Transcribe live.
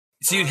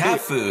So you have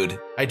food.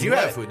 I do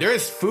have food. There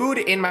is food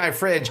in my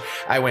fridge.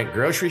 I went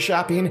grocery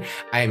shopping.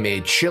 I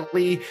made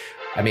chili.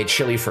 I made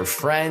chili for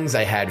friends.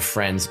 I had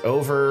friends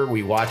over.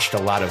 We watched a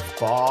lot of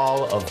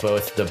ball of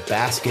both the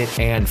basket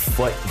and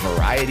foot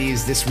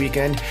varieties this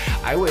weekend.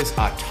 I was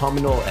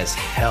autumnal as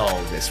hell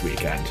this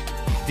weekend.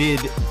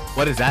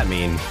 What does that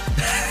mean?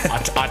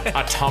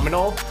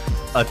 Autumnal?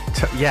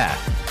 Yeah.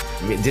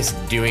 I mean,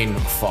 just doing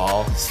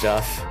fall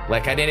stuff.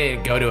 Like, I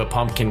didn't go to a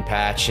pumpkin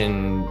patch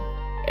and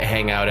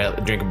hang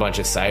out, drink a bunch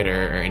of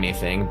cider or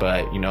anything,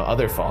 but,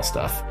 other fall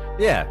stuff.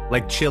 Yeah,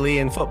 like chili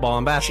and football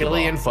and basketball.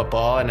 Chili and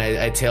football, and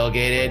I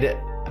tailgated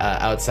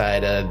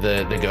outside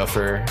the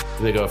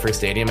Gopher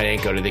Stadium. I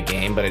didn't go to the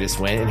game, but I just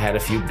went and had a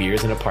few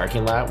beers in a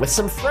parking lot with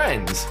some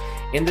friends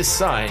in the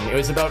sun. It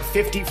was about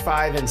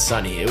 55 and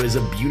sunny. It was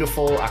a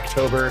beautiful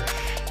October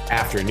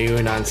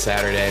afternoon on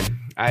Saturday.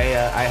 I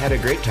had a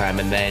great time,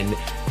 and then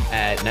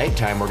at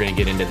nighttime, we're going to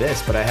get into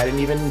this, but I had an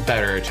even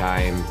better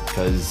time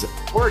because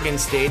Oregon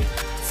State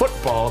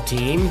football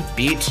team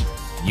beat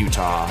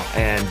Utah,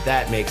 and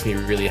that makes me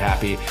really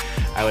happy.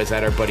 I was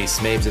at our buddy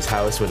Smabes'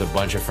 house with a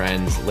bunch of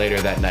friends later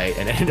that night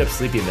and ended up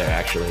sleeping there,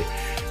 actually.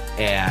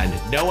 And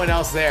no one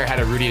else there had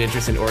a rooting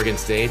interest in Oregon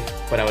State,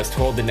 but I was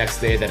told the next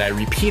day that I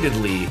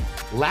repeatedly,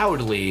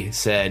 loudly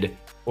said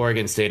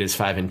Oregon State is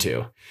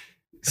 5-2.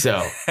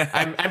 So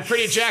I'm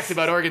pretty jacked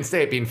about Oregon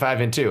State being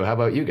 5-2. How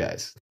about you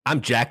guys?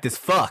 I'm jacked as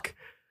fuck.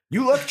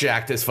 You look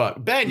jacked as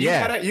fuck. Ben, you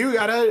got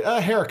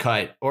a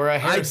haircut or a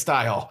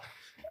hairstyle.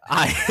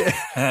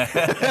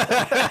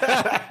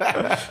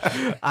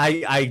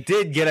 I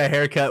did get a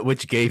haircut,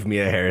 which gave me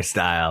a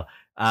hairstyle.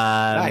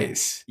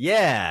 Nice.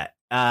 Yeah.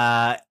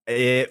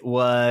 It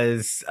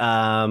was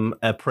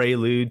a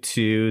prelude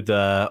to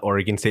the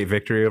Oregon State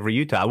victory over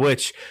Utah,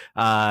 which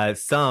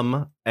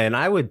some, and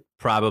I would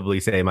probably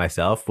say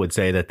myself, would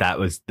say that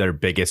was their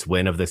biggest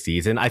win of the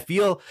season. I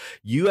feel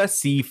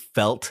USC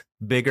felt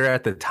bigger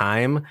at the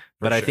time,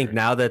 but I think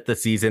now that the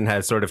season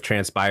has sort of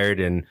transpired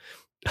and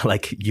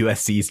like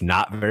USC's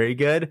not very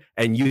good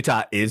and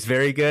Utah is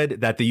very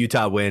good, that the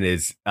Utah win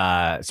is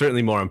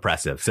certainly more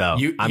impressive. So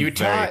I'm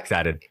Utah very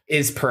excited.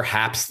 Is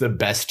perhaps the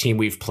best team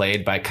we've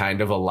played by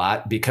kind of a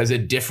lot because a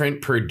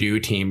different Purdue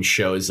team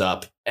shows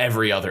up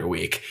every other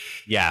week.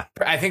 Yeah.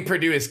 I think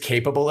Purdue is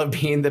capable of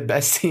being the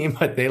best team,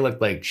 but they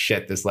looked like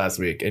shit this last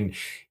week. And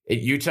at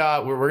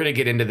Utah, we're going to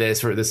get into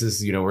this where this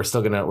is, we're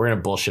going to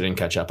bullshit and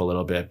catch up a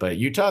little bit, but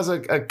Utah's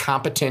a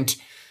competent,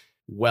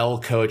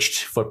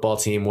 well-coached football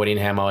team.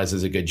 Whittingham always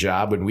does a good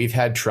job, and we've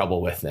had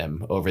trouble with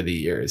them over the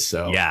years.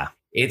 So yeah,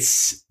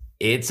 it's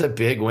a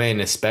big win,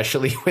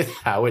 especially with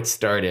how it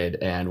started,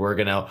 and we're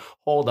going to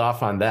hold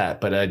off on that.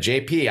 But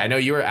JP, I know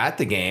you were at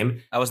the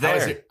game. I was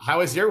there. How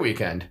was your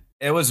weekend?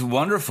 It was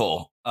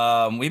wonderful.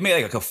 We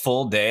made like a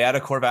full day out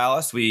of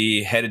Corvallis.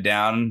 We headed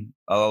down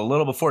a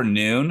little before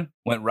noon,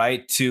 went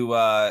right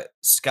to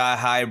Sky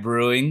High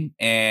Brewing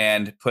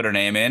and put our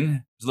name in.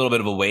 It was a little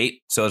bit of a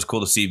wait, so it was cool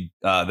to see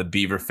the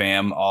Beaver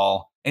fam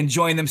all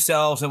enjoying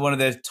themselves in one of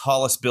the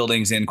tallest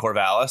buildings in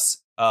Corvallis.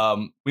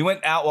 We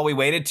went out while we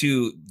waited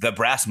to the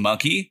Brass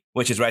Monkey,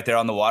 which is right there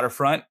on the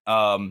waterfront.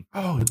 I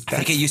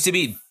think it used to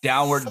be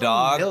Downward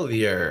Dog.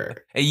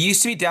 Familiar. It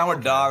used to be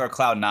Downward Dog or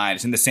Cloud 9.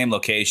 It's in the same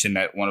location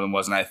that one of them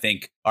was, and I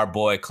think our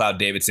boy Cloud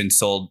Davidson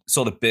sold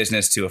a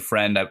business to a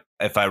friend,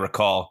 if I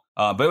recall.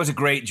 But it was a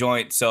great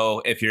joint,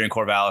 so if you're in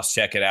Corvallis,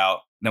 check it out.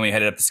 Then we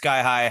headed up to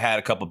Sky High, had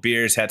a couple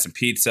beers, had some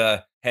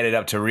pizza, headed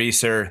up to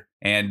Reeser,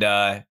 and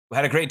had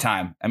a great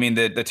time. I mean,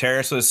 the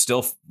terrace was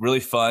still really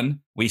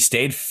fun. We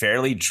stayed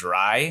fairly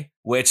dry,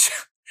 which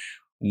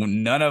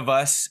none of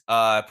us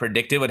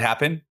predicted would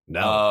happen.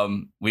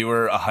 No. We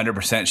were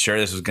 100% sure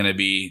this was going to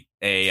be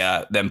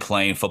them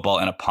playing football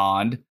in a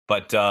pond.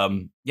 But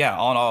yeah,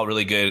 all in all,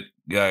 really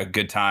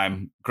good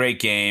time. Great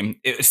game.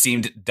 It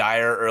seemed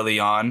dire early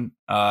on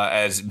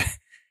as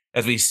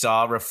we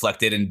saw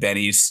reflected in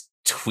Benny's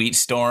tweet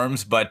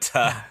storms, but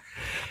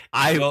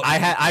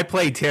I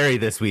played Terry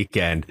this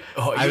weekend.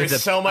 Oh, you were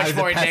so much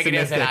more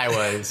negative than I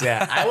was.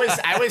 Yeah,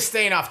 I was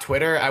staying off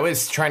Twitter. I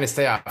was trying to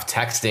stay off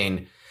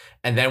texting,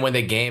 and then when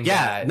the game,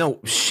 I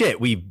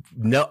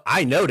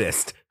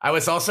noticed. I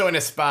was also in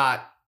a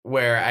spot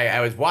where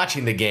I was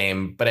watching the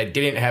game, but I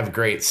didn't have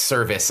great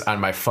service on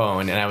my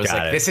phone, and I was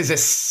this is a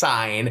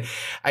sign.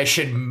 I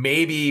should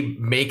maybe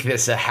make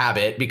this a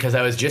habit because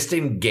I was just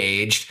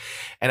engaged.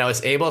 And I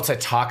was able to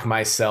talk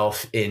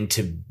myself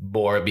into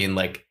more being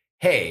like,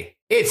 hey,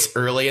 it's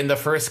early in the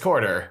first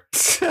quarter.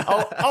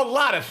 A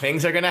lot of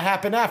things are going to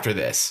happen after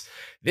this.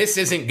 This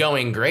isn't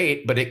going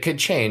great, but it could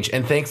change.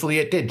 And thankfully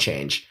it did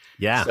change.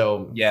 Yeah.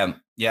 So yeah,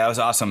 it was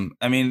awesome.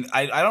 I mean,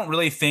 I don't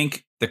really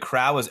think the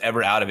crowd was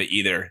ever out of it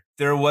either.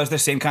 There was the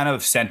same kind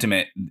of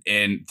sentiment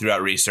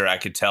throughout Reeser. I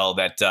could tell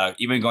that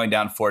even going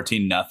down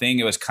 14-0,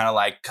 it was kind of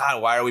like,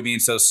 God, why are we being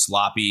so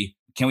sloppy?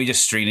 Can we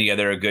just string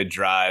together a good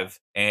drive?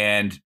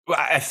 And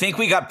I think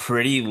we got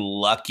pretty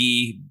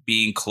lucky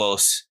being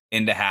close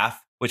into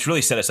half, which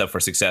really set us up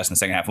for success in the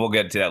second half. We'll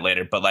get to that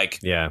later. But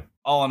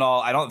all in all,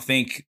 I don't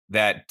think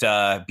that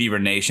Beaver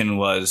Nation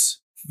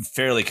was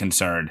fairly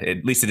concerned.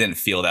 At least it didn't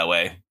feel that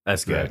way.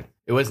 That's good.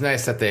 It was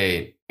nice that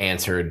they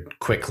answered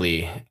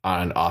quickly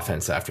on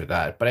offense after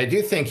that. But I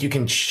do think you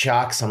can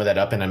chalk some of that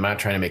up, and I'm not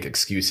trying to make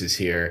excuses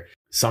here.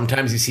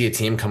 Sometimes you see a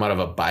team come out of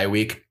a bye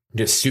week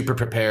just super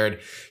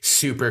prepared,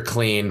 super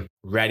clean,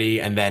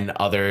 ready. And then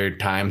other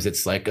times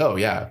it's like, oh,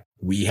 yeah,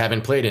 we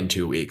haven't played in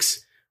 2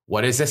 weeks.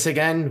 What is this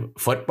again?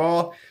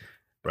 Football?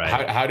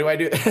 Right. How do I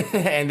do?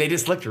 And they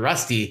just looked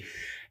rusty.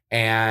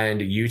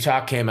 And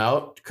Utah came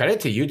out.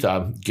 Credit to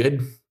Utah.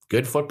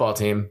 Good football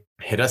team.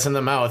 Hit us in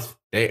the mouth.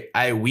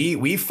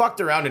 We fucked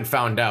around and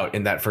found out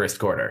in that first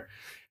quarter.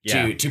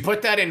 Yeah. To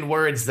put that in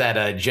words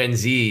that Gen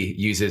Z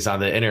uses on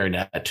the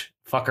internet,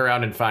 fuck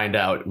around and find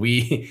out.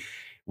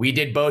 We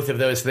did both of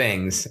those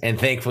things, and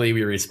thankfully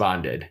we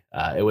responded.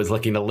 It was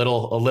looking a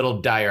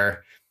little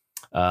dire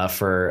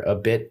for a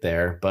bit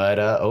there, but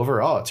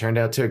overall it turned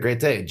out to a great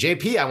day.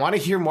 JP, I want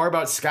to hear more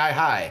about Sky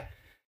High.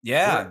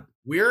 Yeah,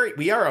 we are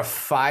a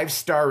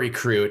 5-star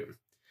recruit,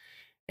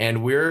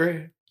 and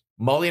we're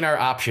mulling our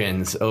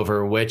options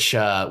over which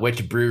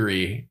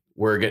brewery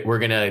we're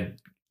gonna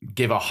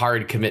give a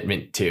hard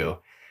commitment to,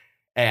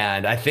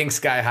 and I think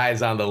Sky High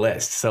is on the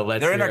list. So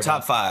they're in our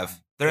top 5.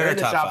 They're in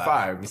the top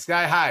five.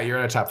 Sky High, you're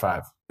in our top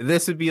 5.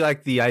 This would be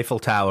like the Eiffel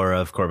Tower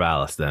of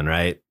Corvallis then,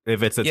 right?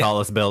 If it's the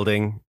tallest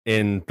building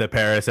in the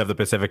Paris of the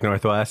Pacific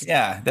Northwest.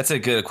 Yeah, that's a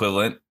good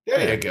equivalent.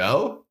 There you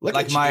go. Look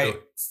like my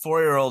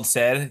 4-year-old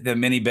said, the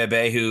mini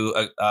Bebes who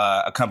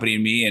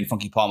accompanied me and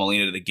Funky Paul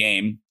Molina to the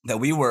game, that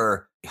we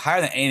were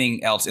higher than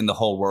anything else in the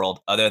whole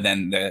world other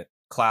than the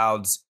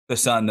clouds, the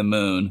sun, the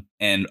moon,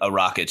 and a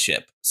rocket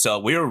ship. So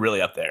we were really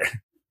up there.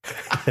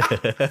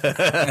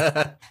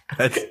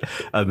 That's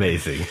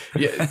amazing.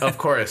 Yeah, of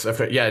course.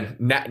 Yeah,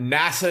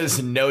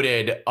 NASA's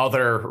noted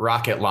other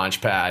rocket launch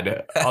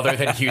pad other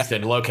than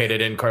Houston, located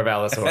in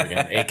Corvallis,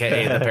 Oregon,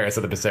 aka the Paris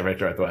of the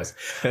Pacific Northwest.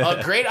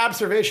 Great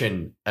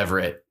observation,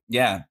 Everett.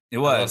 Yeah, it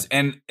was.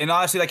 And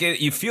honestly, like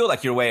you feel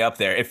like you're way up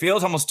there. It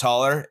feels almost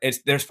taller.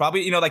 There's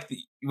probably,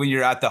 when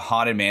you're at the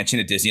Haunted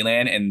Mansion at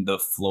Disneyland and the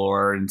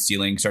floor and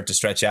ceiling start to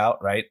stretch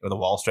out, right? Or the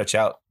walls stretch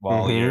out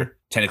while you're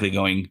technically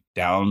going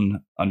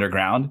down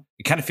underground.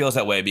 It kind of feels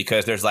that way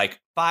because there's like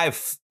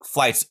 5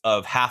 flights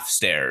of half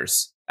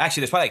stairs.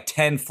 Actually, there's probably like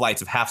 10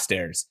 flights of half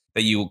stairs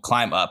that you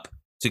climb up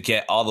to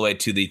get all the way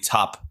to the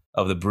top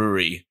of the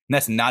brewery. And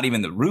that's not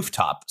even the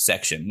rooftop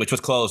section, which was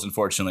closed,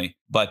 unfortunately.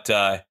 But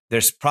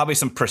there's probably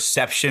some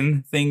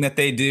perception thing that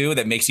they do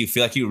that makes you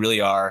feel like you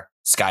really are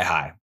sky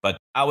high. But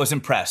I was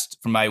impressed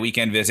from my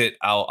weekend visit.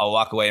 I'll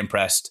walk away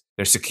impressed.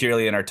 They're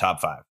securely in our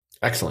top 5.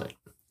 Excellent.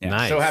 Yeah.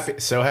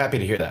 Nice. So happy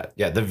to hear that.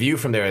 Yeah, the view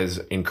from there is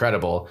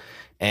incredible.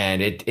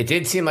 And it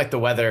did seem like the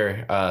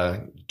weather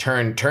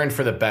turned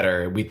for the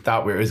better. We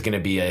thought it was going to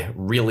be a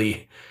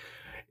really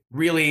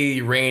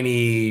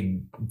rainy,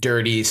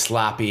 dirty,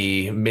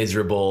 sloppy,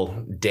 miserable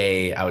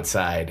day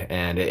outside.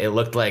 And it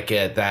looked like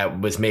that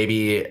was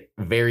maybe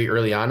very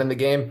early on in the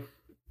game,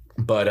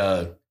 but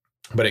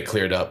it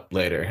cleared up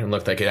later and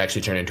looked like it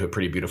actually turned into a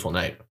pretty beautiful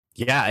night.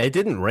 Yeah, it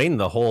didn't rain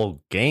the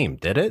whole game,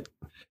 did it?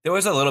 There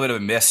was a little bit of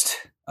a mist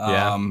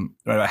right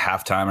about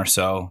halftime or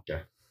so.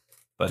 Yeah.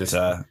 But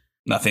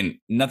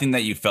nothing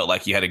that you felt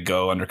like you had to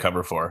go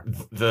undercover for.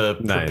 The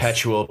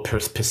perpetual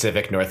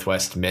Pacific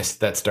Northwest mist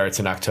that starts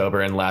in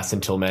October and lasts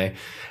until May.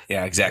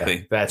 Yeah,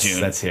 exactly. Yeah,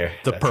 that's here.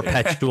 The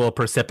perpetual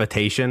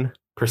precipitation.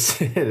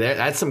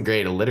 That's some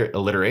great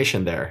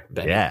alliteration there,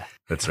 Ben. Yeah,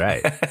 that's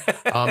right.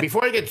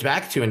 Before I get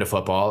back into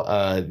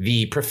football,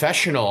 the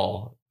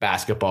professional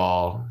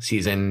basketball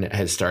season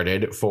has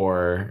started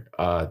for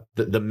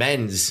the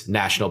Men's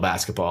National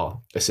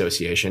Basketball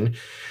Association.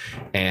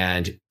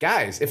 And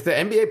guys, if the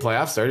NBA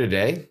playoffs started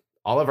today,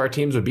 all of our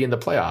teams would be in the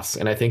playoffs.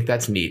 And I think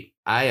that's neat.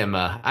 I am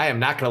not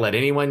going to let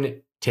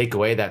anyone take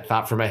away that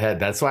thought from my head.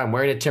 That's why I'm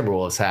wearing a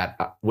Timberwolves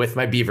hat with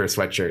my Beaver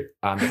sweatshirt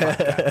on the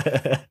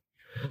podcast.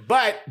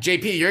 But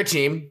JP, your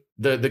team,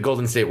 the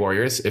Golden State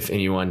Warriors, if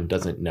anyone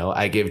doesn't know,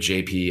 I give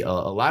JP a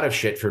lot of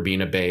shit for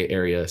being a Bay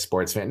Area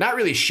sports fan. Not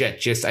really shit,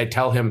 just I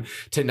tell him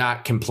to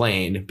not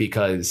complain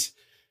because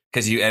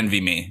you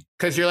envy me.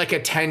 Because you're like a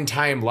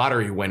 10-time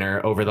lottery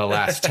winner over the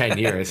last 10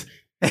 years.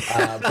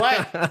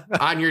 But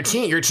on your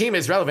team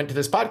is relevant to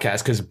this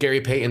podcast because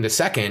Gary Payton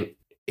II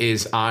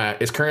is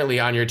currently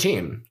on your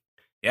team.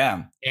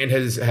 Yeah. And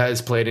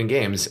has played in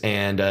games.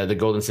 And the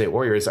Golden State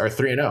Warriors are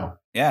 3-0.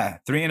 Yeah,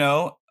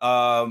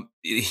 3-0.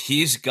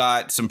 He's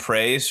got some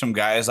praise from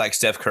guys like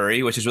Steph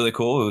Curry, which is really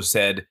cool, who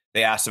said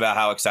they asked about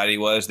how excited he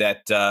was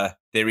that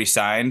they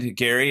re-signed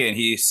Gary, and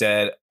he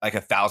said like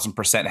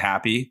 1,000%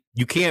 happy.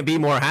 You can't be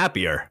more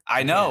happier.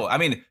 I know. I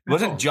mean,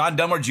 wasn't John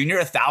Dunmore Jr.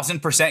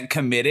 1,000%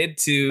 committed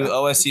to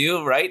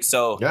OSU, right?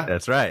 So yeah,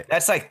 that's right.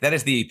 That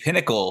is the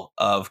pinnacle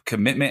of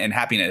commitment and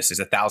happiness is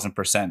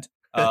 1,000%.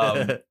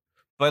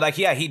 But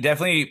he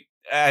definitely,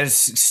 as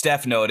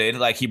Steph noted,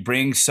 he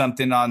brings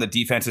something on the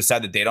defensive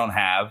side that they don't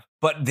have.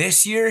 But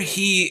this year,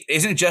 he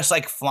isn't just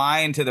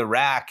flying to the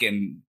rack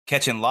and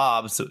catching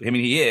lobs. I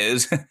mean, he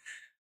is,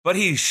 but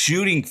he's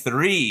shooting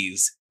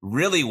threes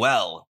really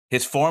well.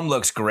 His form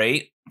looks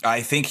great.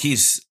 I think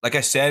he's, like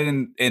I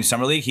said in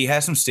Summer League, he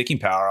has some sticking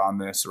power on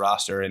this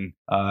roster, and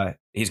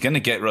he's going to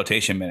get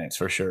rotation minutes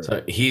for sure.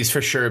 So he's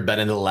for sure been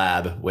in the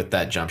lab with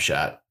that jump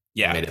shot.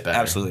 Yeah, made it better.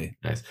 Absolutely.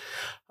 Nice.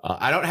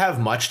 I don't have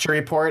much to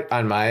report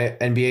on my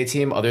NBA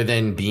team other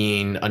than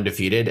being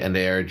undefeated, and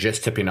they are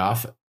just tipping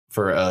off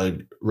for a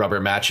rubber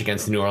match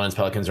against the New Orleans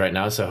Pelicans right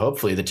now. So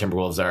hopefully the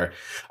Timberwolves are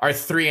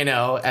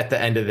 3-0 at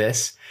the end of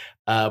this.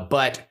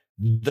 But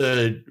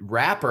the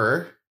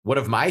rapper, one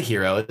of my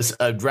heroes,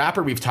 a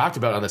rapper we've talked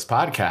about on this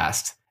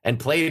podcast and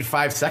played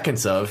 5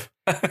 seconds of,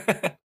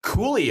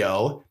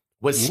 Coolio,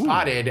 was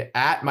spotted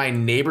at my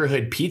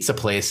neighborhood pizza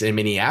place in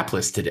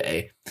Minneapolis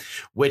today,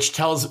 which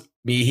tells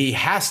me he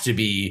has to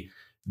be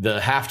the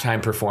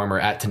halftime performer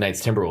at tonight's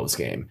Timberwolves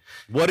game.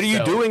 What are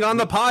you doing on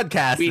the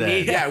podcast?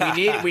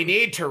 We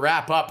need to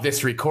wrap up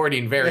this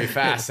recording very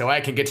fast so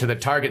I can get to the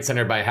Target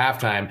Center by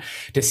halftime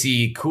to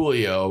see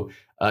Coolio.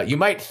 You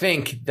might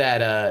think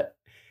that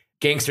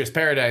Gangster's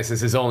Paradise is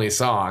his only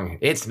song.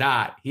 It's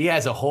not. He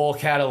has a whole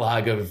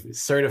catalog of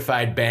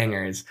certified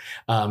bangers.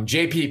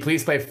 JP,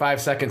 please play 5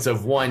 seconds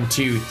of 1,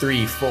 2,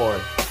 3, 4. 1,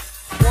 2, 3,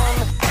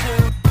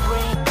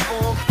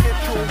 4.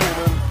 Get your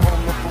woman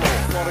on the floor.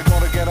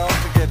 Gotta get up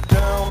to get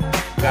down.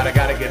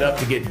 Gotta get up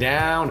to get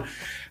down.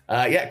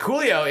 Yeah,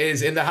 Coolio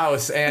is in the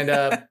house, and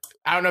I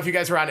don't know if you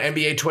guys were on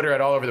NBA Twitter at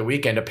all over the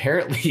weekend.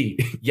 Apparently,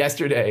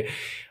 yesterday,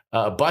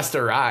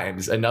 Busta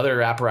Rhymes, another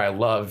rapper I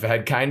love,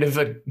 had kind of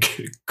a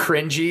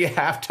cringy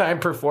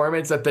halftime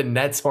performance at the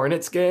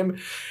Nets-Hornets game.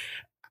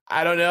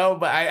 I don't know,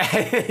 but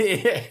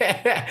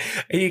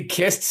he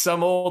kissed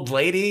some old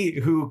lady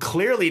who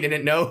clearly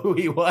didn't know who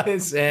he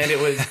was, and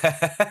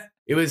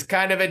it was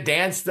kind of a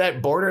dance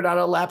that bordered on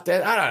a lap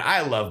dance.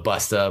 I love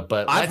Busta,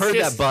 but I've heard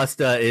that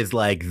Busta is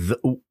like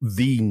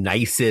the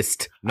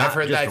nicest, not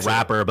just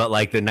rapper, but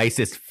like the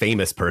nicest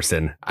famous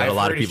person that a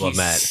lot of people have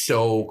met.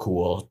 So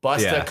cool.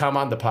 Busta, come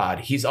on the pod.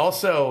 He's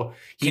also...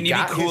 Can you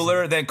be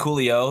cooler than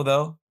Coolio,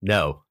 though?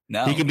 No.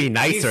 He can be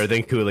nicer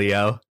than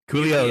Coolio.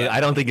 Coolio, I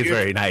don't think is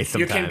very nice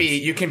sometimes.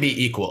 You can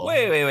be equal.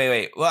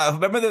 Wait. Well,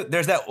 remember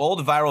there's that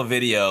old viral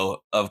video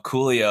of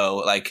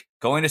Coolio like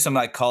going to some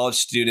like college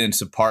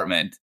student's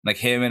apartment, like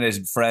him and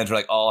his friends were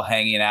like all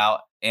hanging out,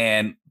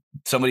 and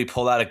somebody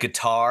pulled out a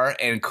guitar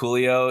and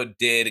Coolio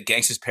did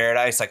Gangsta's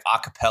Paradise like a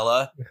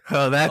cappella.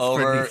 Oh, that's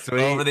pretty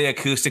sweet. Over the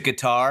acoustic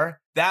guitar.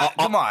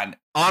 Come on.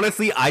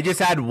 Honestly, I just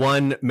had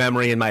one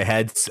memory in my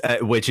head,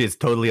 which is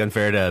totally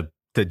unfair to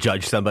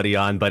judge somebody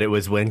on, but it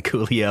was when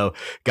Coolio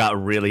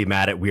got really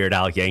mad at Weird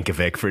Al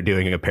Yankovic for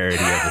doing a parody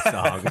of the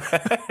song.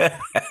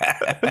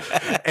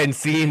 And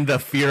seeing the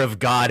fear of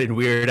God in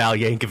Weird Al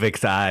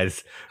Yankovic's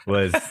eyes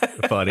was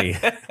funny.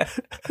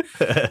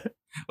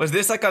 Was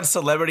this like on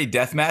Celebrity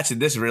Deathmatch? Did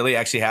this really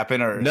actually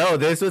happen? Or no,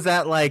 this was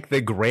at like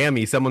the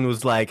Grammy. Someone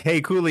was like,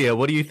 "Hey Coolio,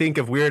 what do you think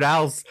of Weird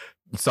Al's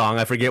song?"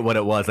 I forget what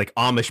it was, like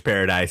Amish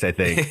Paradise, I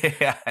think.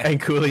 Yeah. And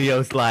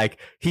Coolio's like,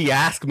 he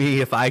asked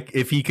me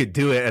if he could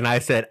do it, and I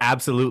said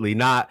absolutely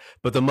not,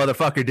 but the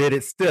motherfucker did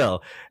it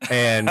still.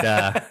 And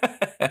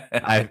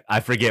I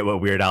forget what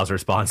Weird Al's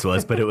response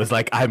was, but it was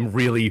like, I'm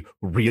really,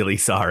 really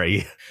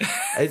sorry.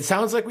 It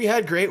sounds like we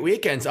had great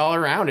weekends all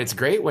around. It's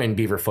great when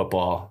Beaver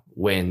football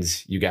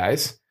wins, you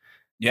guys.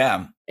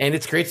 Yeah. And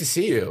it's great to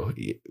see you.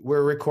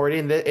 We're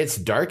recording that. It's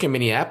dark in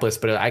Minneapolis,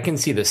 but I can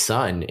see the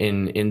sun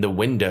in the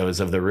windows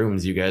of the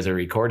rooms you guys are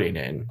recording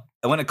in.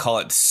 I want to call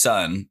it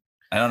sun.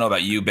 I don't know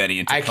about you, Benny.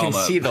 In Tacoma. I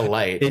can see the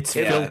light.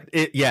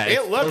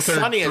 It looks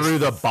sunny through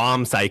the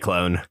bomb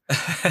cyclone.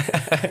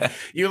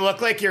 You look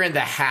like you're in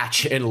the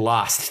hatch in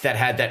Lost that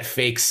had that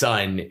fake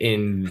sun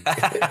in.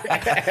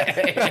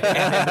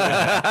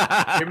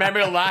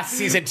 Remember Lost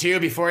season 2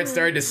 before it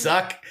started to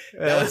suck?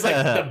 That was like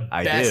the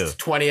best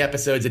 20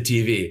 episodes of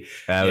TV.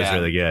 That was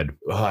really good.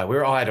 Oh, we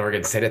were all at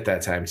Oregon State at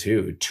that time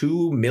too.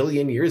 2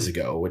 million years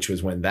ago, which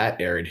was when that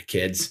aired,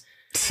 kids.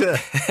 It's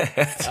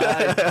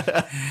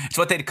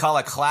what they'd call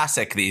a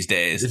classic these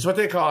days. It's what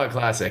they call a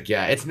classic.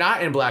 Yeah, it's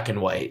not in black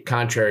and white,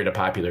 contrary to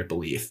popular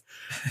belief.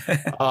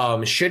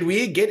 Should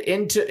we get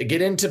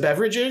into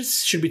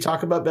beverages? Should we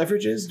talk about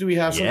beverages? Do we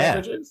have some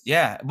beverages?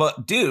 Yeah,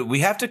 but dude,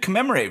 we have to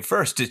commemorate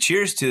first to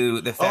cheers to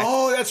the fact.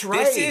 Oh, that's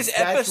right. This is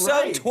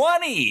episode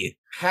 20.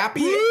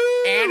 Happy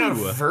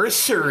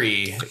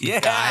anniversary,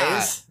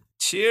 guys!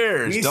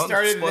 Cheers! Don't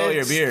spoil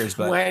your beers,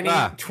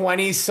 but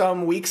 20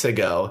 some weeks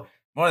ago.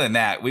 More than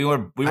that, we were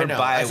bi-weekly.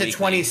 I said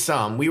 20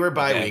 some. We were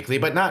bi-weekly,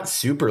 but not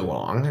super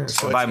long.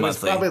 So it was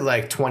probably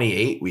like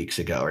 28 weeks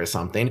ago or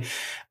something.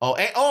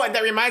 And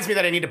that reminds me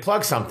that I need to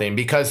plug something,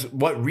 because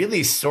what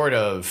really sort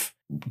of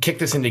kicked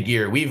this into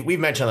gear, we've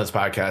mentioned on this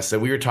podcast that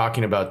we were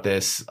talking about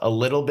this a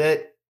little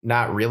bit,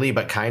 not really,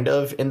 but kind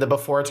of in the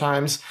before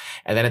times.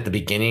 And then at the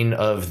beginning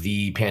of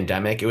the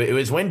pandemic, it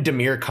was when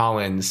Demir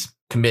Collins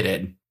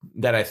committed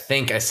that I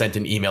think I sent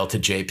an email to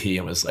JP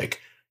and was like,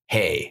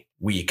 hey,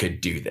 we could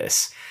do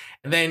this.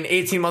 And then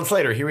 18 months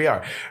later, here we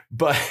are.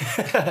 But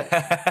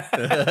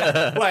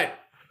but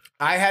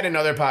I had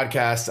another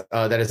podcast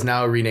that is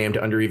now renamed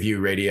Under Review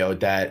Radio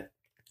that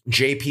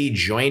JP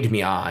joined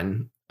me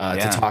on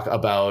to talk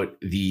about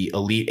the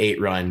Elite Eight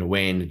run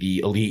when the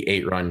Elite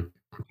Eight run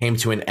came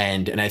to an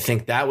end. And I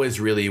think that was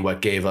really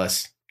what gave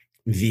us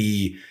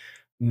the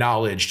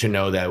knowledge to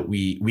know that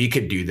we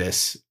could do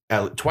this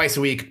twice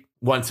a week,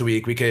 once a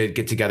week. We could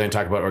get together and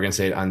talk about Oregon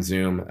State on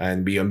Zoom.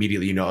 And we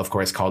immediately, of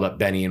course, called up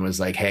Benny and was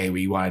like, hey,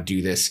 we want to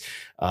do this.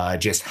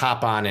 Just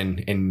hop on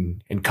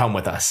and come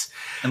with us.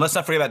 And let's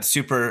not forget about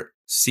super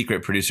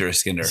secret producer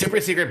Skinder. Super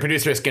secret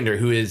producer Skinder,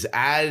 who is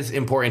as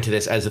important to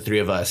this as the three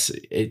of us.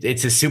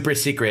 It's a super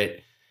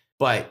secret,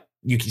 but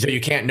you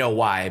can't know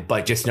why,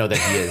 but just know that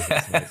he is.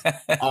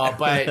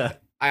 But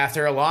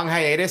after a long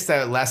hiatus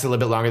that lasted a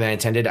little bit longer than I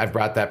intended, I've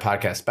brought that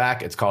podcast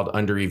back. It's called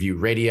Under Review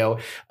Radio.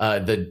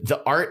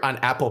 The art on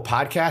Apple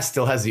Podcasts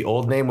still has the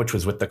old name, which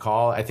was With the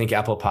Call. I think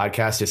Apple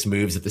Podcasts just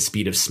moves at the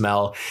speed of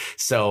smell.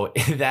 So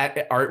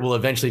that art will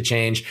eventually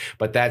change,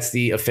 but that's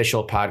the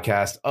official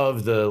podcast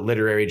of the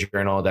literary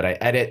journal that I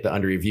edit, the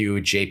Under Review.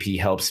 JP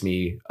helps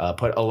me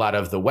put a lot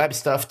of the web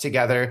stuff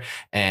together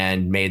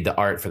and made the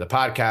art for the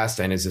podcast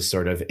and is a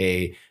sort of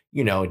a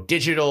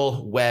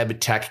digital web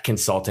tech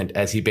consultant,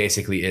 as he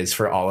basically is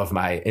for all of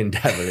my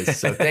endeavors.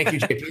 So thank you,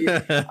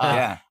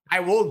 JP. I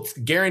will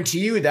guarantee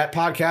you that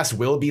podcast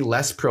will be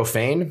less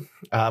profane,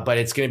 but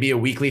it's going to be a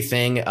weekly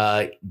thing.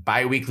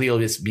 Bi-weekly, it'll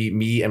just be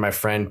me and my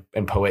friend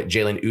and poet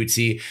Jalen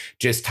Utsi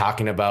just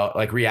talking about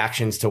like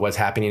reactions to what's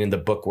happening in the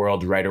book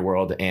world, writer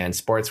world, and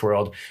sports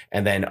world.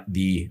 And then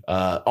the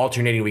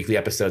alternating weekly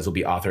episodes will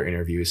be author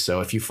interviews.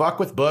 So if you fuck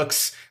with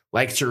books,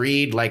 like to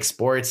read, like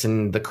sports,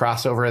 and the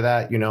crossover of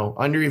that,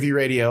 Under Review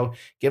Radio,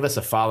 give us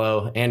a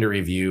follow and a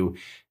review.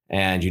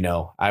 And,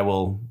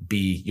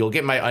 you'll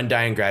get my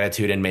undying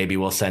gratitude, and maybe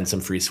we'll send some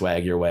free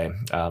swag your way.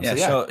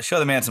 Show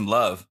the man some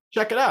love.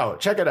 Check it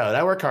out.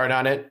 I work hard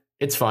on it.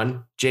 It's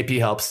fun. JP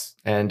helps.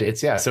 And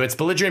so it's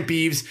Belligerent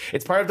Beavs.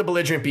 It's part of the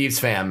Belligerent Beavs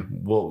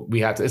fam.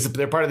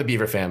 They're part of the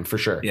Beaver fam for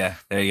sure. Yeah,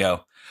 there you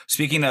go.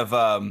 Speaking of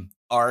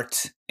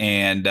art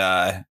and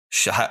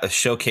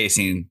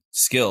showcasing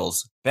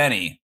skills,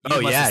 Benny. You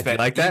like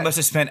that? You must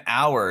have spent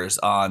hours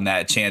on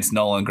that Chance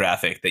Nolan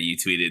graphic that you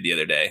tweeted the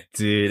other day.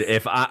 Dude,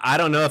 if I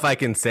don't know if I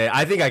can say,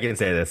 I think I can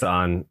say this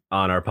on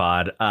our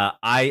pod.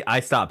 I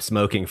stopped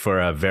smoking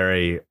for a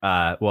very,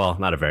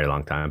 not a very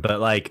long time, but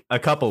like a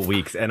couple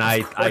weeks. And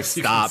I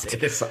stopped.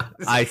 This is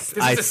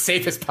the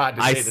safest pod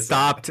to say this.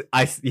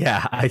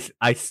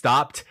 I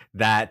stopped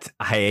that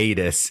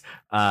hiatus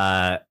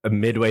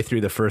midway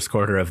through the first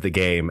quarter of the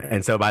game.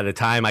 And so by the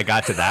time I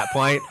got to that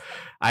point,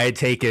 I had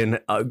taken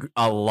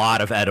a lot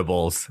of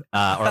edibles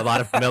or a lot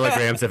of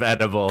milligrams of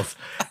edibles,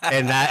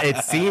 and that it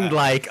seemed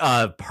like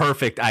a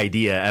perfect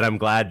idea. And I'm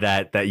glad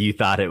that you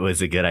thought it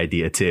was a good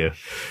idea too.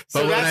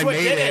 But so that's what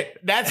did it.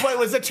 That's what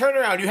was the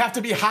turnaround. You have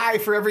to be high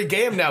for every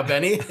game now,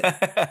 Benny.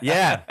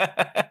 Yeah,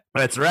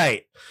 that's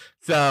right.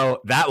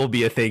 So that will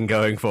be a thing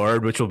going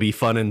forward, which will be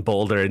fun in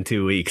Boulder in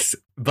 2 weeks.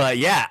 But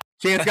yeah,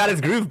 Chance got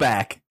his groove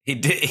back. He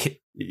did.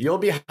 You'll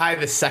be high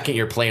the second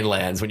your plane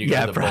lands when you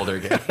go to the Boulder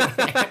game.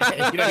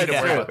 You don't need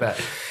to worry about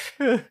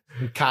that.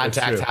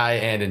 Contact high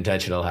and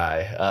intentional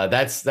high.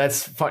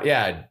 That's fun.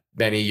 Yeah,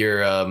 Benny, your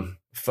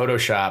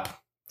Photoshop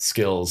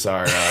skills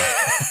are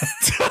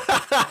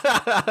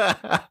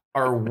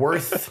are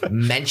worth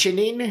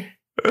mentioning,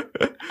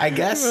 I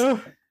guess.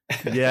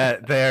 Yeah,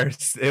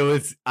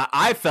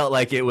 I felt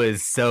like it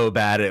was so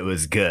bad it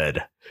was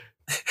good.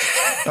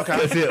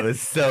 Okay. It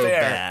was so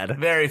bad.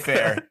 Very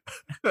fair.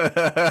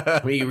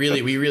 We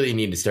really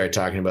need to start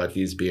talking about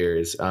these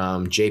beers.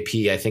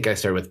 JP, I think I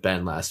started with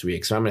Ben last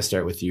week, so I'm going to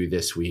start with you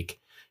this week.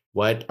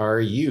 What are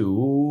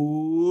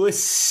you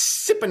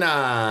sipping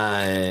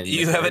on?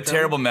 You have a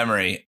terrible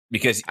memory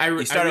because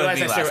you started with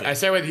me last week. I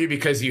started with you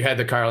because you had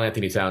the Karl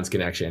Anthony Towns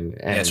connection.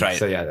 And that's right.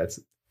 So yeah,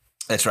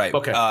 that's right.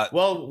 Okay.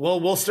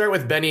 We'll start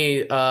with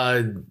Benny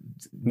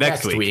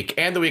next week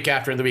and the week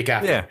after and the week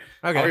after. Yeah.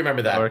 Okay. I'll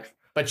remember that.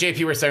 But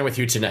JP, we're starting with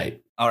you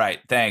tonight. All right.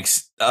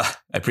 Thanks. I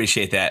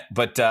appreciate that.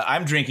 But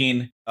I'm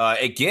drinking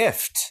a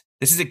gift.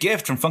 This is a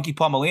gift from Funky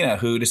Paul Molina,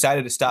 who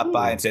decided to stop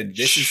by and said,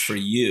 "This is for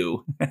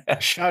you."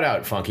 Shout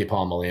out Funky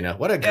Paul Molina.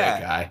 What a great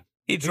guy.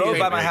 He drove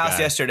by my house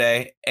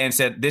yesterday and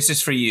said, "This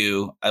is for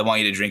you. I want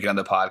you to drink it on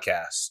the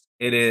podcast."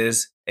 It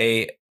is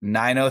a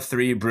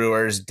 903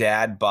 Brewers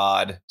Dad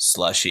Bod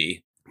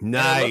Slushy.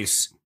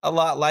 Nice. A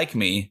lot like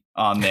me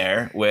on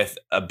there with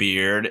a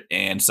beard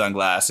and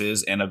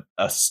sunglasses and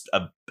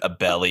a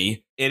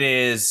belly. It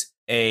is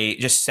a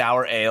just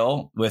sour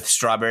ale with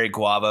strawberry,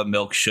 guava,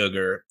 milk,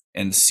 sugar,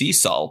 and sea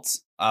salt.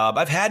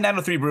 I've had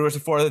 903 Brewers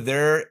before.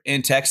 They're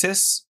in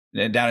Texas,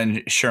 down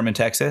in Sherman,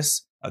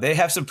 Texas. They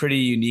have some pretty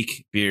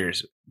unique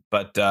beers,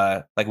 but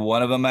like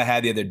one of them I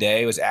had the other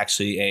day was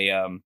actually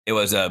a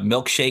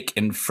milkshake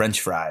and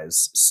French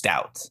fries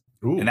stout.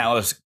 Ooh. And that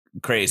was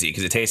crazy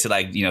because it tasted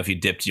like, if you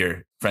dipped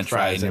your French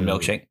fries in your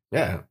milkshake.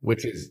 Yeah,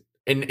 which is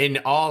an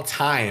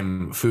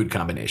all-time food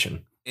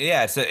combination.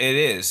 Yeah, so it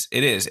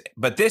is.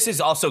 But this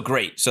is also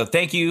great. So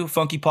thank you,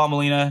 Funky Paul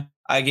Molina.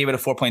 I gave it a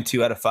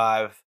 4.2 out of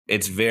 5.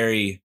 It's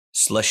very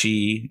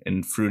slushy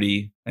and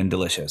fruity and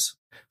delicious.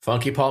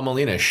 Funky Paul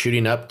Molina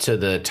shooting up to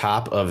the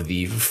top of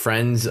the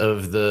Friends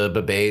of the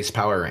Bebes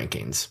power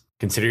rankings.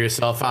 Consider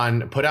yourself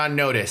put on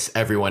notice,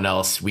 everyone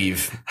else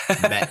we've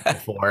met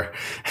before.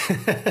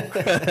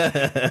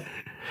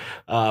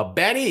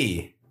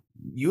 Benny,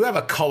 you have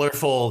a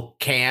colorful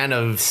can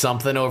of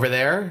something over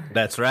there.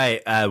 That's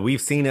right.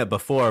 We've seen it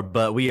before,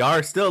 but we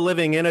are still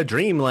living in a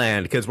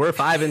dreamland because we're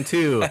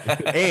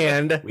 5-2,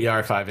 and we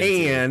are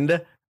 5-2,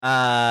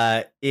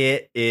 and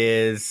it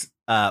is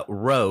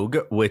Rogue,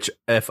 which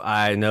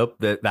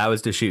that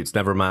was Deschutes.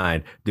 Never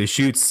mind.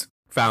 Deschutes'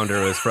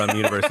 founder was from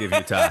University of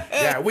Utah.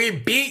 Yeah, we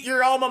beat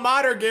your alma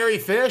mater, Gary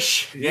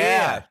Fish.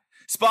 Yeah.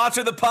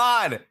 Sponsor the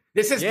pod.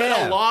 This has been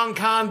a long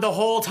con the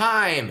whole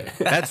time.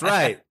 That's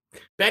right.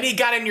 Benny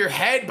got in your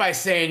head by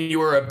saying you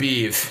were a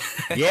Beavs.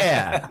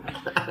 Yeah,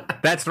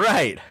 that's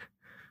right.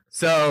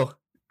 So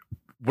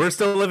we're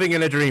still living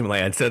in a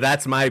dreamland. So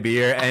that's my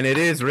beer, and it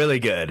is really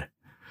good.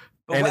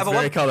 And it's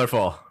very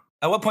colorful.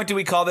 At what point do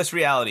we call this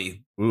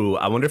reality? Ooh,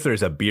 I wonder if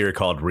there's a beer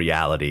called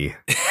Reality.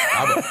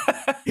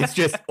 It's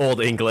just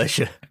Old English,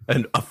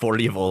 a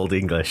 40 of Old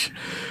English.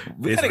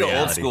 We gotta go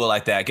old school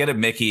like that. Get a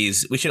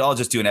Mickey's. We should all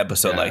just do an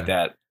episode like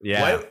that.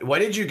 Yeah. What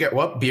did you get?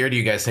 What beer do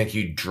you guys think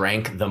you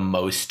drank the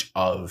most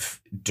of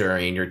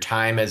during your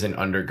time as an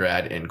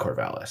undergrad in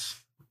Corvallis?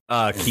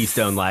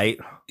 Keystone Light.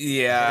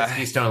 Yeah,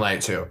 Keystone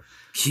Light too.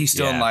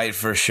 Keystone Light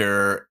for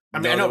sure. I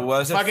mean, there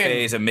was a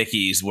phase of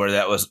Mickey's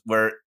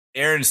where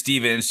Aaron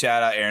Stevens,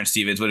 shout out Aaron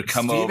Stevens, would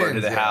come over to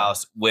the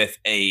house with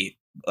a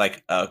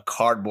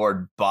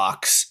cardboard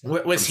box.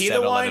 Was he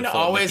the one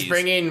always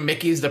bringing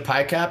Mickey's to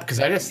Pie Cap? Because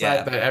I just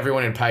thought that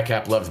everyone in Pie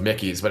Cap loves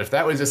Mickey's, but if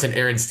that was just an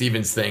Aaron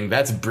Stevens thing,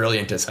 that's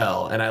brilliant as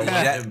hell, and I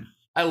love him.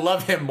 I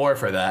love him more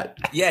for that.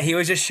 Yeah, he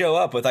would just show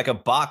up with like a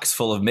box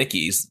full of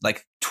Mickeys,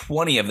 like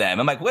 20 of them.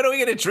 I'm like, when are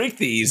we going to drink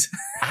these?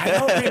 I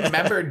don't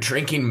remember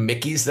drinking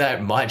Mickey's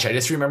that much. I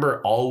just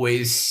remember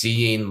always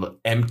seeing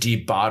empty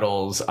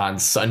bottles on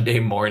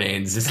Sunday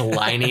mornings, just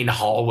lining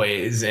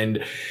hallways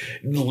and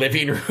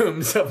living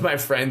rooms of my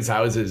friends'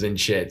 houses and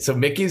shit. So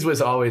Mickey's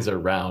was always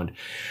around.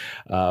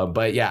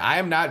 But yeah, I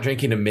am not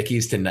drinking a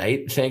Mickey's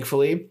tonight,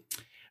 thankfully.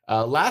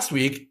 Last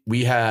week,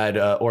 we had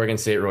Oregon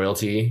State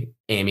royalty,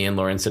 Amy and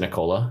Lauren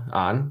Sinicola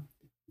on.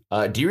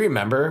 Do you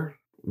remember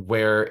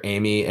where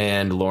Amy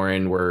and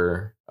Lauren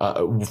were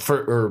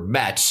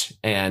met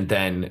and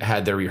then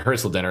had their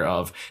rehearsal dinner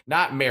of,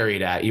 not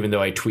married at, even though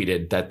I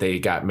tweeted that they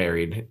got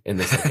married in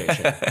this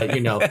location.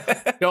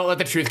 But, don't let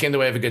the truth get in the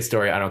way of a good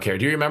story. I don't care.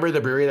 Do you remember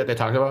the brewery that they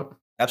talked about?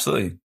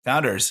 Absolutely.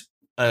 Founders.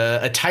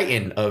 A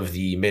titan of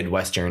the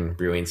Midwestern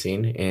brewing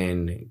scene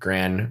in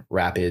Grand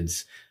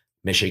Rapids,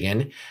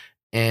 Michigan.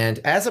 And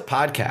as a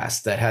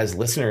podcast that has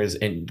listeners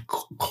in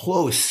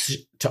close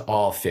to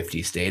all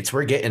 50 states,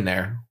 we're getting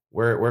there.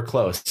 We're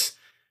close.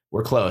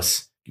 We're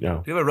close. You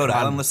know, do you have a Rhode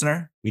Island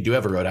listener? We do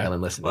have a Rhode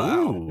Island listener.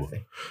 Wow.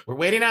 We're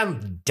waiting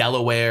on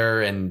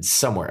Delaware and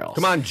somewhere else.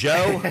 Come on,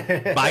 Joe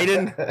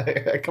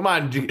Biden. Come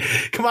on,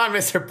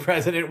 Mr.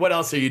 President. What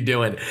else are you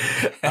doing?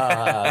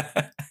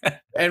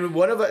 And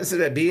one of us,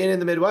 being in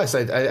the Midwest,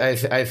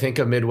 I think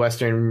a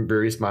Midwestern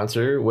brewery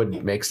sponsor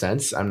would make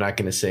sense. I'm not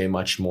going to say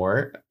much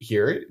more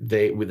here.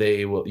 They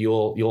will.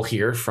 You'll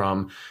hear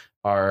from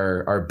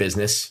our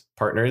business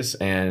partners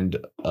and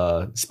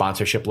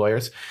sponsorship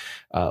lawyers.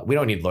 We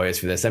don't need lawyers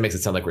for this. That makes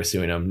it sound like we're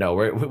suing them. No,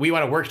 we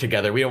want to work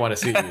together. We don't want to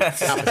sue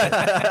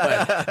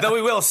you. Though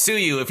we will sue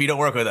you if you don't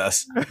work with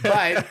us.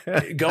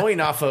 But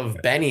going off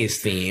of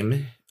Benny's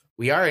theme,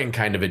 we are in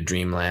kind of a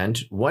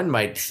dreamland. One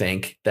might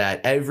think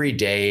that every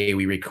day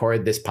we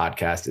record this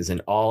podcast is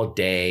an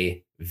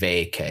all-day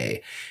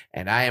vacay.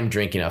 And I am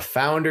drinking a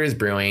Founders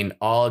Brewing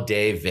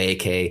all-day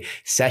vacay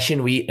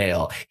session wheat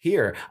ale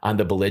here on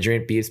the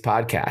Belligerent Beavs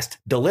podcast.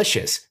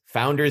 Delicious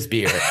Founders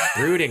beer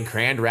brewed in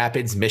Grand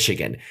Rapids,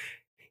 Michigan.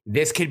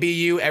 This could be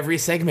you every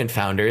segment,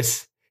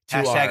 Founders.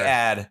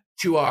 Ad.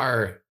 To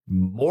our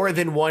more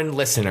than one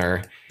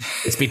listener,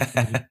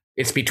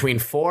 it's between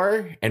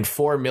 4 and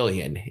 4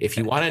 million. If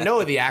you want to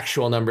know the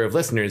actual number of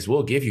listeners,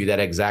 we'll give you that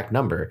exact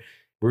number.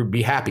 We'd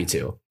be happy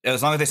to.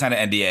 As long as they sign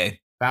an NDA.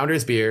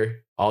 Founders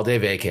beer, all day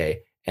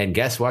vacay. And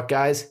guess what,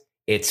 guys?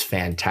 It's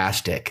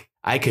fantastic.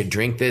 I could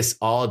drink this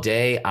all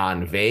day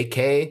on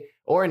vacay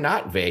or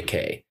not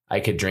vacay. I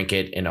could drink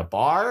it in a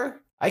bar.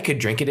 I could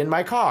drink it in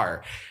my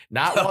car.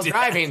 Not while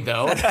driving,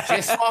 though.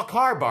 Just while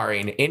car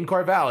barring in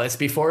Corvallis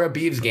before a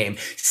Beavs game.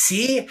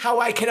 See how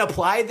I can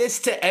apply this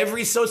to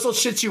every social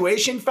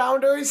situation,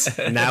 Founders?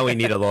 Now we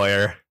need a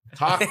lawyer.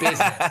 Talk business.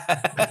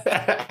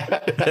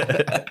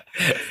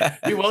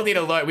 We will need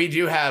a lawyer. We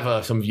do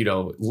have some,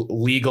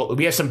 legal.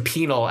 We have some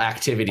penal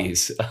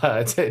activities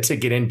to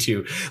get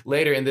into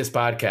later in this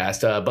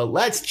podcast. But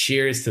let's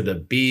cheers to the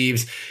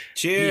Beavs.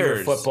 Cheers.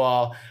 Beaver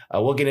football.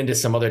 We'll get into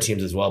some other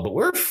teams as well. But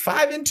we're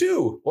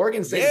 5-2.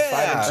 Oregon State is 5-2.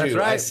 That's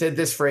right. I said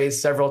this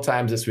phrase several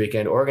times this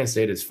weekend. Oregon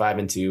State is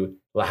 5-2.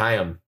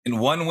 L'chaim. And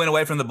one win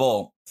away from the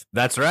bowl.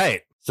 That's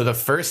right. So the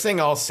first thing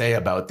I'll say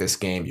about this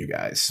game, you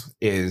guys,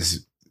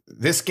 is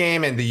this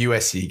game and the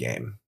USC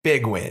game,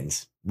 big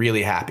wins,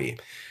 really happy.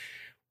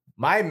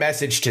 My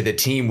message to the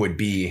team would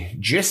be,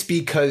 just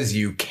because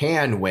you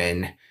can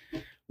win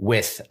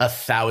with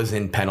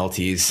 1,000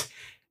 penalties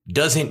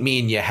doesn't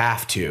mean you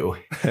have to.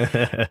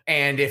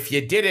 And if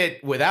you did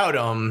it without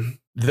them,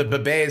 the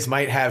Bebes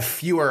might have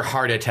fewer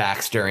heart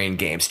attacks during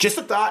games. Just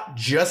a thought.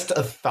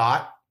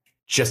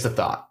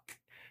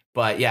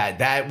 But yeah,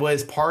 that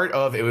was part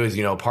of it. Was,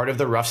 part of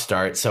the rough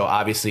start. So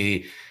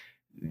obviously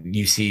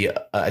you see,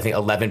 I think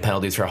 11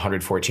 penalties for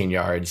 114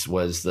 yards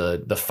was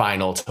the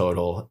final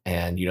total.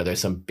 And, there's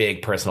some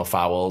big personal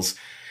fouls.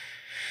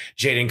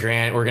 Jaden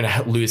Grant, we're going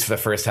to lose for the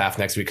first half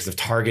next week because of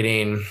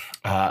targeting.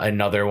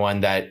 Another one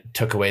that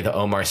took away the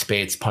Omar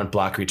Spates punt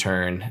block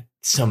return.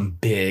 Some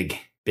big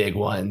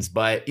ones.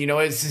 But,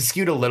 it's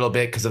skewed a little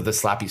bit because of the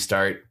sloppy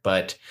start.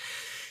 But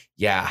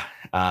yeah,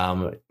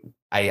 I'm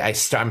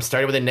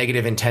starting with a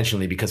negative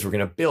intentionally because we're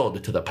going to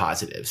build to the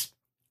positives.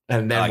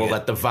 And then we'll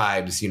let the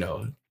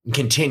vibes,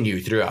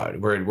 continue throughout.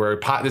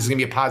 This is going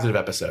to be a positive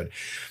episode.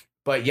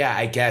 But yeah,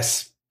 I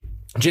guess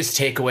just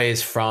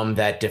takeaways from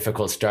that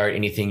difficult start,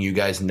 anything you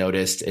guys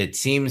noticed. It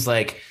seems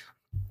like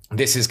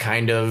this is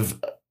kind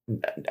of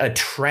a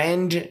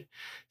trend.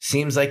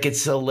 Seems like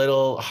it's a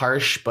little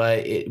harsh,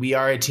 but we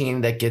are a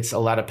team that gets a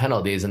lot of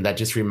penalties. And that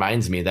just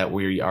reminds me that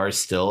we are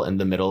still in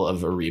the middle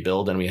of a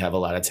rebuild and we have a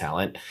lot of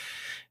talent.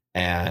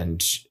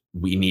 And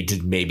we need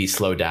to maybe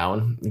slow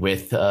down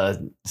with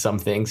some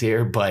things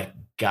here. But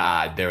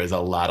God, there was a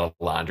lot of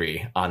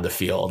laundry on the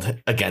field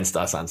against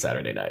us on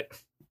Saturday night.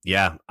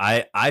 Yeah,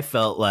 I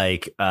felt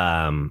like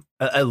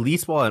at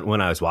least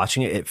when I was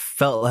watching it, it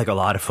felt like a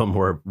lot of them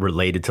were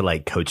related to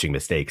like coaching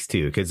mistakes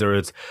too, because there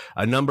was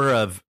a number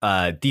of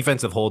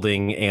defensive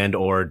holding and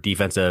or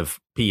defensive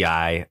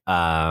PI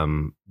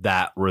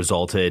that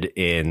resulted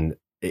in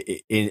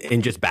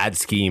just bad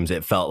schemes.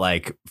 It felt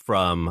like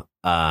from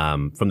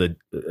the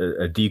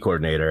D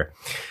coordinator,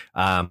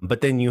 but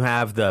then you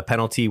have the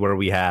penalty where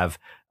we have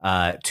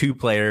two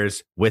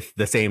players with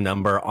the same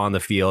number on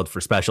the field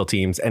for special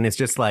teams. And it's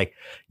just like,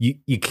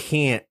 you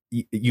can't,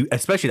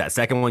 especially that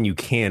second one, you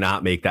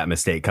cannot make that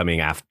mistake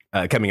coming out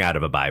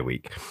of a bye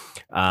week.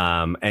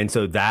 And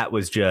so that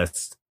was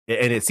just,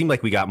 and it seemed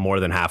like we got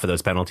more than half of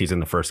those penalties in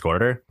the first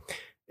quarter.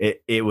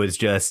 It was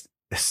just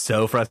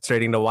so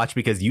frustrating to watch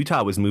because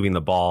Utah was moving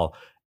the ball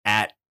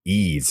at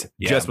ease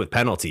just with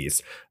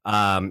penalties.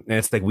 And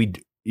it's like,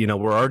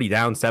 we're already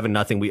down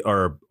 7-0.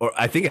 Or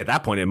I think at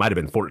that point it might have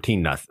been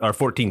 14-0 or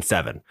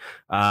 14-7.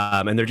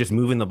 And they're just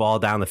moving the ball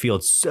down the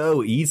field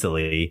so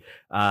easily.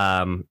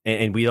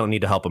 And we don't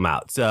need to help them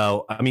out.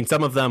 So, I mean,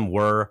 some of them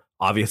were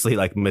obviously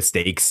like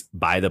mistakes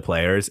by the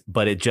players,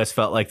 but it just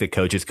felt like the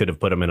coaches could have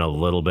put them in a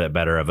little bit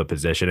better of a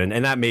position.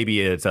 And that maybe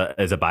is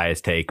a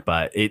biased take,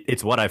 but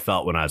it's what I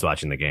felt when I was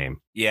watching the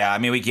game. Yeah. I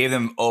mean, we gave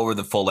them over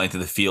the full length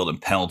of the field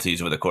and penalties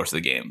over the course of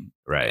the game.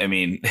 Right. I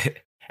mean,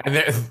 and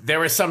there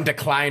were some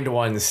declined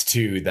ones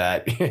too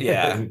that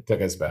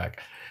took us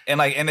back.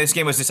 And this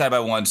game was decided by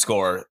one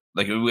score.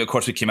 Like, of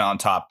course, we came out on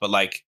top, but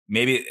like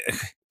maybe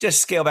just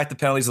scale back the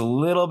penalties a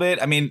little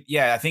bit. I mean,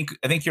 yeah, I think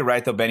you're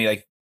right though, Benny.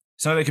 Like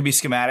some of it could be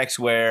schematics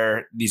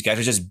where these guys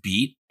are just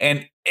beat,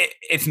 and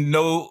it's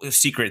no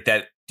secret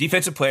that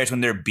defensive players,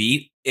 when they're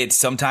beat, it's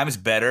sometimes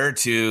better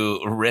to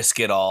risk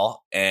it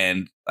all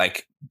and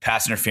like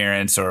pass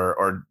interference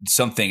or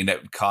something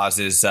that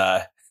causes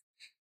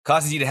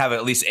you to have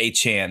at least a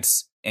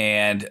chance.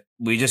 And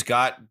we just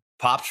got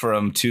popped for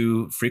them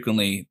too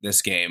frequently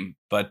this game.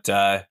 But,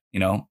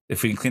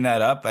 if we can clean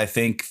that up, I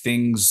think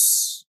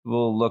things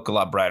will look a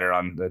lot brighter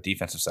on the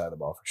defensive side of the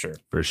ball for sure.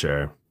 For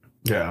sure.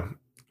 Yeah.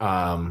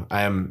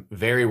 I am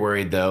very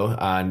worried, though,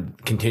 on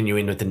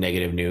continuing with the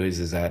negative news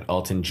is that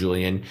Alton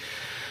Julian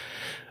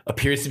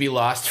appears to be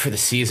lost for the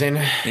season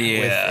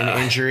with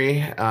an injury.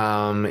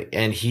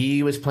 And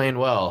he was playing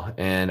well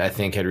and I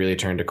think had really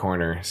turned a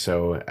corner.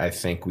 So I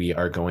think we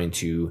are going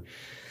to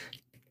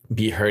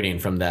be hurting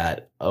from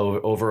that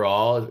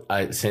overall,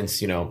 since,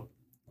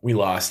 we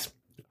lost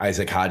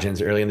Isaac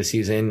Hodgins early in the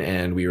season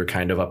and we were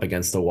kind of up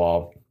against the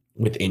wall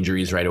with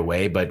injuries right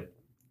away. But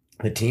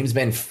the team's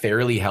been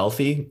fairly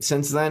healthy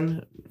since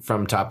then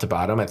from top to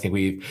bottom. I think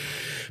we've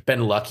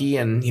been lucky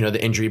and,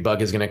 the injury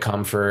bug is going to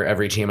come for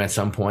every team at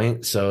some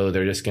point. So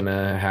they're just going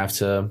to have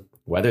to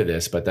weather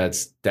this, but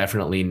that's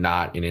definitely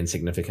not an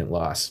insignificant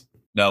loss.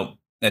 No,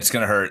 that's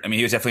going to hurt. I mean,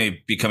 he was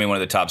definitely becoming one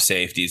of the top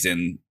safeties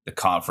in the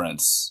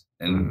conference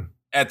and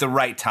at the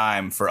right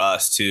time for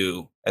us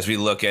too, as we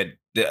look at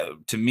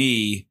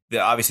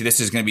obviously this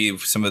is going to be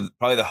some of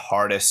probably the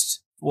hardest.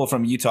 Well,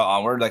 from Utah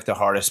onward, like the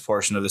hardest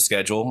portion of the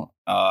schedule.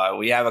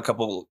 We have a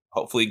couple,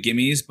 hopefully,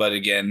 gimmies, but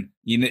again,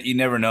 you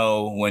never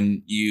know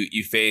when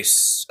you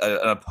face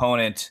an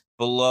opponent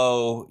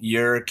below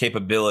your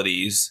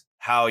capabilities,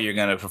 how you're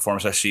going to perform,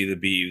 especially the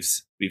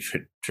Beavs. We've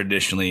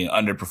traditionally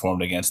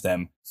underperformed against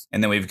them.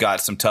 And then we've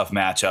got some tough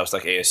matchups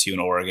like ASU and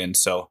Oregon,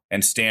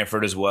 and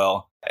Stanford as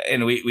well.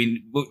 And we're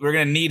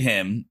going to need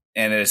him.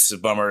 And it's a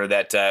bummer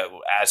that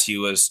as he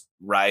was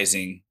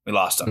rising, we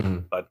lost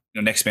him. But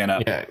next man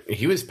up. Yeah,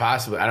 he was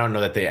possible. I don't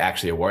know that they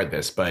actually award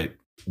this, but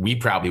we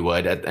probably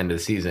would at the end of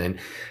the season.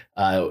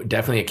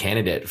 definitely a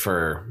candidate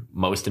for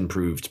most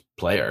improved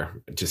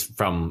player. Just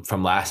from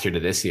last year to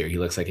this year, he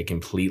looks like a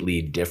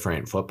completely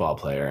different football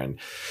player. And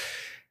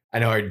I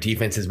know our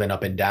defense has been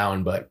up and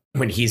down, but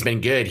when he's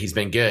been good,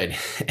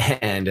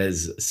 and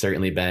has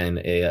certainly been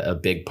a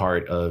big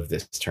part of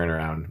this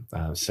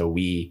turnaround. So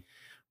we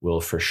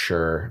will for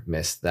sure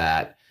miss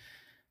that.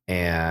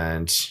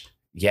 And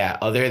yeah,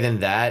 other than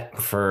that,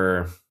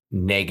 for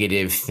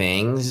negative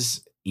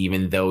things,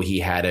 even though he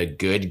had a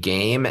good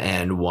game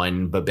and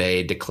when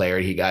Bebes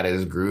declared he got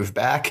his groove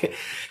back,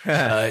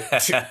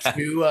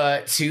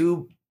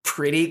 two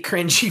pretty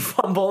cringy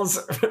fumbles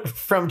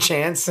from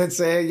Chance, I'd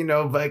say,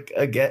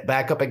 but get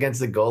back up against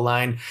the goal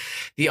line.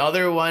 The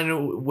other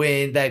one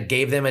when that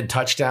gave them a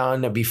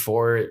touchdown right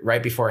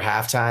before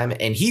halftime,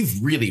 and he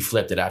really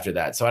flipped it after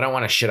that. So I don't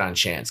want to shit on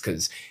Chance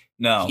because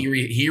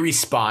he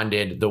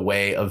responded the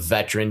way a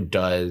veteran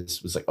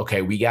does. Was like,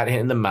 okay, we got hit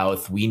in the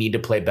mouth. We need to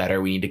play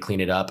better. We need to clean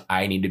it up.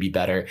 I need to be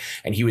better.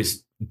 And he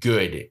was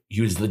good.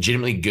 He was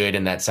legitimately good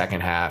in that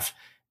second half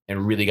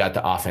and really got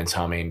the offense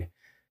humming.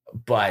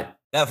 But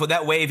for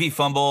that wavy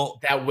fumble,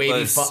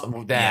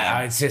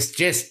 it's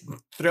just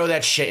throw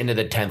that shit into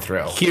the 10th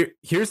row.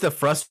 Here's the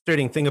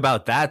frustrating thing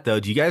about that, though.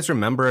 Do you guys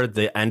remember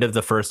the end of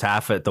the first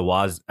half at the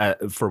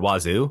for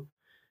Wazoo?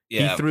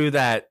 Yeah. He threw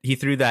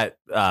that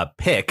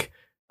pick.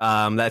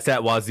 That's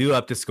at Wazoo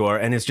up to score,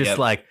 and it's just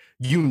like,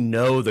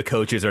 the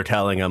coaches are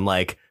telling him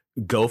like,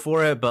 go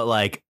for it,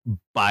 but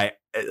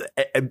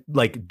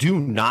do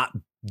not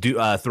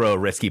throw a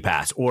risky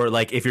pass, or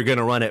like if you're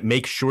gonna run it,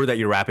 make sure that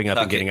you're wrapping up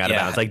and getting out of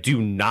bounds. Like, do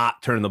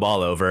not turn the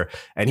ball over.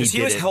 And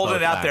he was holding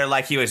it out there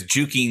like he was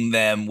juking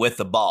them with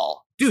the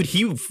ball. Dude,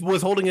 he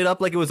was holding it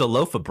up like it was a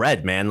loaf of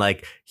bread, man.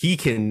 Like, he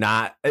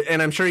cannot,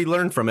 and I'm sure he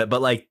learned from it,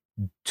 but like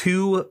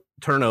 2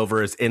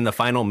 turnovers in the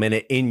final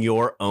minute in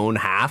your own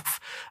half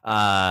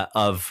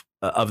of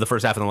the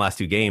first half in the last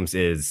 2 games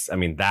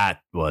that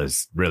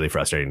was really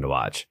frustrating to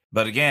watch.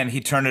 But again,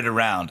 he turned it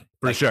around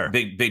for sure.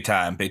 Big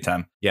time.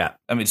 Yeah.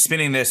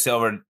 Spinning this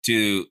over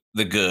to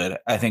the good,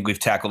 I think we've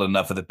tackled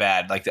enough of the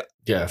bad.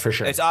 For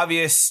sure. It's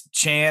obvious.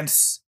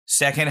 Chance,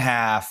 second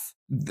half.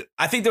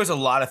 I think there was a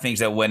lot of things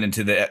that went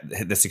into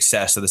the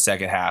success of the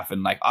second half.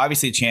 And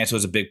obviously Chance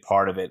was a big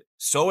part of it.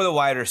 So were the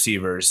wide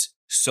receivers.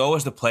 So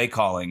was the play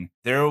calling.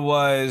 There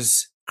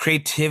was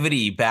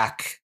creativity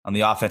back on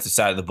the offensive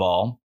side of the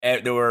ball.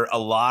 There were a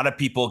lot of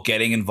people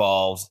getting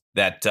involved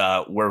that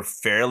were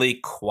fairly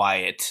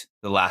quiet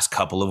the last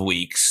couple of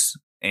weeks.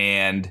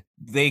 And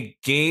they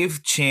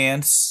gave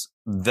Chance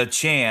the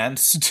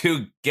chance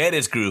to get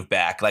his groove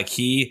back.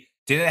 He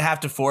didn't have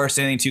to force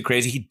anything too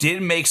crazy. He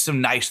did make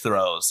some nice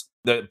throws.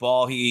 The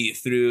ball he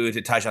threw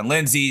to Tyjon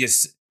Lindsey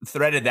just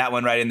threaded that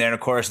one right in there. And of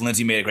course,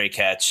 Lindsey made a great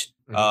catch.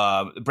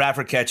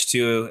 Bradford catch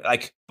too.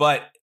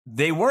 But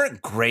they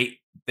weren't great.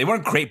 They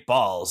weren't great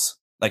balls.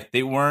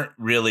 They weren't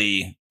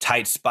really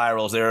tight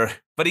spirals there,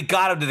 but he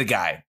got him to the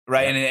guy,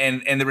 right? Yeah.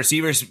 And the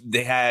receivers,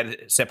 they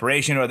had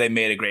separation or they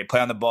made a great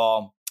play on the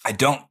ball. I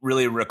don't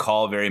really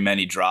recall very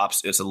many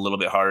drops. It's a little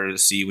bit harder to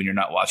see when you're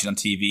not watching on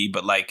TV,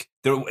 but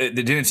it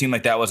didn't seem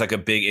like that was a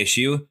big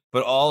issue.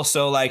 But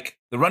also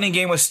the running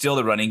game was still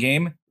the running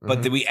game,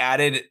 but we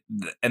added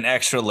an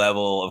extra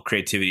level of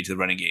creativity to the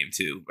running game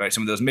too, right?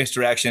 Some of those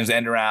misdirections,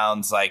 end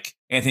arounds,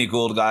 Anthony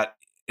Gould got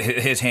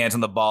his hands on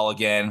the ball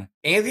again.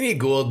 Anthony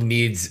Gould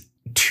needs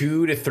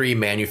 2 to 3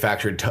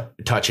 manufactured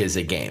touches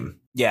a game.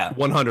 Yeah,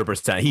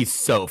 100%. He's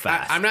so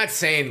fast. I'm not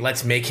saying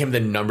let's make him the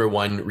number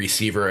one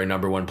receiver or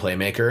number one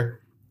playmaker.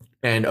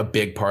 And a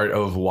big part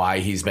of why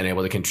he's been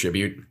able to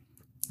contribute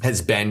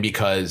has been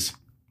because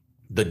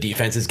the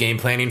defense is game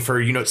planning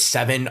for,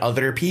 7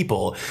 other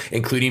people,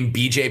 including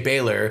BJ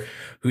Baylor,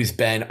 who's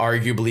been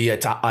arguably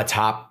a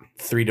top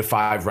 3 to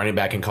 5 running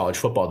back in college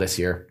football this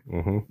year.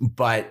 Mm-hmm.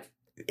 But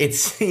it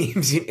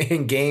seems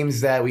in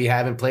games that we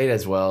haven't played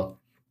as well,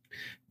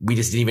 we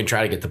just didn't even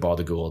try to get the ball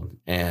to Gould.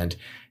 And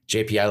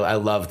JP, I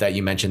love that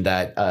you mentioned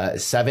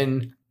that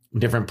 7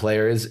 different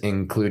players,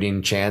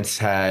 including Chance,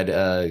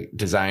 had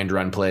designed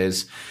run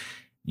plays.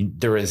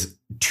 There was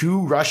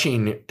 2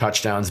 rushing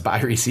touchdowns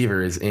by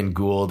receivers in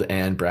Gould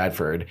and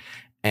Bradford.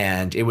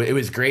 And it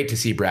was great to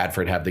see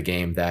Bradford have the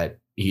game that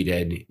he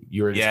did.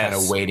 You were just kind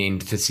of waiting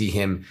to see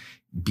him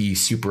be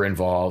super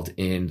involved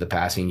in the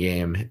passing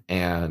game.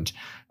 And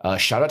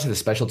shout out to the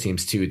special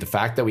teams too. The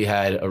fact that we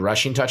had a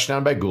rushing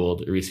touchdown by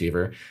Gould, a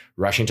receiver,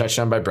 rushing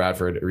touchdown by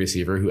Bradford, a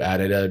receiver who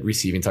added a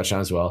receiving touchdown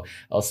as well.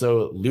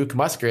 Also, Luke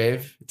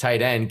Musgrave,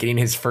 tight end, getting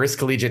his first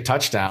collegiate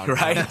touchdown.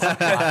 Right.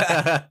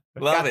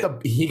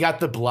 He got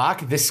the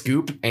block, the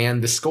scoop,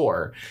 and the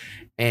score.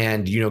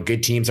 And,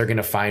 good teams are going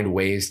to find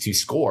ways to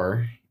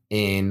score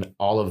in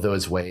all of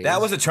those ways.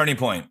 That was a turning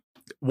point.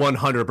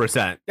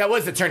 100%. That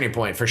was the turning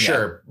point for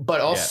sure.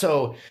 But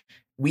also,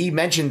 we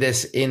mentioned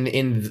this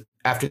in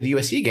after the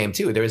USC game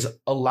too. There was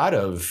a lot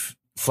of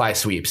fly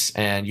sweeps,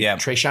 and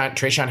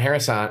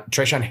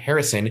Trayshawn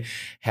Harrison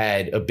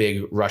had a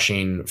big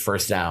rushing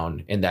first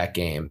down in that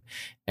game,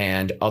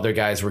 and other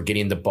guys were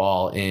getting the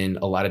ball in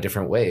a lot of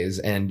different ways.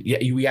 And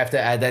we have to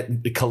add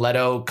that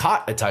Coletto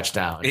caught a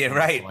touchdown. Yeah,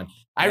 right.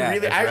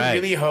 I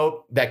really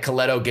hope that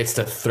Coletto gets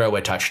to throw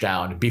a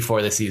touchdown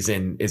before the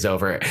season is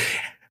over.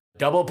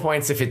 Double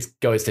points if it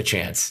goes to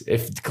Chance.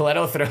 If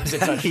Coletto throws a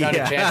touchdown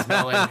to Chance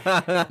Mullen,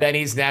 then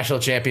he's national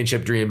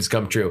championship dreams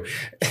come true.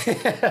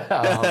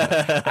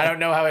 I don't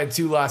know how a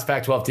 2-loss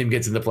Pac-12 team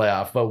gets in the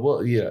playoff, but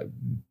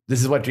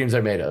this is what dreams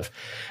are made of.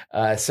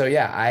 So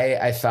yeah,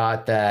 I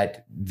thought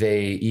that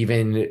they,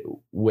 even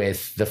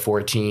with the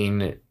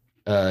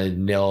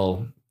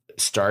 14-0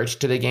 start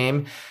to the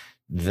game,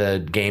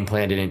 the game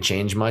plan didn't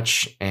change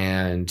much,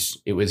 and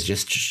it was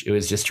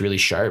just really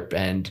sharp.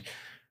 And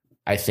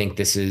I think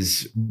this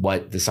is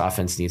what this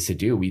offense needs to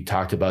do. We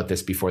talked about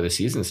this before the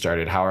season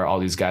started. How are all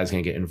these guys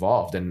going to get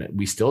involved? And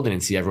we still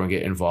didn't see everyone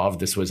get involved.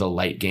 This was a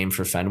light game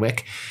for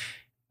Fenwick,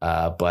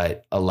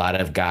 but a lot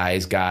of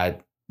guys got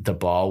the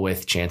ball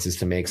with chances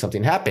to make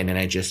something happen. And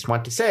I just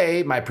want to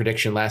say my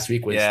prediction last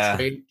week was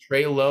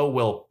Trey Lowe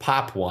will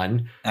pop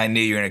one. I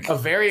knew you were going to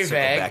very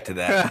vague, back to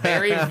that.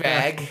 Very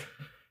vague,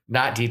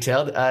 not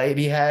detailed.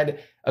 He had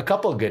a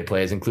couple of good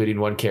plays, including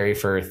one carry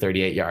for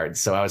 38 yards.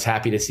 So I was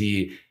happy to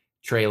see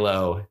Trey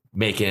Lowe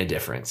making a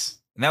difference.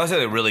 And that was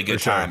a really good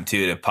time,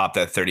 too, to pop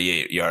that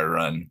 38-yard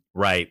run.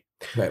 Right.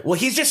 Well,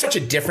 he's just such a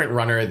different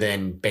runner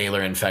than Baylor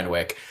and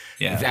Fenwick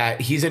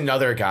that he's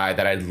another guy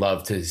that I'd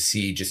love to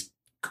see just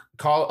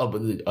call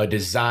a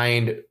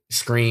designed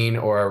screen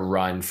or a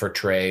run for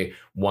Trey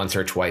once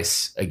or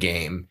twice a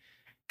game.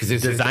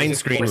 Because design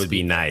screen would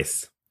be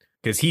nice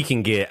because he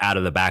can get out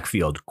of the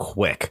backfield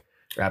quick.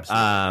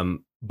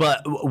 Absolutely.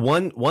 But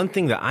one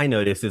thing that I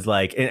noticed is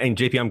like, and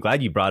JP, I'm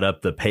glad you brought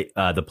up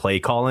the play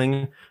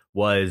calling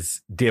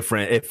was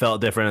different. It felt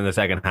different in the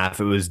second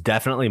half. It was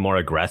definitely more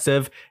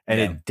aggressive,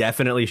 and it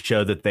definitely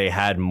showed that they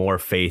had more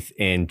faith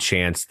in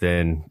Chance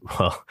than,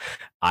 well,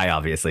 I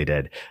obviously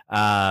did.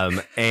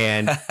 But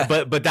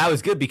that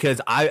was good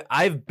because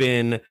I've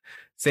been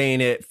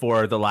saying it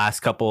for the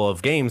last couple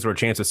of games where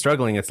Chance was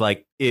struggling. It's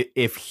like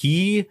if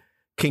he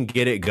can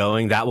get it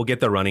going, that will get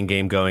the running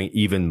game going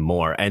even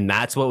more. And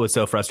that's what was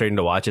so frustrating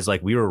to watch, is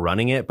like we were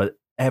running it, but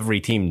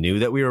every team knew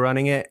that we were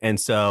running it. And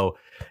so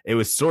it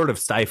was sort of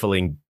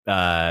stifling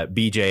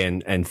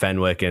BJ and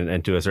Fenwick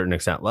and to a certain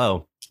extent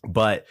Lowe.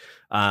 But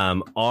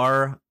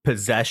our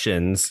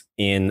possessions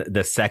in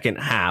the second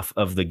half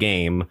of the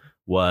game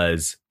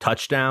was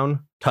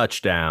touchdown,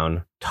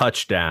 touchdown,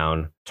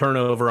 touchdown,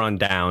 turnover on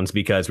downs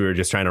because we were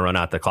just trying to run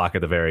out the clock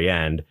at the very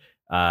end.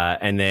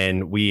 And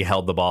then we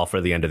held the ball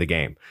for the end of the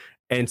game.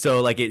 And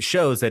so like it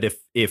shows that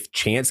if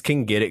Chance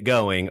can get it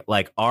going,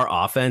 like our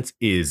offense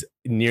is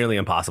nearly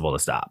impossible to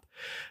stop.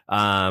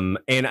 And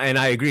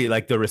I agree,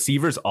 like the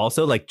receivers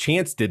also, like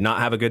Chance did not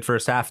have a good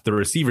first half. The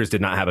receivers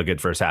did not have a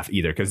good first half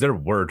either, because there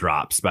were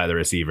drops by the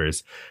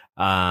receivers.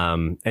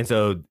 And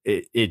so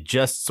it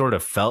just sort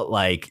of felt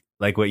like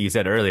what you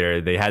said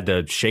earlier, they had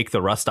to shake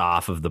the rust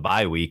off of the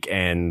bye week,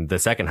 and the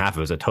second half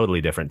was a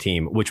totally different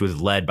team, which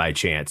was led by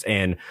Chance.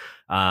 And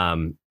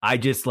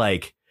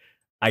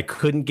I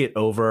couldn't get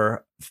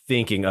over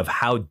thinking of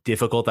how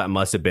difficult that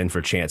must have been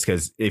for Chance.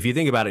 Because if you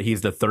think about it, he's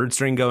the third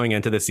string going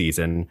into the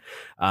season.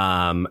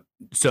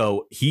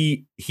 So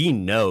he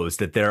knows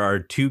that there are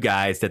two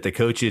guys that the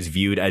coaches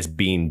viewed as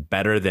being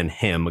better than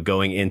him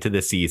going into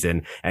the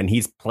season. And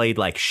he's played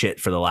like shit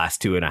for the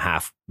last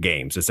 2.5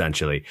 games,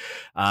 essentially.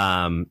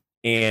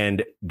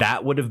 And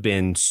that would have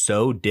been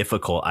so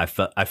difficult, I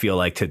feel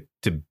like,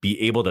 to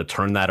be able to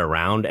turn that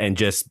around and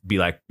just be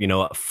like, you know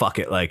what, fuck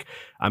it. Like,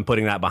 I'm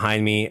putting that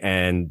behind me,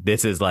 and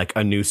this is like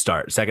a new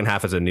start. Second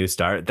half is a new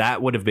start.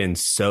 That would have been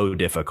so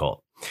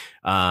difficult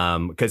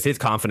because his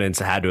confidence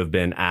had to have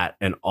been at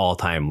an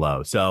all-time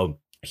low. So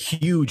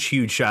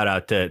huge shout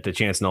out to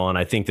Chance Nolan.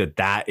 I think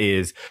that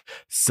is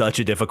such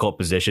a difficult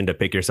position to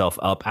pick yourself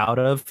up out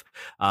of,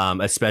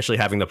 especially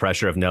having the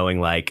pressure of knowing,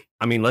 like,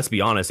 I mean, let's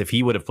be honest, if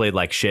he would have played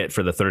like shit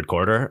for the third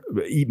quarter,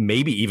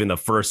 maybe even the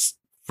first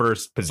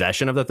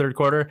possession of the third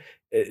quarter,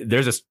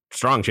 there's a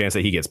strong chance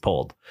that he gets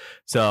pulled.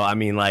 So, I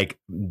mean, like,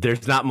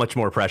 there's not much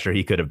more pressure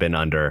he could have been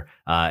under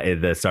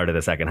at the start of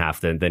the second half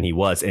than he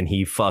was, and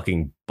he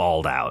fucking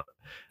balled out.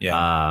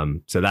 Yeah.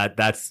 So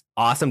that's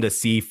awesome to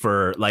see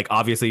for, like,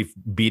 obviously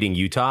beating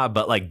Utah,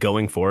 but like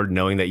going forward,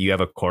 knowing that you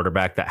have a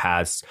quarterback that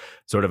has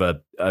sort of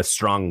a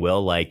strong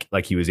will, like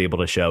he was able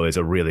to show, is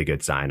a really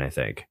good sign, I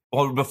think.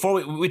 Well,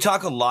 before we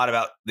talk a lot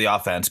about the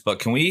offense, but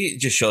can we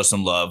just show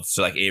some love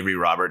to like Avery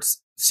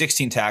Roberts,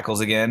 16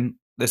 tackles again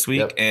this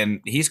week. Yep.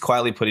 And he's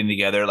quietly putting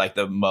together like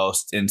the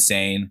most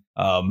insane,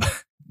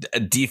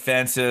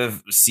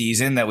 defensive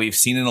season that we've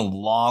seen in a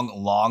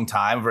long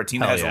time for a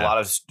team that has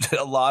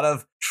a lot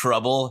of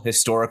trouble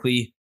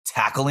historically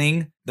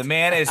tackling. The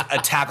man is a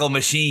tackle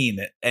machine,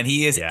 and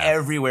he is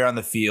everywhere on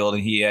the field.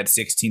 And he had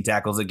 16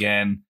 tackles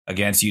again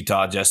against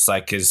Utah, just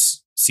like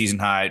his season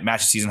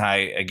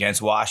high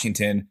against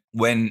Washington.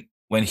 When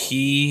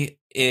he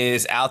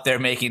is out there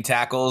making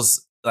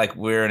tackles, like,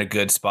 we're in a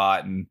good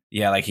spot. And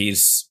like,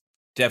 he's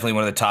definitely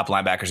one of the top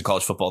linebackers in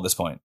college football at this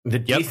point. The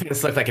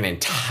defense looked like an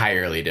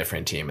entirely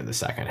different team in the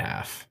second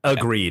half.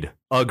 Agreed.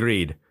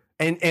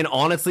 And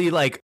honestly,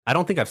 like, I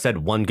don't think I've said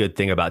one good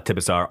thing about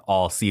Tibesar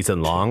all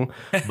season long,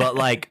 but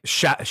like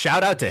shout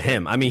out to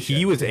him. I mean,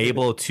 he was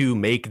able to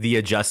make the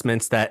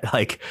adjustments that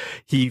like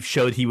he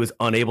showed he was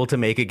unable to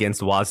make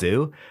against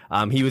Wazoo.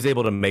 He was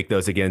able to make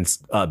those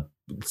against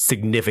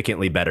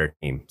significantly better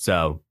team.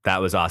 So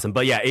that was awesome.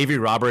 But yeah, Avery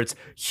Roberts,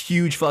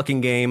 huge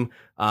fucking game.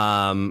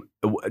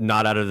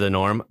 Not out of the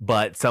norm,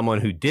 but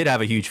someone who did have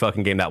a huge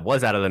fucking game that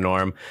was out of the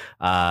norm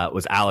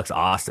was Alex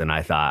Austin,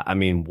 I thought. I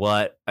mean,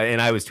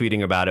 and I was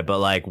tweeting about it, but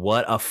like,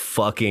 what a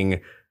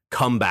fucking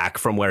comeback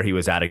from where he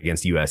was at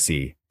against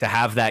USC to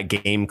have that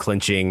game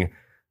clinching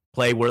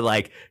play where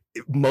like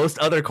most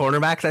other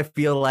cornerbacks I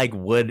feel like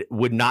would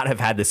not have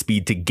had the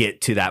speed to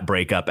get to that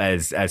breakup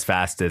as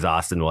fast as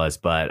Austin was.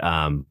 But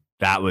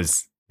that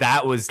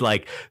was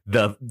like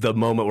the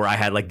moment where I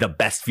had like the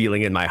best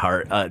feeling in my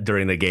heart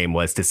during the game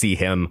was to see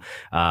him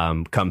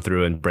come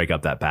through and break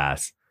up that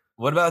pass.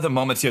 What about the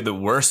moments you had the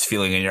worst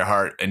feeling in your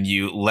heart and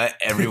you let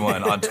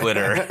everyone on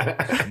Twitter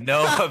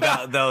know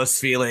about those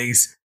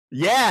feelings?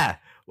 Yeah.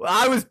 Well,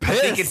 I was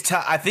pissed.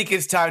 I think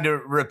it's time to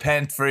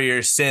repent for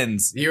your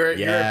sins. You're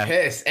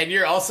pissed, and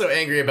you're also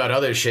angry about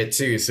other shit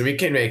too. So we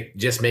can make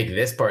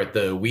this part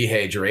the We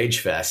Hage Rage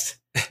Fest.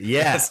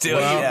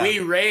 Yeah, we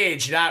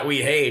rage, not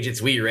we hage.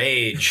 It's we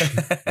rage.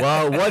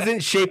 Well, it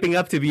wasn't shaping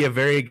up to be a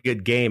very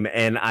good game,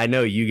 and I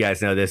know you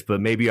guys know this,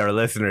 but maybe our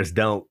listeners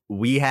don't.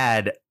 We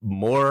had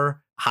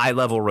more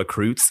high-level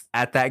recruits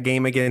at that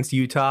game against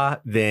Utah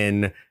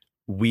than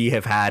we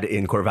have had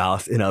in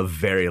Corvallis in a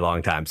very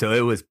long time. So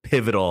it was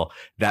pivotal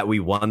that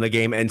we won the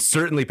game, and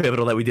certainly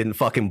pivotal that we didn't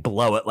fucking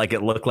blow it like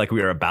it looked like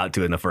we were about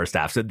to in the first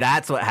half. So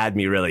that's what had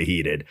me really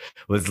heated,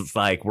 was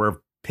like, we're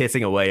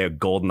pissing away a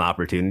golden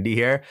opportunity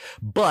here.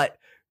 But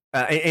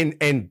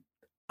and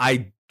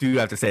I do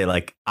have to say,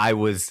 like, I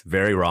was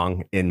very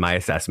wrong in my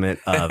assessment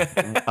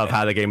of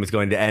how the game was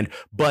going to end.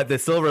 But the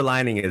silver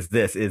lining is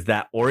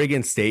that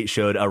Oregon State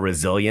showed a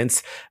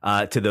resilience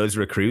to those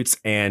recruits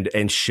and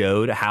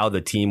showed how the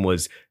team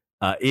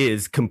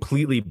is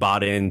completely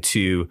bought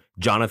into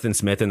Jonathan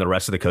Smith and the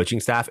rest of the coaching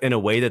staff in a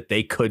way that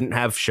they couldn't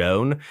have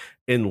shown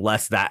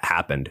unless that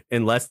happened,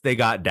 unless they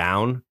got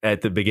down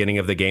at the beginning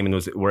of the game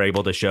and were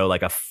able to show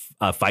like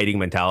a fighting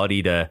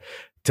mentality to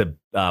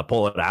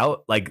pull it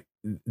out. Like,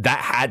 that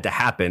had to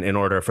happen in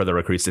order for the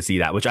recruits to see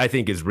that, which I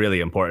think is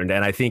really important.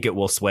 And I think it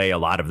will sway a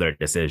lot of their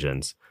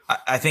decisions.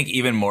 I think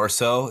even more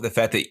so, the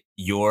fact that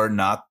you're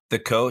not the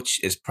coach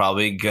is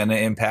probably going to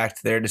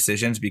impact their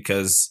decisions,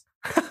 because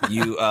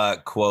you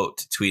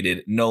quote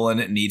tweeted, Nolan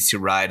needs to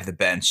ride the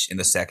bench in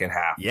the second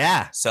half.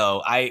 Yeah.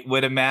 So I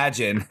would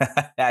imagine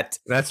that's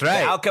right.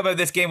 The outcome of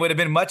this game would have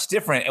been much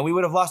different, and we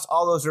would have lost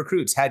all those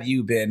recruits had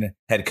you been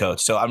head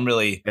coach. So I'm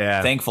really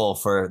thankful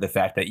for the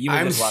fact that you.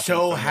 I'm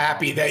so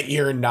happy that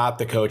you're not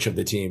the coach of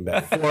the team,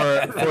 Ben.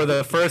 For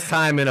the first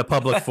time in a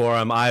public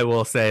forum, I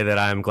will say that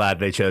I'm glad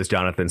they chose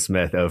Jonathan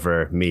Smith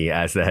over me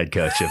as the head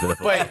coach of the.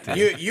 But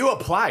you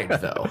applied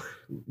though.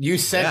 You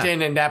sent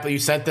in you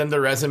sent them the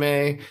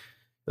resume.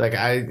 Like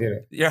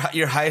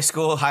your high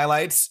school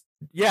highlights.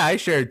 Yeah, I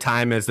shared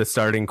time as the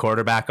starting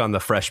quarterback on the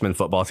freshman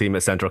football team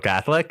at Central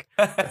Catholic.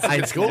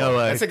 That's cool.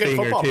 That's a good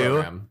football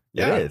program.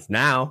 Yeah. It is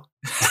now.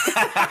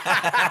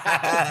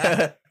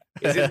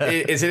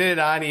 Isn't it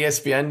on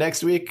ESPN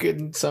next week?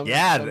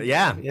 Yeah,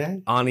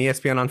 on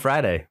ESPN on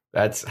Friday.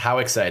 That's how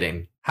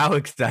exciting. How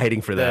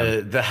exciting for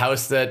them. The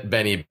house that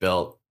Benny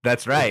built.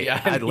 That's right.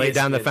 I'd lay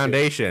down the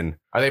foundation.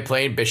 Are they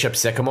playing Bishop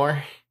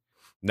Sycamore?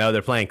 No,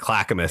 they're playing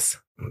Clackamas.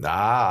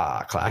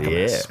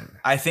 Clackamas. Yeah.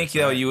 I think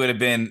you would have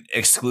been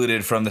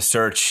excluded from the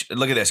search.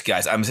 Look at this,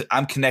 guys.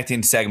 I'm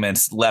connecting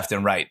segments left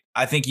and right.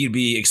 I think you'd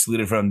be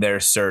excluded from their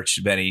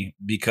search, Benny,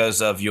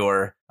 because of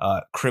your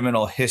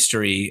criminal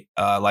history,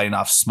 lighting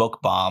off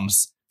smoke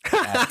bombs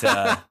at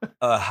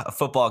a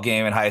football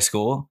game in high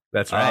school.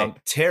 That's right.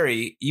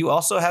 Terry, you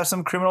also have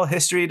some criminal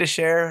history to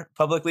share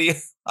publicly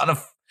on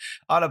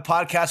a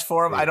podcast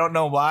forum. I don't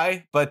know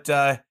why, but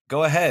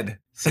go ahead.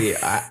 See,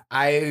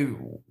 I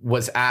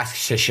was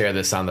asked to share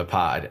this on the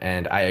pod,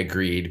 and I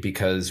agreed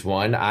because,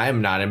 one,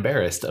 I'm not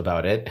embarrassed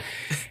about it,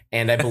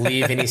 and I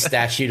believe any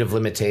statute of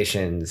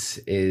limitations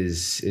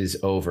is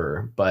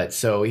over. But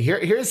so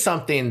here's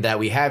something that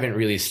we haven't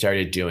really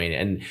started doing,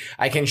 and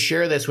I can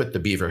share this with the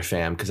Beaver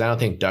fam because I don't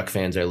think Duck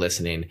fans are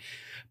listening.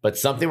 But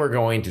something we're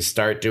going to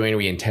start doing,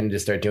 we intended to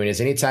start doing,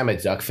 is anytime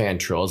a Duck fan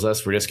trolls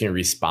us, we're just going to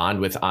respond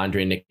with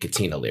Andre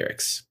Nicotina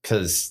lyrics,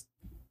 because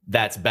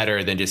that's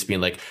better than just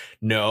being like,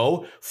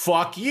 no,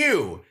 fuck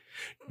you.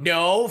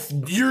 No,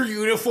 your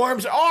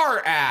uniforms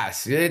are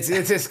ass. It's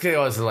just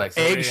like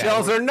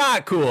eggshells are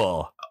not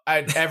cool.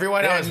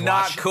 Everyone else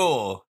not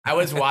cool. I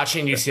was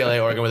watching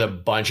UCLA Oregon with a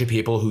bunch of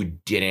people who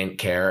didn't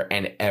care,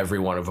 and every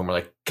one of them were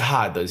like,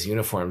 God, those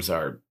uniforms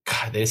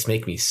they just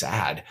make me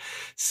sad.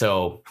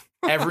 So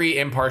every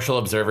impartial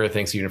observer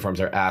thinks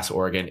uniforms are ass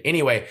Oregon.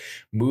 Anyway,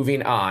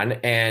 moving on.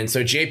 And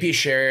so JP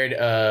shared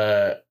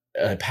a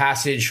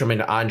passage from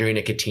an Andre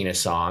Nicotina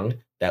song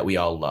that we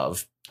all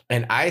love.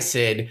 And I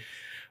said,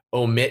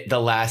 omit the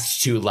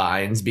last two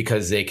lines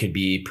because they could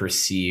be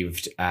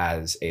perceived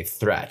as a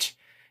threat.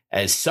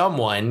 as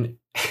someone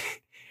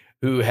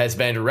who has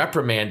been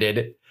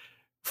reprimanded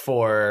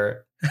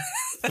for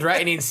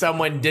threatening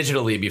someone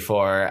digitally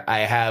before, I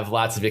have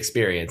lots of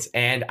experience.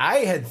 And I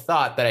had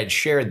thought that I'd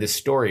shared this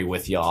story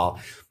with y'all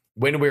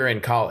when we were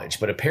in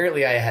college, but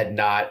apparently I had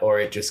not, or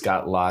it just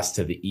got lost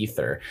to the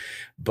ether.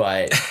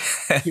 But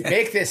to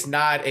make this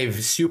not a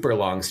super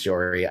long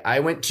story,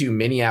 I went to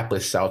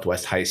Minneapolis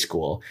Southwest High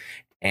School,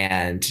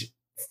 and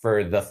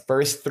for the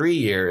first 3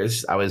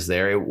 years I was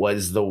there, it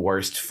was the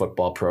worst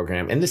football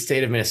program in the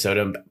state of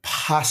Minnesota,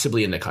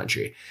 possibly in the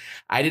country.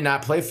 I did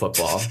not play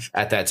football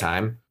at that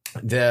time.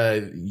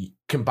 The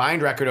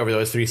combined record over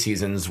those 3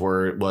 seasons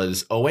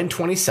was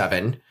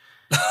 0-27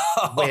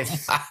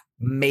 with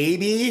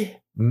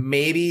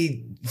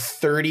maybe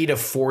 30 to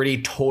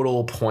 40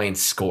 total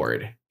points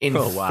scored in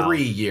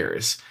 3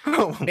 years.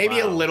 Maybe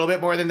a little bit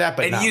more than that,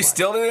 but and you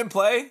still didn't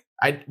play?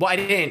 I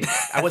didn't.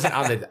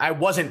 I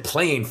wasn't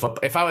playing football.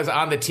 If I was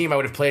on the team, I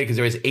would have played because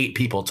there was 8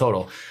 people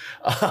total.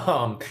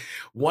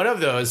 One of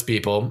those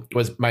people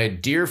was my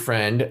dear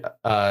friend,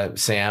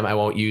 Sam. I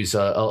won't use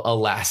a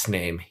last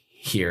name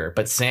here,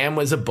 but Sam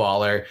was a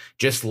baller,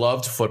 just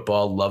loved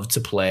football, loved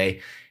to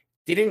play,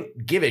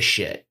 didn't give a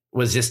shit.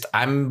 Was just,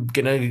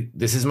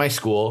 this is my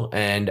school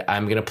and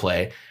I'm going to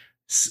play.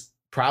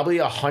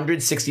 Probably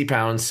 160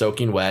 pounds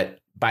soaking wet.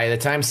 By the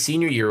time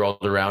senior year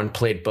rolled around,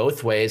 played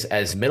both ways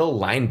as middle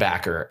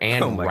linebacker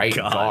and right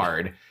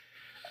guard.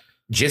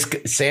 Just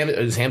he's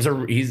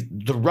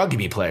the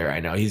rugby player. I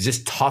know he's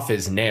just tough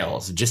as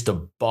nails, just a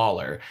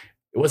baller.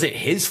 It wasn't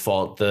his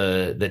fault.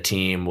 The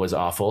team was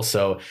awful.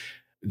 So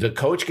the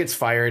coach gets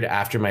fired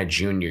after my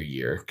junior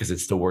year because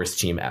it's the worst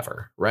team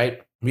ever.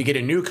 Right. We get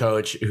a new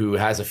coach who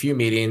has a few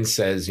meetings,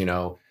 says,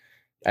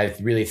 I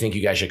really think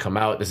you guys should come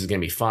out. This is going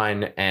to be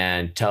fun,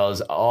 and tells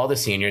all the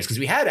seniors, because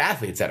we had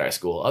athletes at our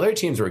school. Other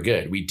teams were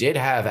good. We did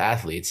have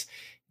athletes.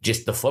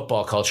 Just the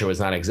football culture was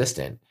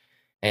non-existent.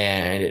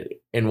 And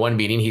in one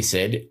meeting, he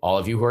said, all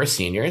of you who are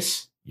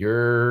seniors,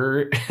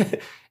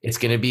 it's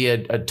going to be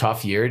a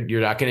tough year.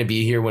 You're not going to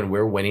be here when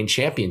we're winning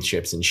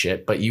championships and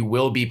shit, but you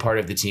will be part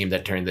of the team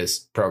that turned this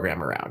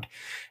program around.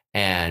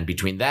 And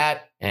between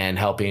that and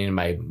helping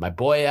my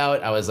boy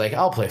out, I was like,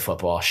 I'll play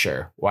football.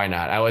 Sure. Why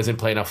not? I wasn't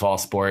playing a fall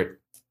sport.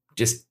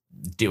 Just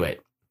do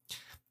it.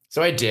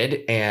 So I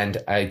did. And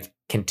I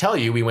can tell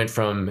you, we went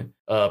from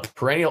a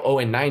perennial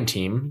 0-9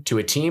 team to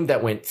a team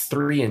that went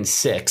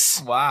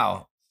 3-6.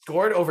 Wow.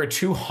 Scored over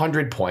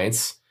 200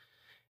 points.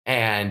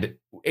 And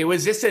it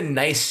was just a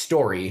nice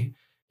story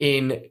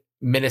in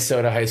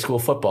Minnesota high school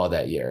football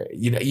that year.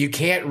 You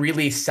can't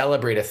really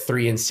celebrate a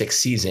 3-6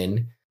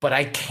 season, but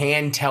I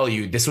can tell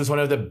you this was one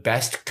of the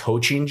best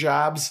coaching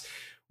jobs,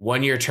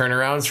 1 year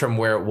turnarounds from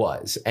where it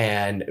was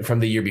and from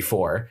the year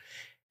before.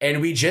 And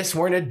we just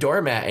weren't a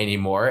doormat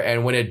anymore.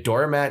 And when a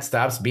doormat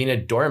stops being a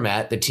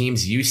doormat, the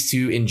teams used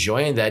to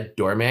enjoying that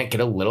doormat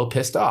get a little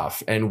pissed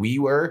off. And we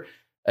were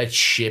a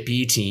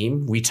chippy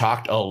team. We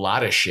talked a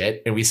lot of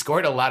shit and we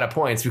scored a lot of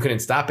points. We couldn't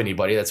stop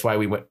anybody. That's why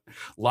we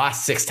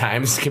lost 6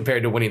 times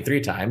compared to winning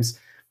 3 times.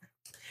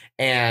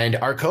 And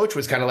our coach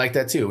was kind of like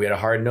that too. We had a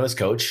hard-nosed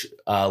coach.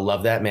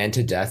 Love that man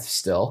to death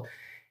still.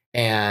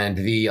 And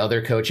the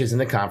other coaches in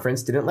the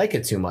conference didn't like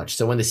it too much.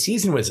 So when the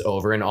season was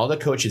over and all the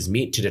coaches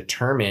meet to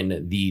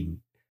determine the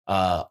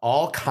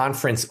all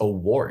conference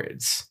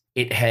awards,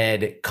 it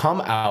had come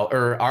out,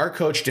 or our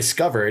coach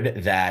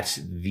discovered that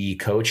the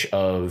coach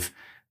of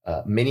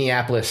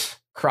Minneapolis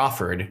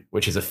Crawford,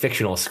 which is a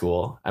fictional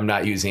school, I'm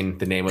not using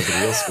the name of the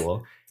real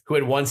school, who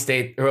had won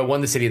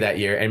the city that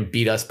year and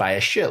beat us by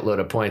a shitload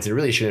of points and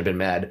really shouldn't have been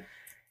mad,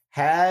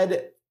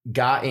 had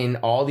gotten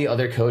all the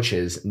other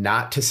coaches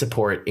not to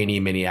support any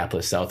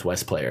Minneapolis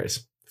Southwest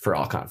players for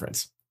all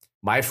conference.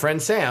 My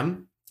friend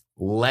Sam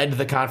led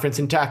the conference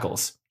in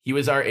tackles. He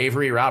was our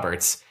Avery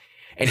Roberts,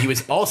 and he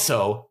was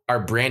also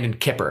our Brandon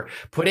Kipper.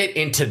 Put it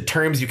into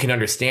terms you can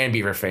understand,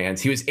 Beaver fans.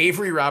 He was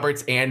Avery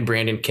Roberts and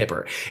Brandon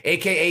Kipper,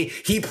 aka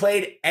he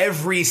played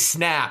every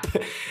snap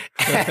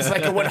as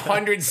like a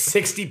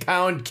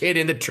 160-pound kid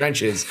in the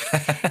trenches.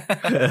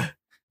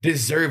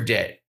 Deserved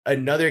it.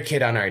 Another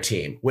kid on our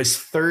team was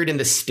 3rd in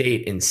the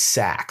state in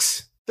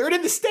sacks. 3rd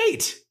in the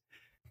state.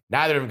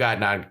 Neither of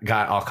them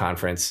got all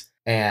conference.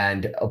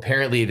 And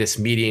apparently this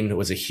meeting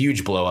was a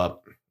huge blow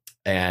up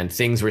and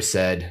things were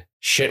said.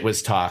 Shit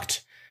was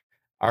talked.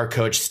 Our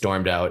coach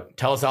stormed out,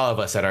 tells all of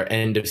us at our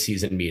end of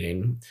season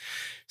meeting.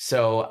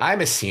 So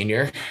I'm a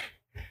senior.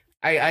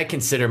 I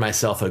consider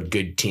myself a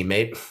good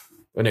teammate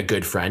and a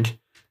good friend.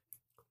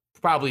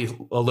 Probably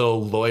a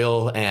little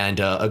loyal and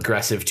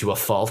aggressive to a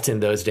fault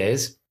in those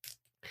days.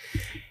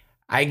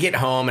 I get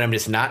home and I'm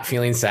just not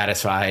feeling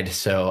satisfied.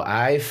 So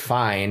I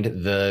find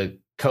the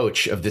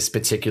coach of this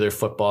particular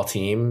football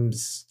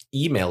team's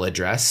email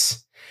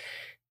address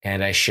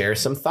and I share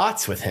some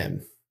thoughts with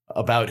him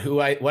about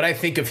what I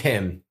think of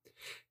him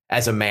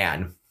as a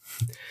man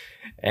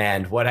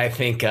and what I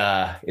think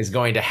is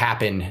going to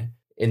happen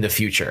in the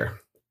future.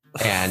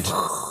 And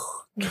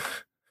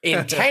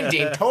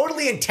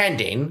totally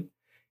intending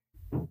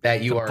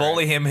that you to are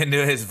bully him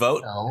into his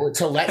vote. No,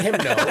 to let him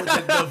know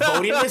that the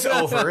voting was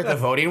over. The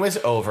voting was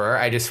over.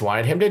 I just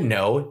wanted him to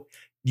know.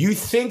 You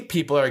think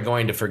people are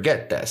going to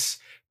forget this,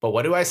 but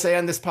what do I say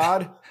on this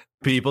pod?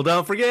 People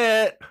don't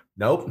forget.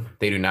 Nope,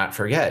 they do not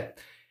forget.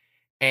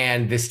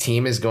 And this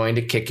team is going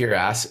to kick your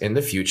ass in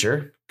the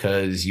future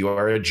because you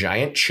are a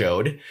giant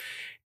chode.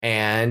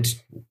 And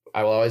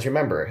I will always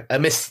remember a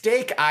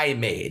mistake I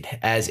made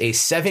as a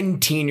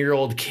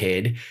 17-year-old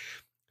kid,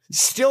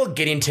 still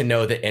getting to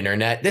know the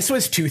internet. This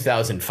was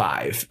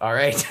 2005. All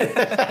right.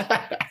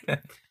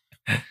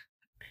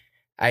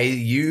 I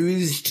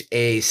used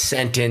a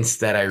sentence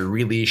that I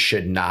really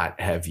should not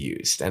have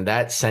used. And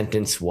that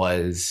sentence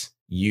was,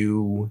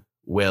 you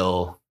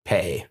will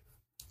pay.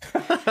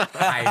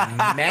 I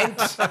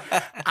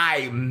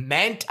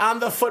meant on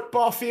the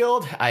football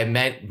field. I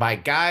meant my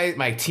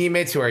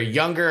teammates who are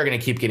younger are going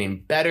to keep getting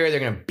better.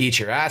 They're going to beat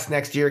your ass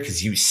next year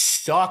because you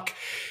suck,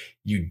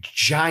 you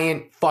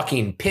giant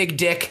fucking pig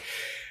dick.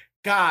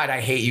 God,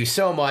 I hate you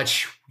so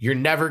much. You're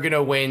never going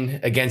to win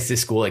against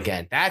this school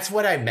again. That's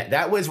what I meant.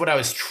 That was what I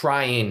was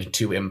trying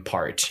to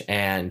impart.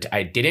 And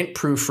I didn't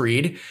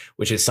proofread,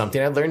 which is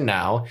something I learned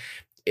now.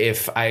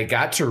 If I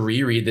got to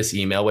reread this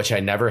email, which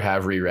I never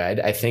have reread,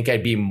 I think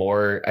I'd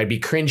be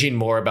cringing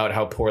more about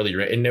how poorly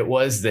written it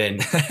was than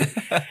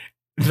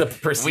the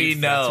perceived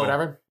threats,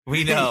 whatever.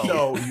 We know.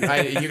 So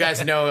you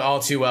guys know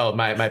all too well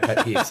my pet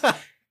peeves.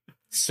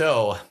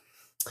 So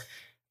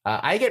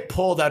I get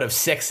pulled out of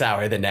 6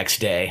 hour the next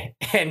day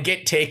and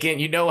get taken.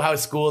 You know how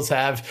schools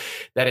have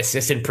that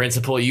assistant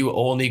principal you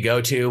only go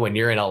to when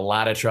you're in a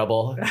lot of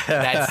trouble.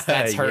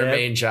 That's her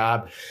main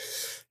job.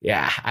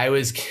 Yeah, I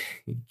was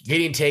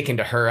getting taken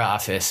to her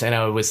office and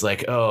I was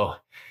like, oh,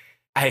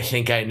 I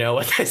think I know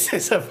what this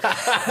is about.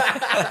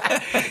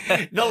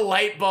 The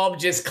light bulb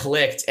just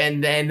clicked.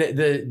 And then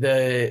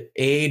the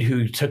aide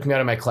who took me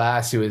out of my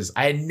class,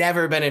 I had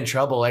never been in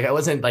trouble. Like I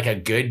wasn't like a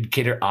good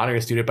kid or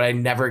honor student, but I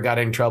never got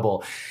in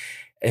trouble.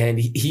 And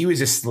he was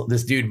just,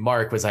 this dude,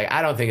 Mark, was like,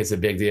 I don't think it's a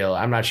big deal.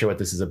 I'm not sure what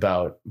this is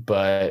about,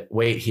 but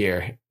wait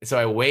here. So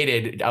I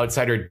waited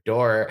outside her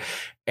door.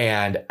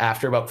 And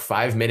after about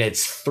 5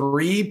 minutes,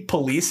 3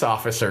 police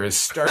officers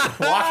start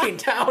walking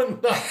down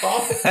the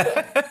hall.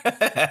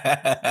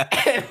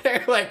 And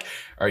they're like,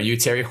 are you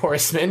Terry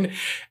Horseman?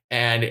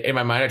 And in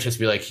my mind, I'd just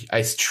be like, I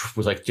was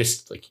like,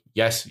 just like,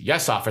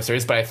 yes,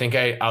 officers. But I think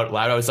out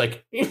loud, I was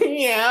like,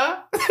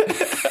 yeah.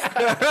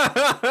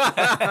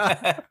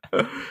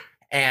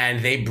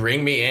 And they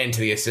bring me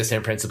into the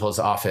assistant principal's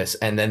office.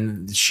 And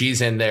then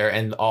she's in there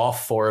and all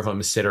 4 of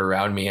them sit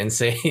around me and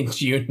say,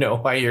 do you know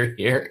why you're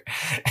here?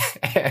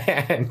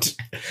 And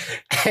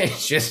I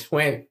just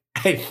went,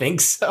 I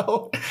think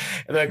so.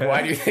 And they're like,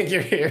 why do you think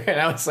you're here? And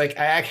I was like,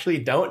 I actually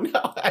don't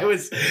know. It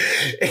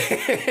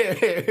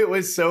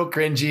was so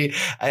cringy.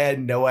 I had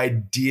no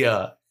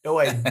idea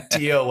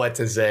what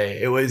to say.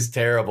 It was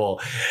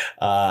terrible.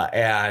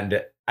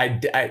 And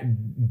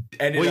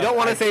you don't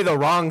want to say the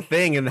wrong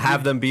thing and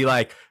have them be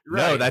like,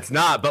 no, that's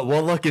not, but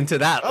we'll look into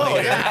that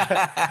later.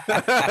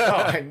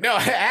 Yeah. No,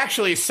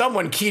 actually,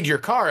 someone keyed your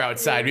car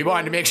outside. We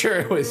wanted to make sure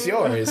it was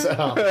yours.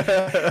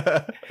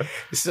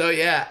 So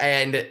yeah,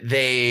 and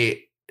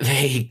they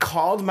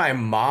called my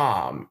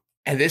mom,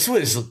 and this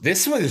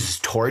was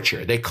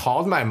torture. They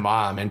called my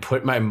mom and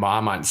put my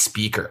mom on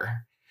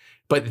speaker,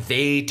 but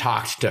they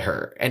talked to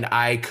her, and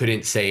I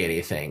couldn't say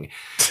anything.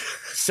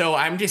 So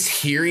I'm just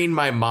hearing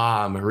my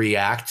mom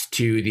react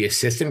to the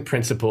assistant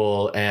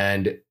principal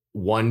and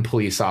one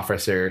police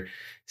officer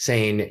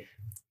saying,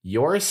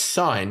 your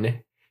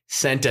son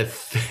sent a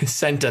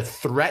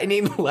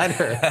threatening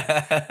letter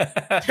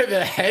to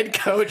the head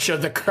coach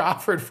of the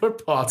Crawford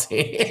football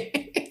team.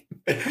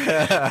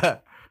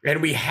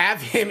 And we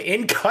have him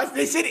in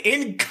custody. They said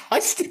in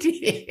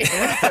custody.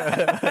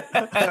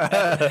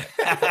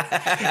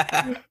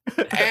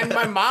 And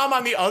my mom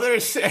on the other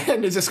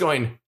end is just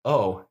going,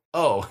 oh.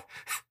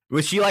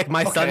 Was she like,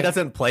 my son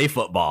doesn't play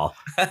football?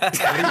 Have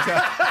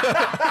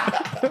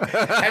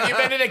you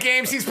been to the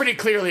games? He's pretty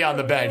clearly on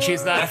the bench.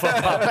 He's not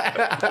football.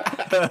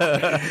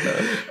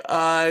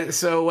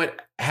 So what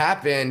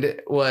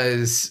happened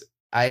was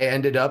I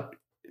ended up,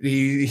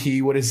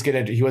 he wasn't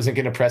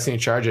going to press any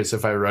charges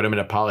if I wrote him an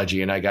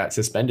apology, and I got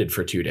suspended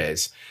for 2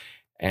 days.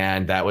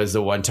 And that was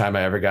the one time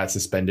I ever got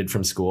suspended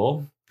from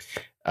school.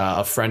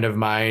 A friend of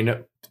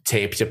mine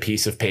taped a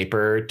piece of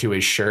paper to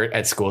his shirt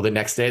at school the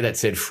next day that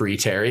said "Free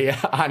Terry"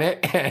 on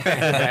it, and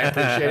I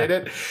appreciated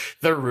it.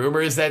 The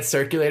rumors that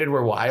circulated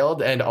were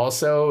wild, and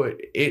also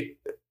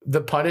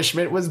the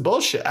punishment was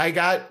bullshit. I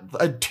got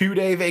a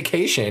 2-day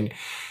vacation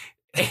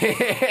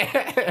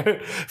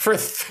for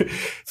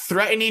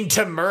threatening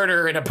to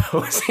murder an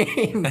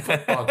opposing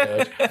football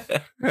coach.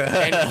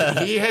 And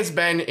he has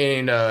been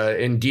in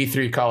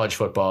D3 college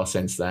football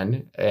since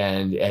then,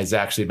 and has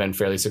actually been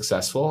fairly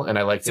successful. And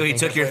I like. So he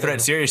took your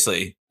threat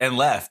seriously and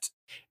left.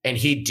 And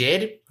he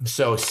did.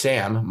 So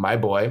Sam, my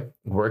boy,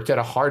 worked at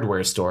a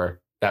hardware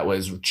store that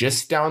was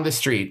just down the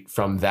street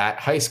from that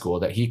high school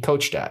that he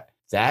coached at.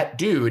 That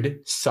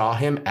dude saw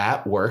him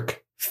at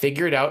work,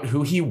 figured out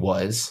who he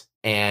was,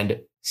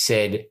 and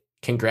said,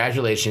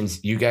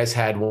 congratulations, you guys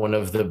had one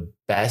of the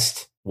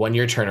best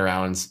one-year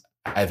turnarounds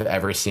I've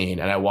ever seen.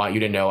 And I want you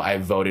to know I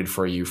voted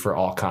for you for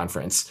all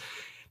conference,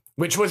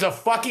 which was a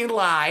fucking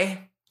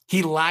lie.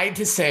 He lied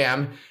to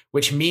Sam,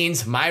 which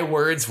means my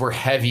words were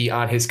heavy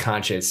on his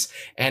conscience.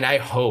 And I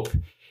hope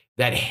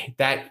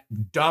that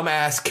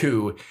dumbass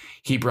coup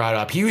he brought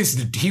up, he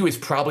was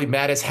probably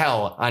mad as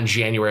hell on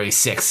January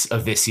 6th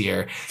of this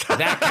year.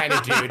 That kind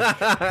of dude.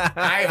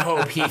 I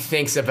hope he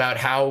thinks about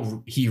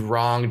how he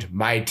wronged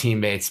my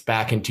teammates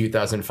back in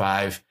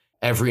 2005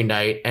 every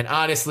night. And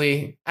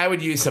honestly, I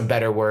would use some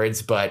better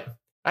words, but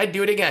I'd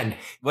do it again.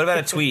 What about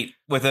a tweet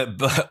with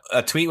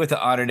a tweet with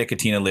the Andre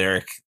Nicotina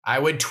lyric? I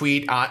would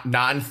tweet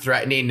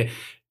non-threatening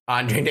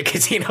Andre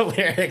Nicotina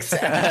lyrics.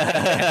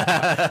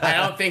 I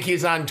don't think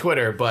he's on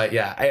Twitter, but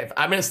yeah,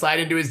 I'm going to slide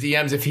into his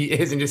DMs if he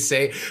is and just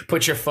say,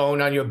 put your phone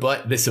on your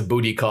butt. This is a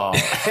booty call.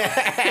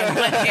 And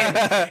let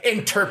him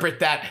interpret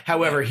that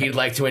however he'd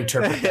like to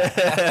interpret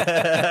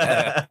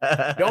that.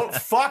 Don't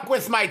fuck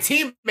with my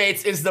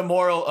teammates is the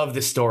moral of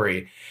the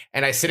story.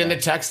 And I sit in the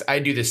text. I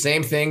do the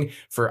same thing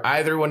for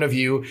either one of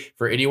you,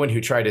 for anyone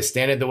who tried to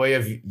stand in the way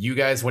of you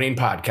guys winning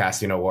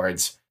podcasting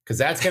awards. Because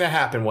that's going to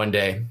happen one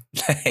day.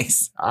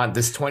 Thanks. On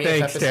this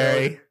 20th episode.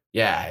 Terry.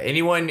 Yeah.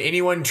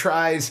 Anyone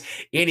tries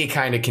any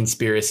kind of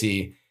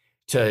conspiracy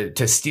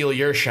to steal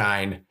your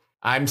shine,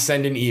 I'm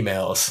sending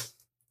emails.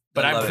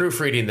 But I'm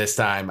proofreading this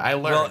time. I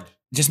learned. Well,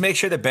 just make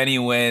sure that Benny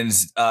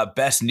wins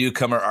Best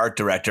Newcomer Art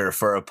Director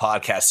for a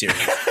podcast series.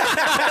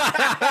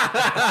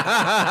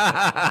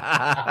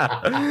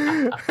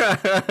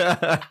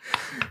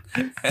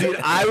 Dude,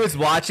 I was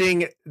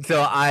watching.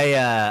 So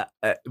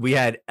we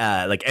had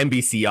like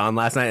NBC on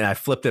last night, and I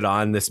flipped it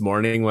on this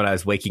morning when I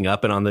was waking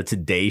up. And on the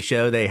Today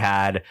Show, they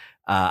had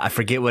I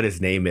forget what his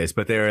name is,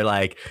 but they were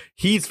like,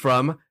 he's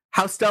from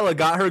How Stella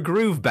Got Her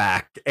Groove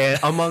Back, and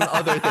among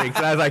other things.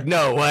 And I was like,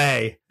 no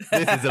way,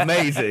 this is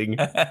amazing.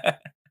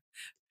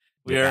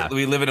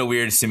 We live in a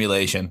weird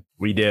simulation.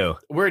 We do.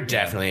 We're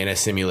definitely in a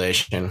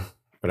simulation,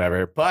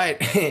 whatever.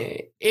 But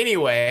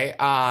anyway,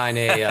 on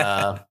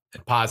a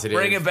positive.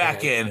 Bring it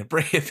back in.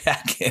 3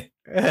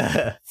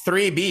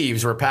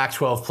 Beavs were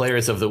Pac-12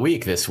 players of the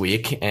week this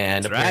week,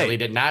 and apparently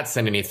did not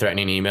send any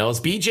threatening emails.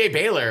 BJ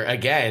Baylor,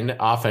 again,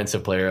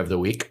 offensive player of the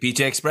week.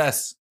 BJ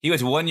Express. He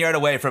was 1 yard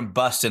away from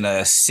busting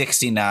a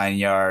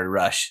 69-yard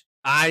rush.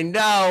 I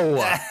know.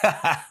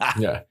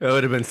 Yeah, it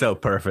would have been so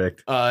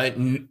perfect.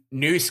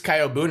 Noose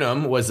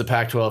Kayobunam was the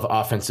Pac-12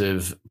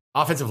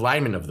 offensive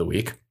lineman of the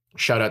week.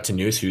 Shout out to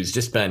Noose, who's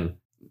just been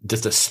a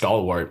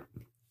stalwart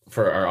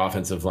for our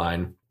offensive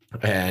line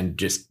and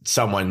just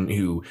someone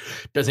who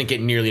doesn't get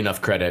nearly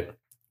enough credit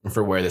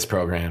for where this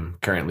program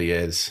currently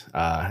is.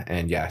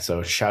 And yeah,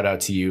 so shout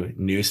out to you,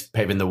 Noose,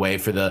 paving the way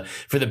for the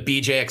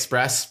BJ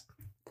Express.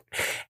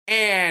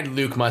 And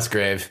Luke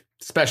Musgrave,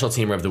 special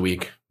teamer of the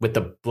week with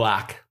the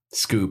block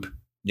scoop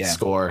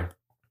score.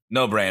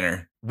 No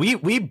brainer.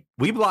 We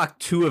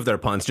blocked 2 of their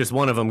punts. Just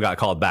one of them got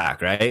called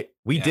back, right?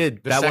 We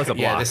did. That was a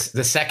block. Yeah,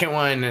 the second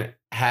one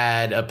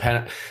had a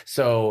pen.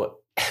 So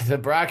the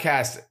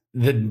broadcast,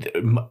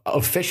 the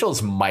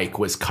official's mic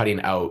was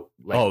cutting out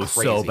like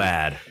crazy. So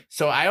bad.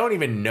 So I don't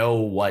even know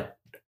what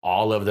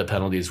all of the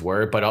penalties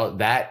were, but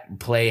that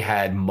play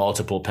had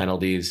multiple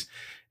penalties.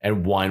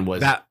 And one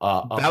was that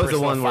was the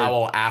one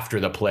foul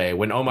after the play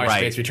when Omar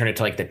Speights returned it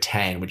to like the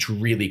 10, which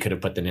really could have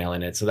put the nail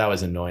in it. So that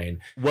was annoying.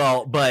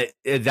 Well, but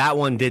that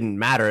one didn't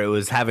matter. It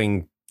was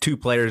having 2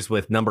 players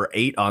with number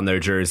 8 on their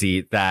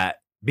jersey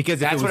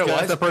because if it was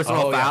just a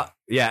personal foul.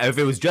 Yeah, if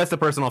it was just a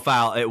personal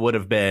foul, it would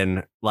have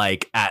been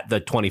like at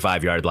the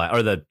 25-yard line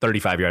or the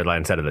 35-yard line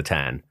instead of the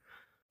 10.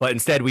 But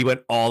instead, we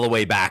went all the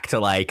way back to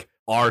like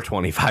our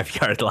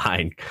 25-yard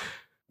line.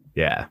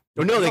 Yeah.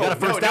 No, they got a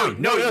first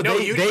down.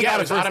 They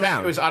got a first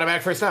down. It was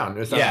automatic first down.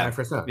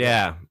 First down.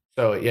 Yeah.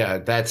 So, yeah,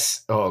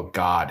 that's, oh,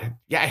 God.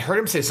 Yeah, I heard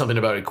him say something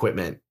about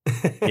equipment.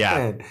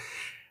 Yeah.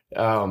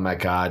 Oh, my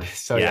God.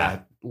 So,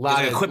 yeah.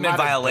 An equipment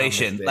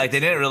violation. Like, they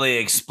didn't really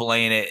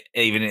explain it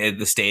even at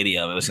the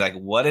stadium. It was like,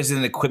 what is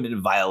an equipment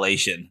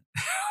violation?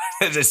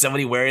 Is there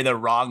somebody wearing the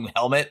wrong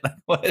helmet?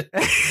 What?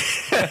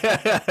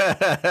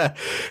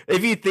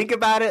 If you think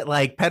about it,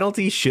 like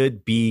penalties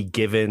should be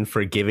given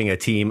for giving a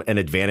team an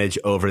advantage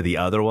over the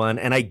other one.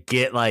 And I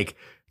get like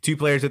 2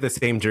 players with the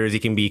same jersey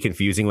can be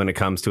confusing when it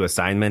comes to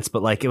assignments,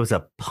 but like it was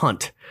a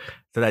punt.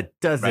 So that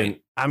doesn't,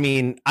 right. I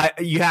mean,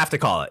 you have to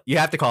call it. You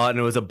have to call it. And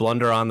it was a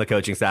blunder on the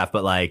coaching staff,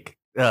 but like,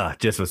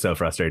 just was so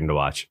frustrating to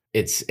watch.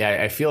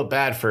 I feel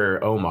bad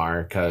for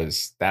Omar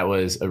because that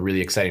was a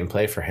really exciting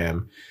play for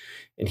him.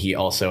 And he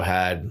also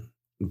had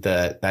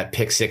that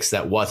pick 6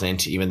 that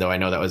wasn't, even though I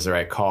know that was the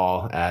right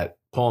call at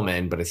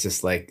Pullman. But it's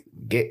just like,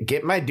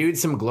 get my dude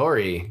some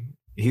glory.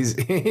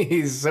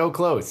 He's so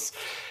close.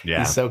 Yeah,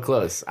 he's so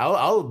close.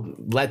 I'll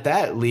let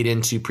that lead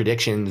into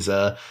predictions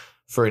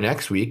for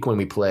next week when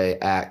we play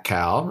at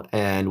Cal.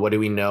 And what do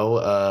we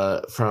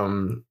know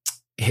from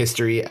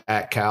history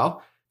at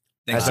Cal?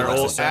 As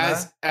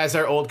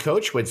our old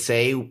coach would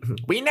say,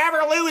 we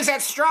never lose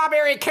at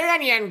Strawberry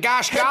Canyon.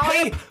 Gosh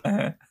golly.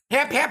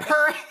 Hip, hip,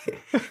 hooray.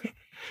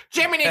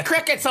 Jiminy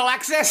Crickets,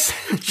 Alexis.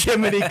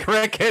 Jiminy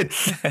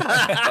Crickets.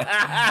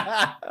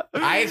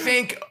 I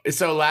think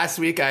so. Last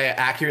week, I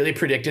accurately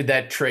predicted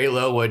that Trey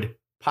Lowe would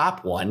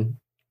pop one.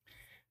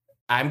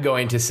 I'm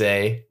going to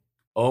say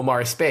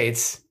Omar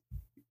Spates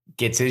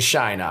gets his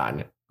shine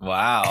on.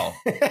 Wow.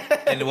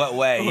 In what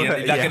way?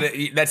 You're not gonna,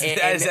 that's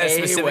as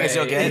specific as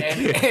you'll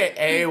get.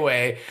 A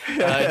way.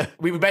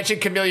 We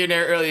mentioned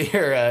Chameleonaire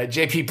earlier.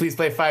 JP, please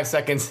play 5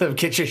 seconds of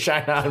Get Your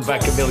Shine On by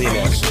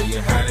Chameleonaire. I'll show you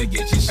how to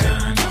get your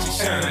shine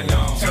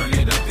on. Turn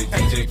it up, the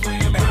DJ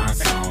playing my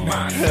song.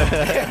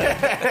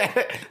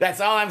 That's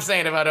all I'm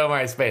saying about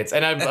Omar Spates.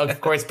 And I'm,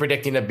 of course,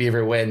 predicting a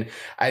Beaver win.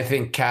 I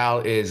think Cal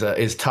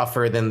is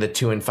tougher than the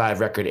 2-5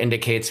 record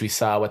indicates. We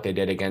saw what they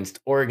did against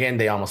Oregon.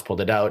 They almost pulled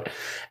it out.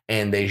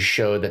 And they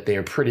showed that they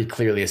are pretty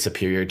clearly a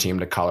superior team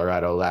to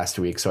Colorado last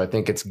week. So I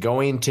think it's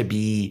going to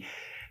be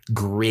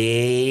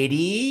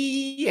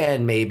gritty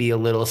and maybe a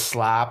little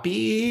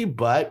sloppy,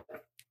 but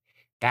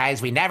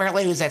guys, we never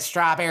lose at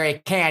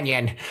Strawberry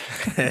Canyon.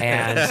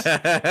 And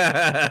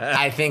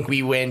I think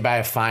we win by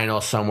a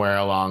final somewhere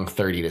along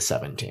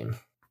 30-17.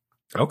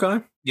 Okay.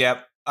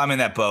 Yep. I'm in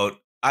that boat.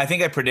 I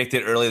think I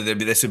predicted earlier that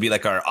this would be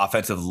like our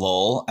offensive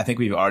lull. I think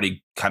we've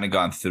already kind of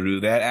gone through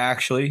that,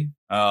 actually.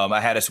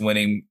 I had us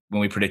winning when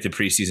we predicted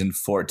preseason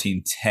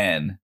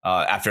 14-10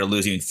 after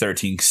losing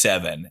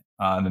 13-7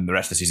 and then the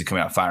rest of the season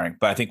coming out firing.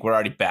 But I think we're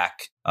already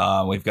back.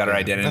 We've got our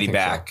identity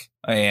back.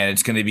 So. And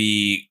it's going to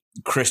be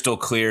crystal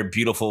clear,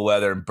 beautiful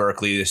weather in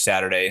Berkeley this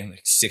Saturday,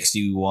 like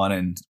 61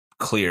 and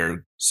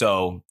clear.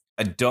 So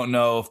I don't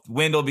know if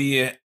wind will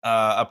be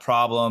a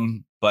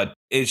problem, but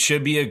it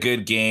should be a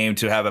good game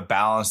to have a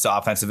balanced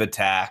offensive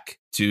attack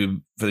for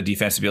the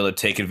defense to be able to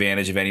take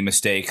advantage of any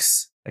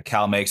mistakes that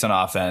Cal makes on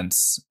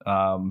offense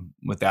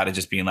without it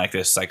just being like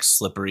this like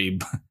slippery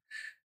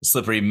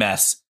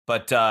mess.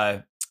 But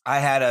I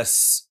had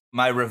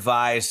my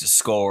revised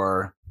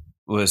score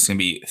was going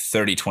to be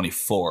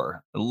 30-24,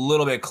 a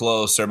little bit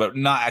closer, but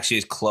not actually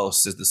as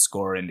close as the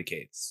score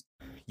indicates.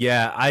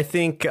 Yeah, I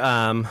think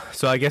so.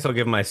 I guess I'll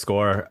give my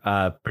score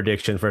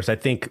prediction first. I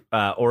think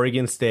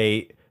Oregon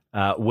State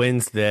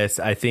wins this.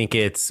 I think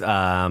it's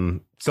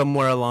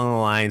somewhere along the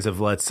lines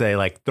of, let's say,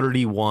 like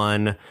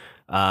 31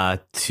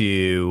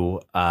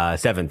 to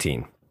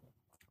 17.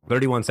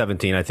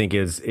 31-17, I think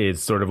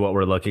is sort of what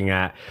we're looking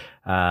at.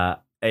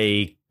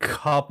 A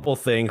couple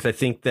things. I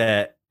think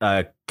that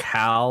I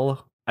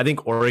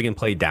think Oregon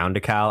played down to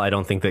Cal. I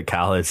don't think that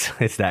Cal is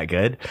that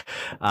good.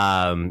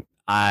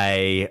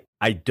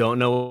 I don't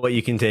know what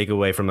you can take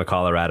away from the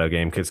Colorado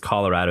game because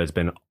Colorado has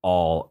been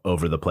all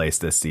over the place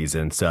this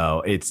season.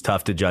 So it's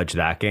tough to judge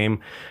that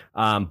game.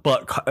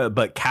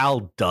 But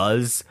Cal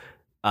does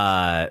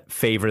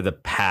favor the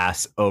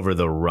pass over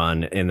the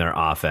run in their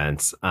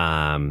offense.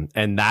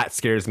 And that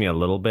scares me a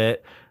little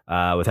bit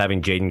with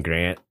having Jaden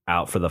Grant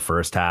out for the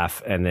first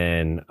half and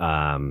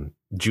then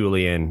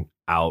Julian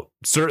out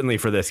certainly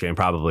for this game,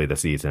 probably the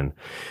season.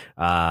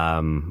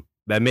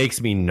 That makes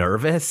me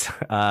nervous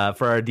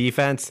for our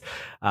defense.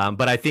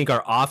 But I think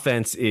our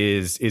offense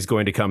is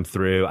going to come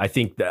through. I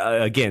think,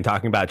 again,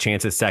 talking about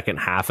chances second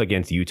half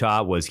against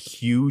Utah was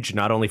huge,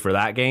 not only for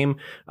that game,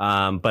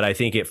 but I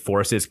think it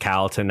forces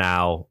Cal to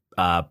now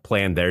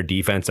plan their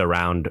defense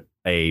around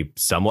a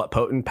somewhat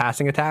potent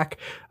passing attack,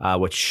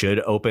 which should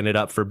open it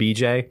up for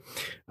BJ.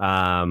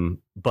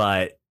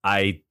 But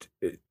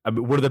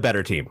we're the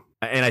better team.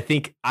 And I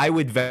think I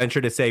would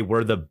venture to say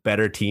we're the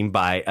better team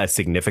by a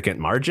significant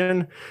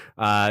margin.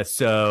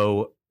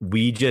 So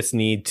we just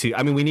need to,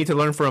 we need to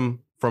learn from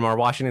our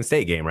Washington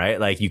State game, right?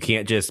 Like you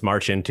can't just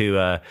march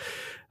into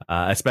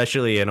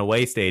especially an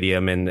away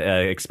stadium and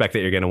expect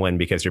that you're going to win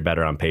because you're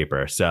better on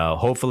paper. So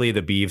hopefully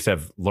the Beavs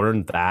have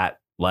learned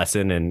that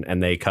lesson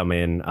and they come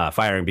in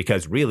firing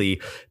because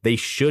really they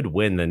should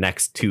win the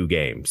next two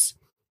games.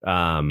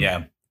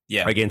 Yeah.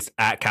 Against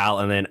at Cal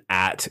and then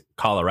at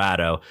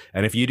Colorado.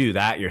 And if you do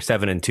that, you're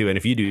 7-2. And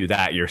if you do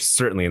that, you're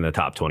certainly in the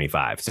top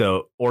 25.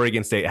 So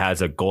Oregon State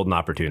has a golden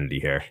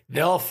opportunity here.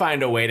 They'll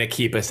find a way to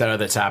keep us out of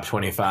the top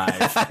 25.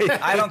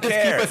 I don't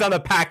care. Keep us on the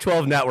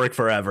Pac-12 network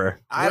forever.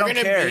 I don't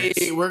care.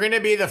 We're going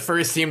to be the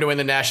first team to win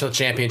the national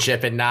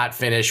championship and not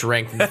finish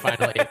ranked in the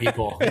final 8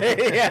 people.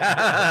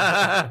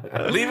 Yeah.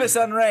 Leave us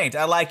unranked.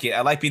 I like it.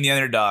 I like being the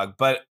underdog.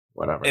 But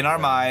whatever. In our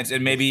minds,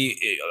 and maybe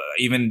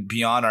even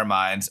beyond our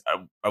minds,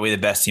 are we the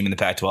best team in the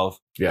Pac-12?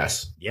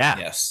 Yes. Yeah.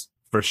 Yes.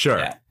 For sure.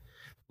 Yeah.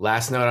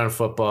 Last note on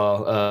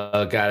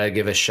football, gotta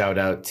give a shout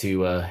out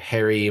to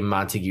Harry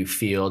Montague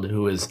Field,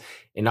 who was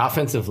an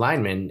offensive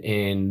lineman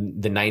in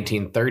the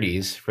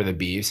 1930s for the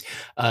Beavs,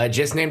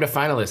 just named a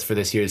finalist for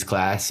this year's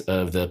class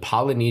of the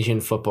Polynesian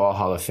Football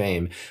Hall of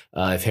Fame.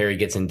 If Harry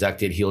gets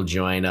inducted, he'll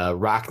join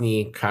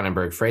Rockne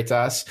Cronenberg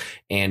Freitas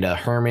and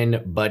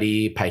Herman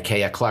Buddy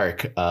Paikea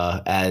Clark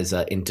as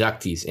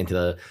inductees into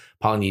the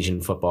Polynesian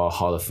Football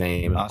Hall of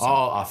Fame. Awesome.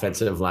 All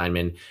offensive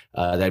linemen.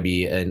 That'd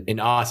be an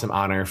awesome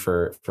honor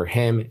for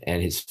him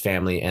and his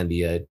family and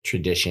the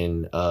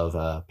tradition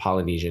of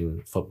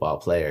Polynesian football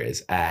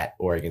players at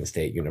Oregon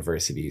State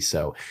University.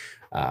 So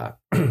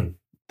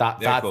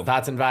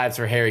Thoughts and vibes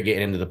for Harry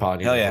getting into the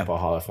Polynesian Football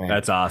Hall of Fame.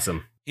 That's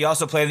awesome. He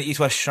also played in the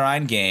East-West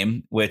Shrine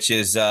game, which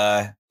is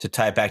to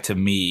tie it back to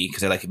me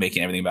because I like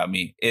making everything about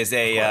me. Is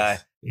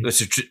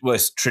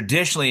was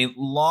traditionally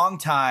long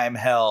time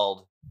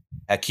held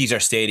at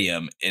Kezar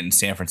Stadium in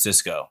San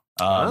Francisco.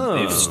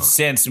 They've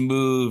since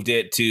moved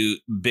it to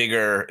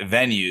bigger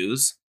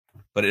venues,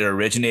 but it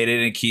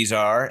originated in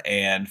Kezar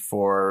and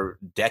for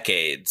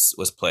decades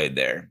was played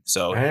there.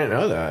 So I didn't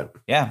know that.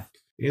 Yeah.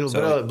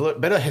 A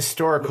bit of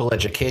historical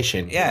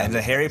education. Yeah, and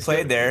Harry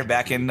played there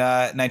back in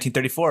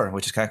 1934,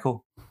 which is kind of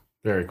cool.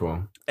 Very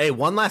cool. Hey,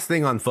 one last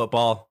thing on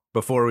football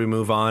before we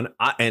move on.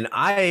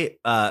 I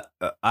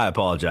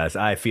apologize.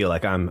 I feel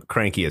like I'm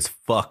cranky as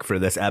fuck for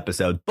this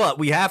episode, but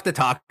we have to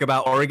talk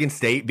about Oregon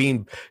State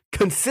being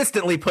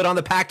consistently put on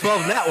the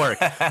Pac-12 network.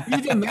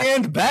 We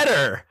demand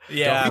better.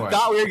 Yeah. We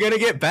thought we were going to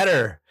get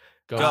better.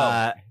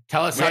 Go.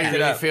 Tell us how you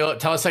really feel.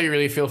 Tell us how you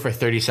really feel for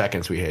 30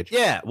 seconds, Weehage.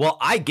 Yeah, well,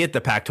 I get the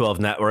Pac-12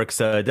 network,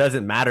 so it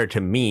doesn't matter to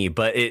me,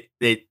 but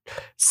it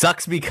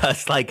sucks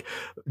because like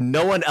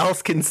no one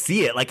else can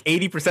see it. Like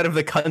 80% of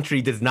the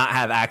country does not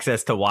have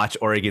access to watch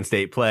Oregon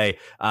State play,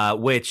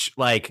 which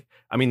like,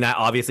 I mean, that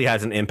obviously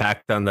has an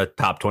impact on the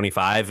top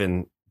 25,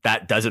 and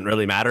that doesn't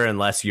really matter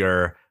unless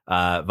you're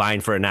vying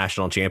for a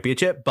national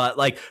championship. But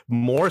like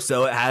more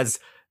so, it has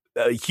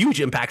huge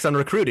impacts on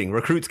recruiting.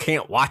 Recruits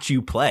can't watch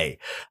you play.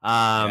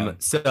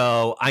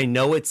 So I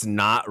know it's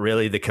not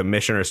really the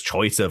commissioner's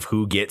choice of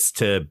who gets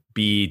to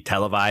be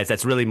televised.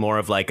 That's really more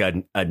of like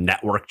a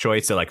network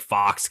choice. So like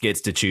Fox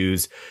gets to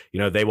choose,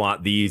 they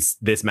want this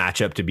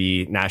matchup to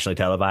be nationally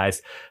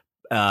televised.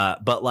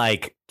 But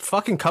like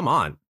fucking come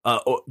on.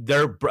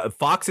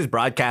 Fox is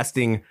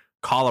broadcasting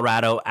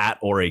Colorado at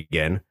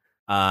Oregon.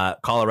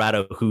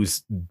 Colorado,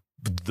 who's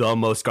the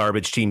most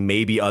garbage team,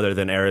 maybe other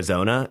than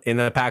Arizona in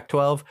the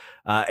Pac-12,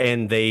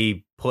 and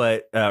they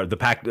put the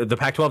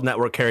Pac-12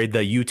 network carried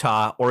the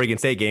Utah Oregon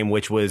State game,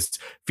 which was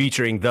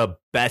featuring the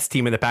best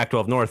team in the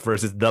Pac-12 North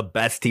versus the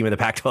best team in the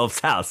Pac-12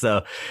 South.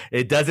 So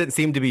it doesn't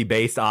seem to be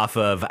based off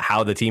of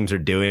how the teams are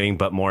doing,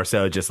 but more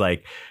so just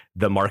like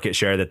the market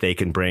share that they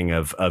can bring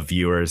of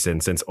viewers.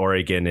 And since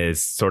Oregon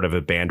is sort of a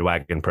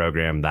bandwagon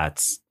program,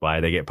 that's why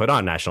they get put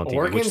on national TV.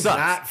 Oregon's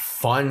not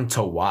fun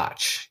to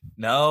watch.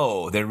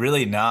 No, they're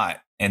really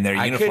not. And their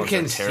uniforms I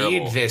could are terrible.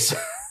 concede this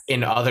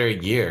in other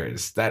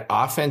years. That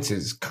offense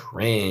is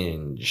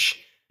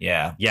cringe.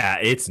 Yeah. Yeah,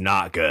 it's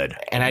not good.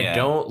 And I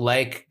don't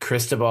like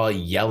Cristobal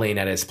yelling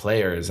at his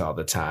players all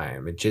the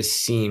time. It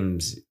just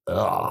seems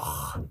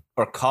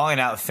Or calling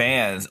out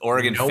fans,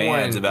 Oregon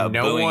fans, about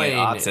booing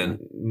at Autzen.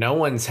 No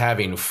one's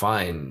having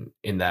fun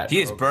in that.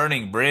 He is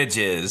burning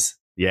bridges.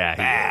 Yeah,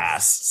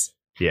 fast.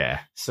 Yeah.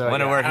 So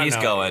wonder where he's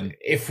going.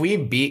 If we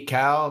beat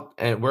Cal,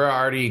 and we're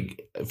already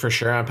for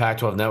sure on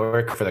Pac-12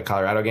 Network for the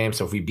Colorado game.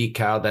 So if we beat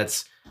Cal,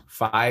 that's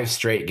 5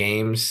 straight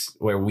games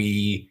where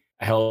we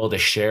held a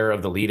share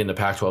of the lead in the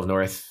Pac-12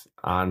 North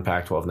on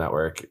Pac-12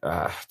 Network.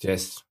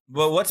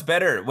 Well, what's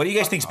better? What do you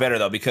guys think's better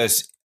though?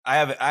 Because I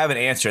have an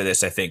answer to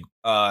this. I think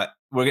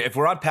if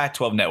we're on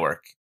Pac-12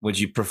 Network, would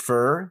you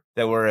prefer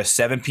that we're a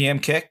 7 p.m.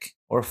 kick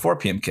or a 4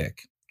 p.m.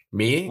 kick?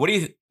 Me? What do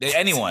you?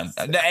 Anyone?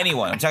 I'm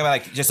talking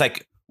about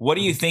what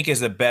do you think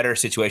is the better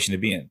situation to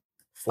be in?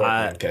 4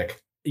 p.m.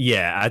 kick.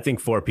 Yeah, I think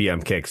 4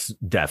 p.m. kicks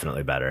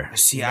definitely better.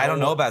 See, I don't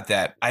know about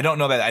that. I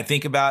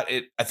think about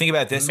it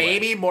this way.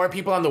 Maybe more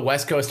people on the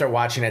West Coast are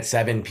watching at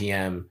 7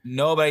 p.m.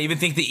 No, but I even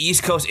think the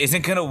East Coast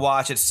isn't going to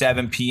watch at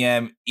 7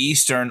 p.m.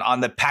 Eastern on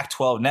the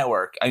Pac-12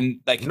 network.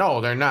 No,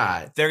 they're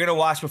not. They're going to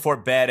watch before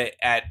bed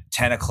at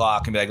 10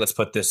 o'clock and be like, let's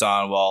put this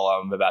on while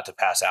I'm about to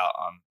pass out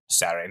on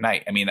Saturday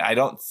night. I mean, I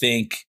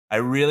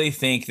really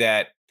think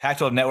that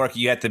Pac-12 network,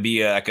 you have to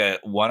be like a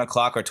 1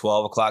 o'clock or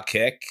 12 o'clock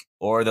kick,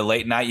 or the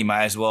late night, you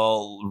might as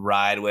well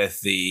ride with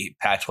the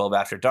Pac-12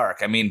 after dark.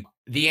 I mean,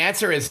 the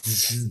answer is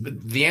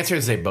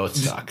they both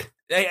suck.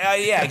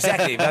 Yeah,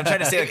 exactly. But I'm trying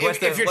to say,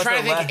 like, if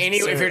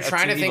you're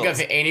trying to think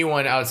of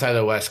anyone outside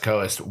the West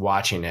Coast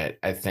watching it,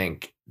 I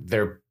think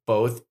they're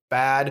both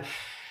bad.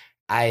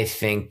 I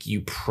think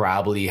you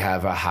probably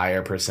have a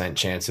higher %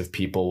 chance of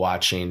people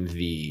watching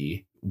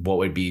what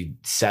would be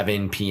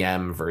 7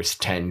 p.m. versus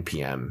 10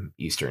 p.m.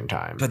 Eastern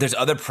time. But there's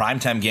other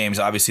primetime games,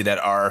 obviously, that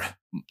are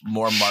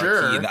more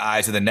marquee in the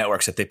eyes of the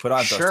networks that they put on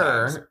those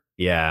times.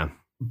 Yeah.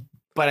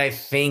 But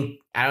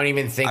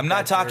I'm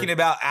not talking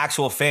about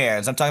actual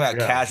fans. I'm talking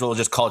about casual,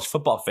 just college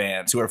football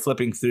fans who are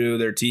flipping through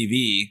their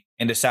TV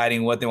and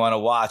deciding what they want to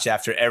watch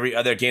after every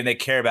other game they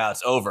care about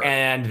is over.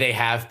 And they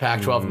have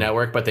Pac-12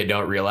 Network, but they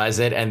don't realize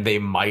it, and they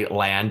might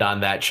land on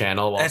that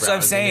channel. That's what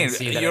I'm saying.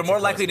 You're more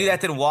likely to do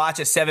that than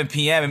watch at 7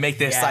 p.m. and make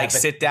this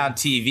sit-down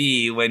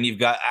TV when you've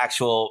got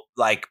actual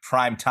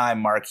prime time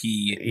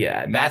marquee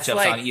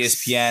matchups on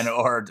ESPN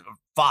or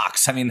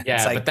Fox. I mean,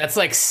 but that's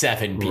like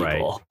 7 people.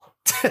 Right.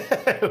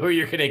 Who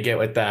you're gonna get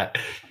with that.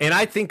 And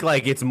I think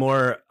it's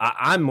more,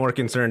 I'm more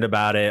concerned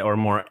about it, or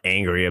more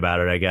angry about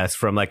it, I guess,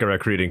 from a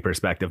recruiting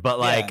perspective. But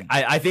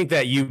I think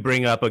that you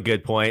bring up a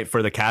good point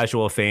for the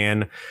casual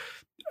fan.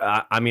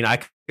 I mean, I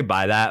could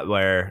buy that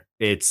where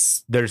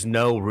there's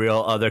no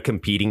real other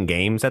competing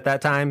games at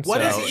that time.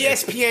 What is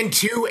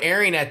ESPN2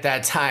 airing at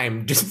that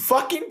time? Just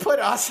fucking put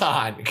us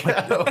on.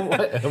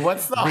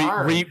 What's the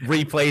harm?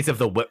 Replays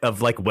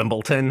of like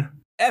Wimbledon.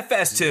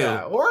 FS2.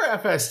 Yeah, or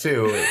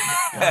FS2.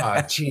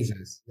 Oh,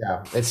 Jesus.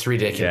 Yeah, it's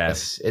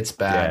ridiculous. Yeah. It's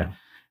bad. Yeah.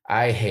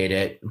 I hate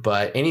it.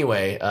 But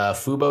anyway,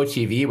 Fubo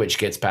TV, which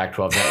gets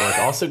Pac-12 Network,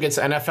 also gets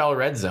NFL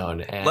Red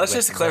Zone. And let's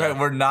just clarify,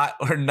 we're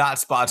not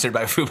sponsored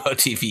by Fubo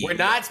TV. We're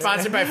not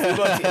sponsored by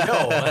Fubo TV.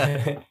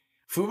 No.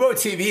 Fubo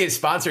TV is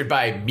sponsored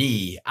by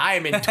me. I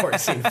am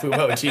endorsing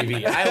Fubo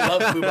TV. I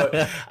love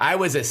Fubo. I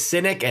was a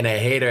cynic and a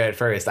hater at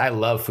first. I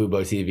love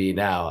Fubo TV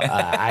now.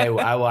 I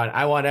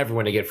want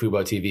everyone to get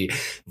Fubo TV.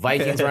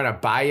 Vikings were on a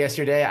bye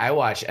yesterday. I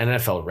watched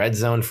NFL Red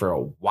Zone for a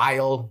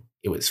while.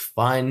 It was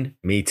fun.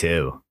 Me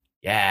too.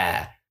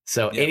 Yeah.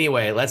 So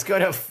anyway, let's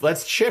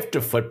shift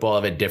to football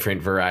of a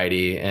different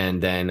variety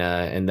and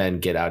then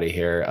get out of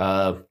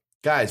here.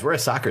 Guys, we're a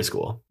soccer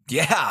school.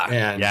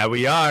 Yeah. Yeah,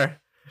 we are.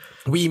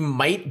 We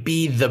might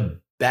be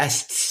the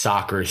best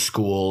soccer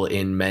school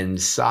in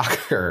men's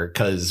soccer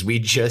because we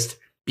just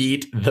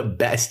beat the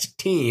best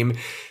team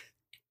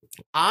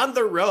on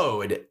the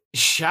road.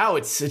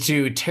 Shouts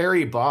to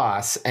Terry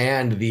Boss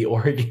and the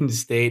Oregon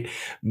State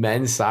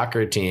men's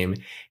soccer team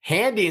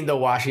handing the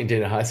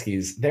Washington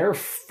Huskies their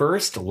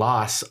first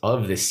loss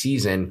of the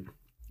season.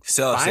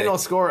 So final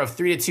score of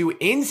 3-2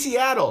 in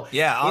Seattle.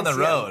 Yeah, on the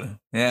road.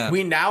 Yeah.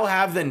 We now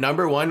have the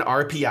number 1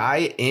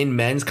 RPI in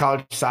men's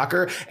college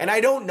soccer. And I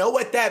don't know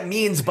what that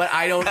means, but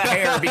I don't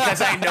care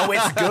because I know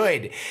it's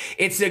good.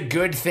 It's a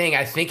good thing.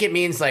 I think it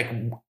means like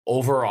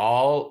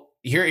overall,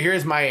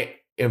 here's my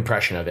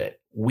impression of it.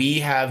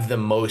 We have the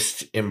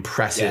most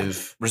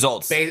impressive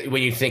results.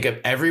 When you think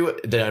of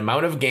the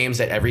amount of games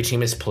that every team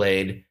has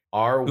played,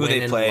 who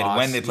they played,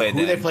 when they played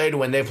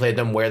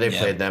them, where they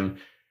played them.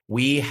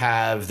 We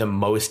have the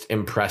most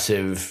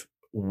impressive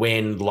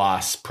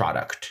win-loss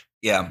product.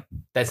 Yeah.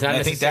 That's not.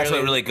 I think that's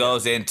what really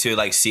goes into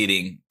like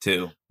seeding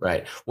too.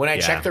 Right. When I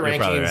checked the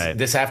rankings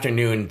this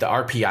afternoon, the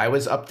RPI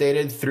was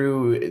updated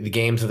through the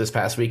games of this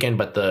past weekend,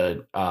 but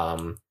the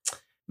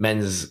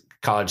men's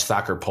college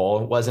soccer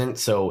poll wasn't.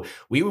 So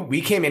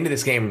we came into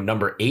this game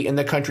number 8 in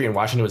the country, and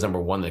Washington was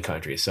number 1 in the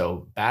country.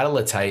 So Battle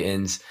of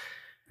Titans,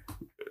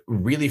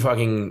 really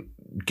fucking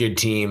good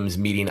teams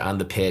meeting on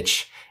the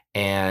pitch.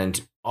 And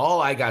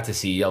all I got to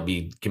see, I'll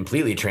be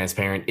completely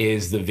transparent,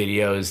 is the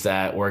videos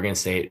that Oregon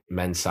State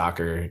men's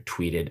soccer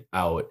tweeted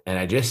out. And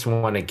I just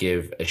want to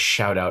give a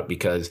shout out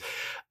because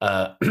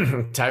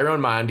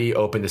Tyrone Mondi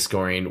opened the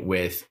scoring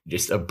with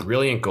just a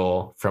brilliant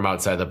goal from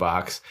outside the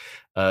box.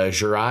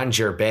 Jeron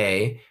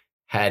Gerbet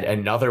had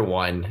another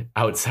one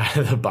outside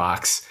of the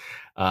box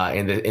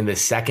in the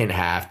second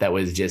half that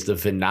was just a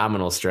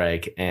phenomenal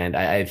strike. And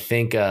I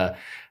think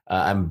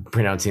I'm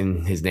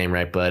pronouncing his name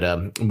right, but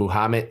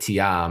Muhammad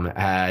Tiam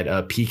had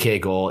a PK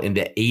goal in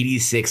the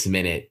 86th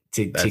minute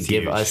to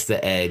give us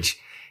the edge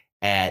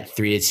at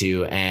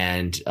 3-2.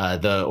 And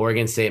the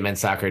Oregon State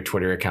men's soccer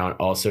Twitter account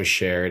also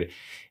shared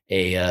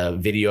a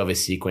video of a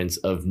sequence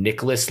of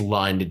Nicholas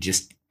Lund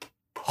just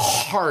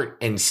heart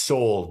and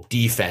soul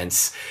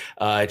defense,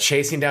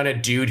 chasing down a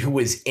dude who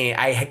was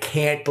I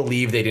can't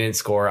believe they didn't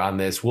score on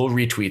this. We'll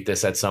retweet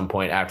this at some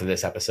point after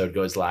this episode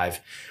goes live,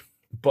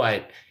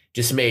 but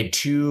just made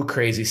 2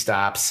 crazy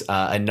stops.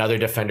 Another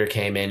defender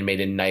came in,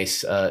 made a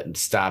nice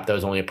stop. That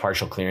was only a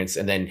partial clearance.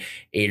 And then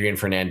Adrian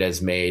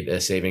Fernandez made a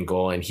saving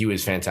goal, and he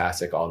was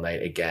fantastic all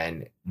night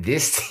again.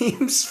 This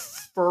team's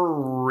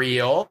for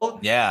real.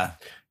 Yeah.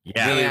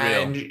 Yeah, really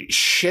and real.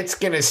 Shit's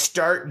gonna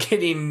start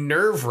getting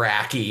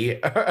nerve-wracky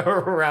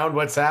around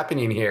what's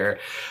happening here,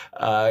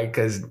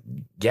 because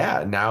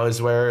now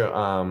is where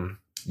in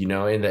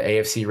the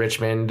AFC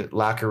Richmond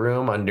locker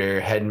room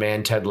under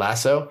headman Ted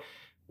Lasso,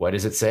 what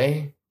does it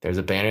say? There's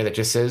a banner that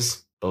just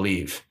says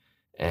 "Believe,"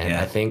 and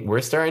I think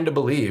we're starting to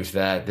believe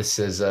that this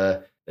is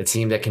a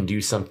team that can do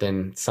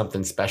something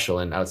special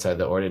and outside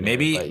the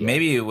ordinary.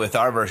 Maybe with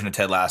our version of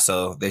Ted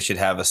Lasso, they should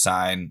have a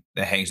sign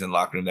that hangs in the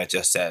locker room that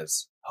just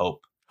says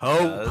 "Hope."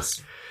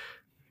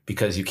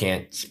 Because you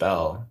can't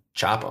spell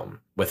chop 'em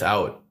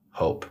without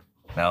hope.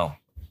 No.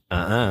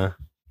 HOPE.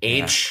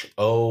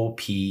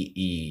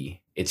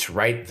 It's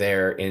right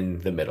there in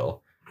the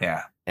middle.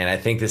 Yeah. And I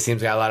think this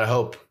team's got a lot of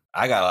hope.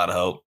 I got a lot of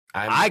hope.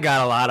 I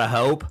got a lot of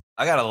hope.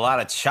 I got a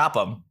lot of chop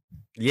 'em.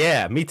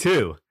 Yeah, me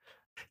too.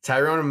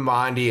 Tyrone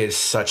Mondi is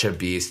such a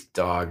beast,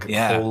 dog.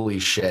 Yeah. Holy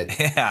shit.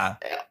 Yeah.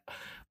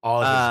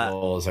 All of his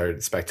goals are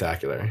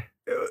spectacular.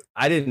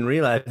 I didn't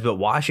realize, but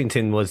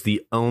Washington was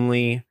the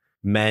only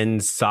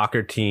men's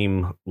soccer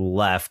team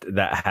left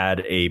that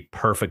had a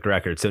perfect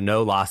record. So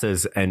no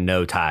losses and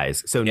no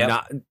ties. So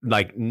not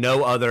like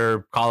no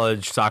other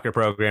college soccer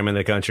program in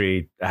the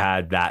country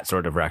had that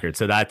sort of record.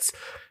 So that's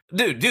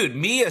dude,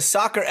 me, a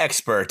soccer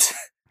expert.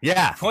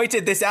 Yeah.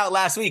 Pointed this out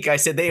last week. I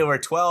said they were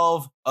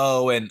 12-0-0.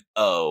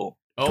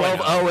 12-0-0.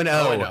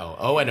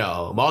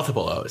 0-0.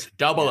 Multiple O's.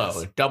 Double O.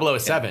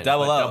 007.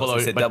 Double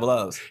O's.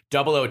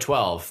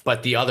 0-0-12.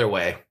 But the other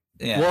way.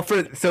 Yeah. Well,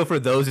 for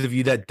those of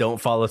you that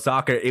don't follow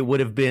soccer, it would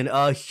have been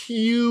a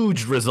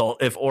huge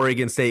result if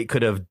Oregon State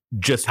could have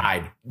just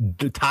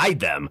tied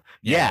them.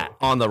 Yeah,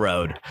 on the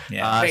road.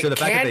 Yeah. So the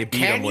fact that they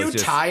beat them was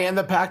just tie in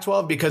the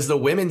Pac-12 because the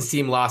women's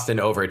team lost in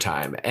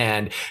overtime,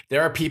 and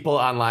there are people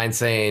online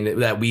saying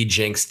that we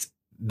jinxed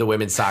the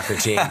women's soccer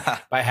team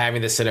by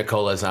having the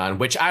Cinecolas on,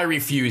 which I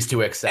refuse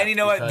to accept. And you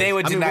know what? They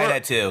would deny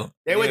that too.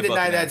 They would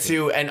deny that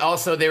too. And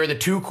also, they were the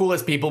two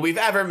coolest people we've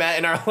ever met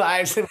in our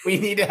lives, and we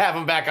need to have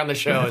them back on the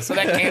show. So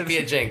that can't be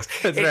a jinx.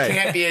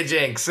 Can't be a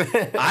jinx.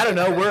 I don't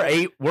know.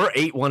 We're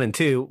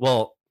 8-1-2.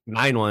 Well,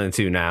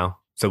 9-1-2 now.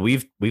 So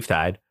we've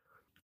tied.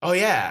 Oh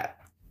yeah.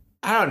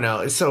 I don't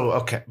know. So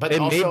okay, but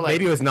also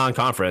maybe it was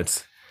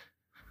non-conference.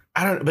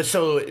 I don't. But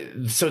so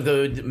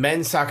the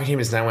men's soccer team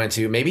is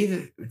 9-1-2. Maybe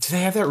do they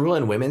have that rule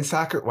in women's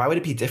soccer? Why would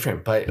it be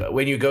different? But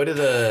when you go to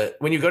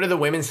the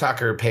women's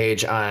soccer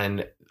page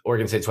on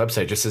Oregon State's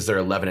website, it just says they're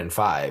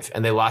 11-5,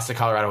 and they lost to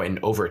Colorado in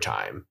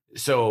overtime.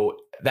 So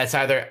that's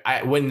either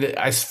when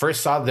I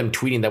first saw them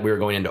tweeting that we were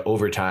going into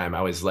overtime,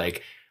 I was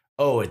like,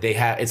 oh,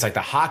 it's like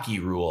the hockey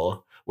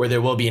rule where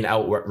there will be an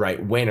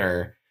outright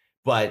winner,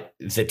 but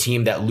the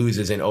team that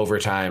loses in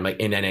overtime, like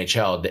in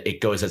NHL,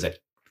 it goes as a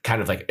kind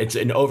of like it's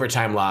an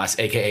overtime loss,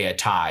 aka a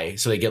tie.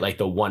 So they get like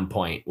the 1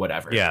 point,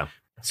 whatever. Yeah.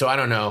 So I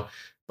don't know.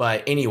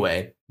 But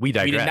anyway, we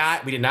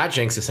digress. We did not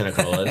jinx the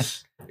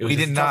Cinecolas. We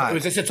did not. It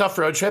was just a tough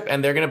road trip,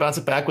 and they're going to bounce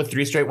it back with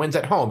 3 straight wins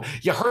at home.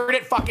 You heard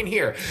it fucking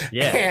here.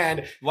 Yeah.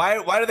 And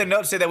why do the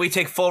notes say that we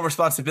take full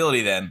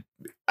responsibility then?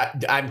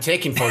 I'm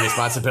taking full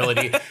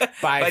responsibility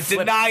by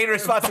denying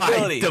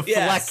responsibility, by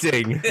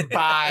deflecting,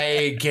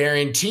 by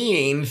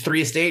guaranteeing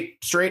 3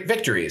 straight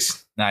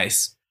victories.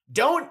 Nice.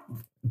 Don't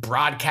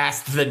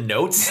broadcast the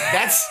notes.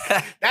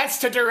 That's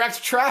to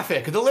direct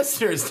traffic. The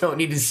listeners don't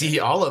need to see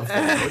all of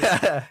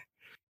the notes.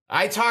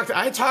 I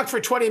talked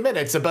for 20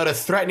 minutes about a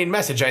threatening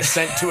message I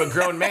sent to a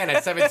grown man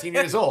at 17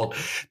 years old.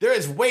 There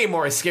is way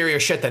more scarier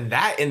shit than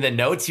that in the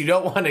notes. You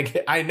don't want to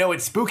get, I know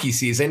it's spooky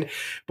season,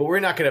 but we're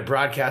not going to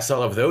broadcast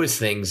all of those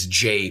things,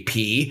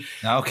 JP.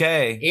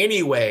 Okay.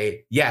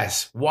 Anyway,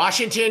 yes,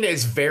 Washington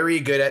is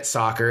very good at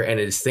soccer and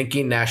is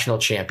thinking national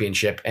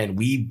championship, and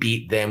we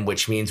beat them,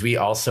 which means we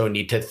also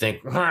need to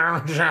think.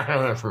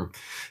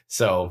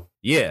 So,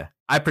 yeah,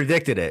 I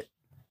predicted it.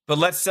 But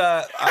let's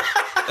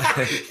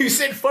you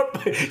said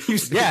football. I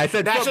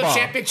said national football.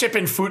 championship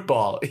in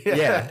football.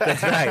 Yeah,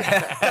 that's right.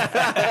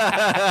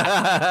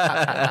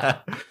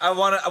 I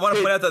want to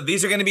point out that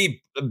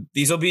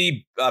these will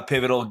be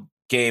pivotal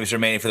games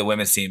remaining for the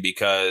women's team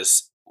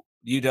because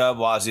UW,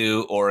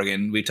 Wazoo,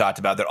 Oregon, we talked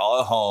about, they're all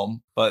at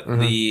home, but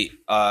the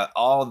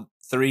all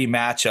 3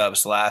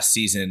 matchups last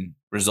season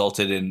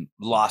resulted in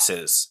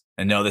losses.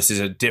 I know this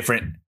is a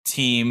different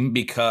team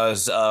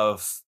because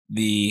of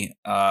the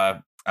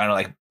I don't know,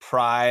 like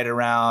pride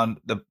around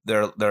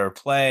their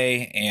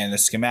play and the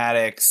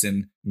schematics,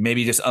 and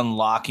maybe just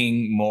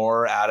unlocking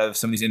more out of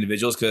some of these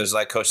individuals. Because,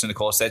 like Coach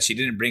Nicole said, she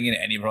didn't bring in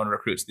any of her own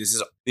recruits.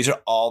 These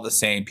are all the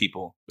same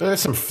people. There's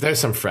some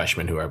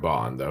freshmen who are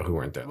balling though who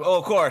weren't there. Oh,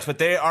 of course, but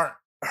they aren't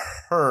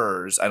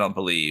hers. I don't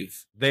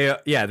believe They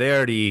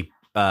already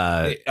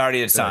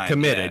had signed,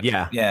 committed.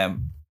 Yeah.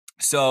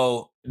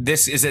 So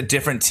this is a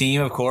different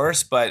team, of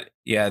course, but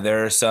yeah,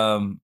 there are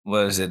some.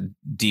 What is it?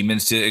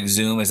 Demons to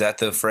exhume? Is that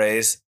the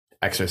phrase?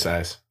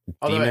 Exercise.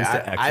 Demons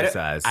to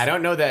exercise. I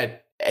don't know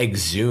that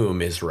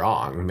exhume is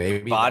wrong.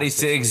 Maybe bodies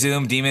to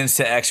exhume, demons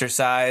to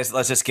exercise.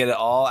 Let's just get it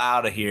all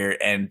out of here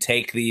and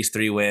take these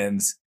 3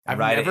 wins. I've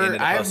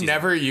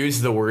never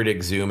used the word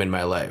exhume in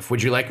my life.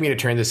 Would you like me to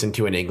turn this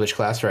into an English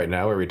class right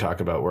now where we talk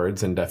about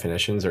words and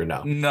definitions, or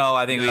no? No,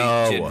 I think we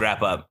should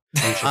wrap up.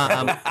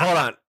 Hold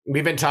on.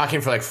 We've been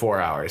talking for like 4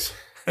 hours.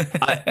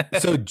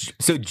 So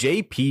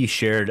JP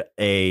shared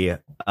a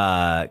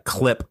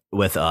clip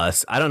with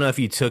us. I don't know if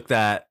you took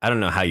that. I don't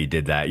know how you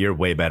did that. You're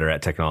way better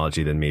at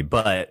technology than me,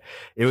 but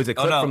it was a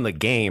clip from the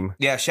game.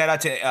 Yeah. Shout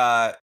out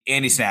to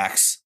Andy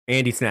Snacks.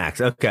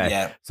 Okay.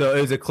 Yeah. So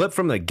it was a clip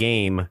from the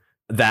game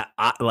that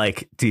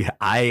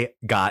I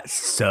got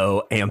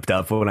so amped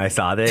up when I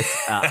saw this.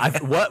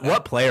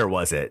 What player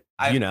was it?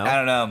 I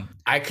don't know.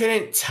 I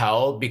couldn't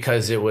tell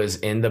because it was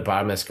in the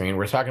bottom of the screen.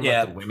 We're talking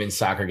about the women's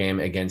soccer game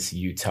against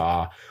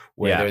Utah,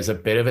 where there was a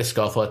bit of a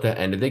scuffle at the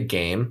end of the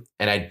game,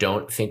 and I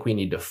don't think we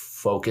need to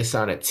focus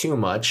on it too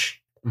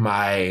much.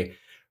 My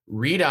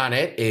read on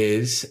it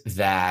is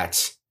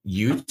that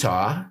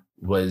Utah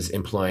was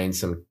employing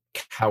some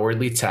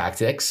cowardly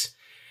tactics.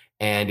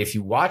 And if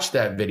you watch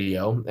that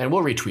video, and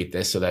we'll retweet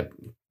this so that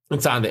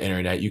it's on the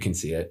internet, you can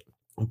see it.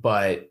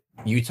 But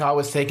Utah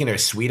was taking their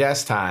sweet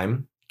ass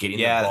time getting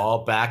the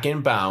ball back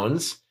in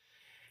bounds.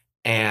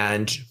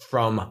 And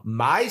from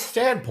my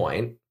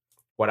standpoint,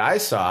 what I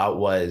saw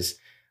was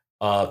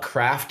a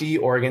crafty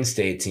Oregon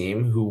State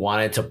team who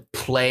wanted to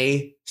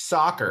play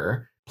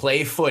soccer,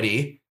 play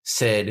footy,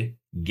 said,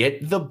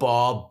 get the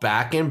ball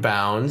back in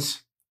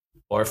bounds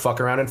or fuck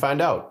around and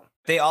find out.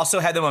 They also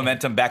had the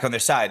momentum back on their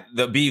side.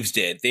 The Beavs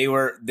did. They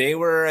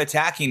were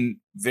attacking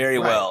very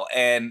well,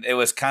 and it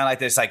was kind of like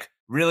this like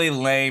really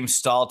lame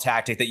stall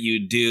tactic that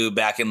you do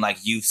back in like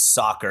youth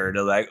soccer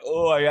to like,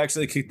 oh, I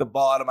actually kicked the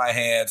ball out of my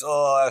hands.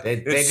 Oh,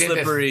 it's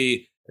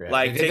slippery.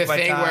 Like, take my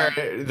thing time.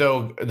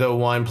 Where the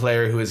one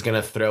player who was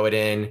going to throw it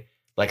in,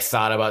 like,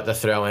 thought about the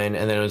throw in,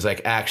 and then it was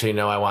like, actually,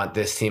 no, I want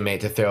this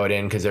teammate to throw it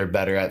in because they're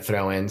better at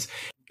throw ins.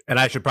 And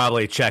I should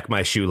probably check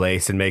my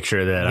shoelace and make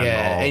sure that I'm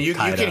all and you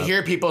can up.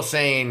 hear people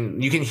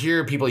saying, you can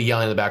hear people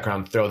yelling in the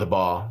background, throw the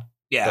ball.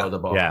 Yeah. Throw the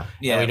ball. Yeah.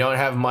 And we don't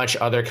have much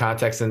other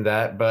context than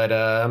that, but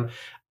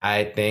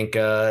I think,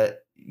 as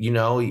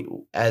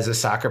a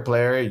soccer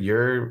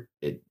player,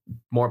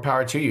 more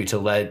power to you to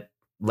let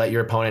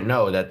your opponent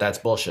know that that's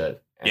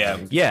bullshit.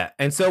 Yeah.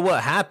 And so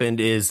what happened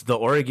is the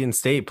Oregon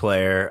State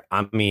player,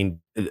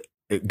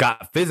 it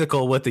got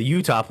physical with the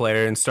Utah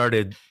player and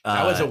started.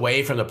 I was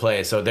away from the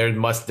play, so there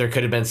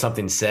could have been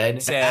something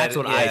said. That's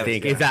what I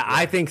think. Is that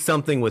I think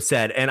something was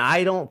said, and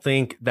I don't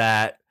think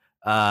that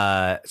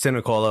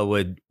Sinicola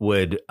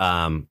would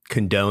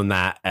condone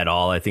that at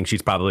all. I think she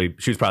was probably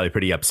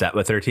pretty upset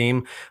with her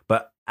team,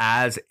 but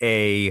as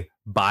a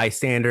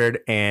bystander,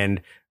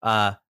 and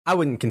I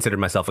wouldn't consider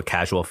myself a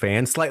casual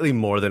fan, slightly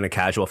more than a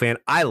casual fan,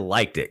 I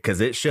liked it because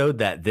it showed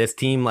that this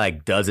team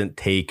like doesn't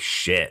take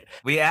shit.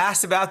 We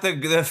asked about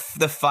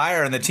the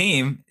fire in the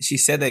team. She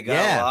said they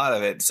got a lot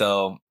of it.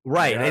 So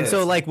right. And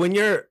so like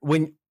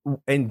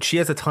and she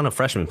has a ton of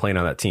freshmen playing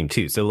on that team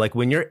too. So like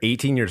when you're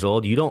 18 years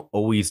old, you don't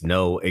always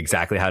know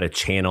exactly how to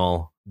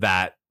channel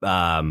that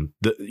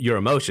your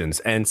emotions.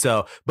 And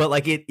so, but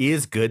like it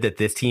is good that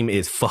this team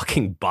is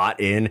fucking bought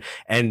in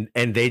and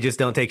they just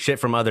don't take shit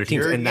from other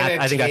teams. And that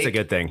I think that's a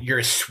good thing.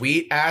 Your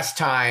sweet ass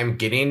time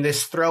getting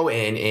this throw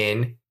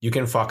in, you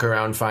can fuck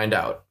around and find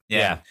out.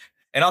 Yeah.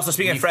 And also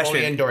speaking of freshmen,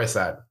 fully endorse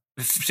that.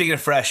 Speaking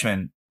of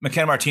freshmen,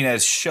 McKenna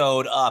Martinez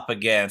showed up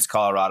against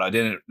Colorado.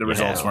 The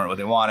results weren't what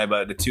they wanted,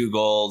 but the 2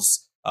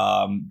 goals,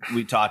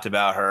 we talked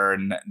about her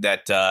and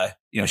that,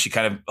 she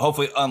kind of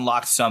hopefully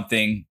unlocked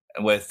something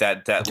with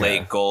that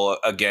late goal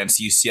against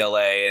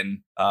UCLA, and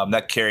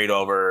that carried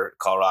over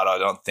Colorado. I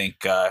don't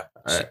think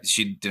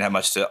she didn't have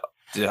much to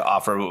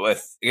offer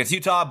against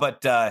Utah,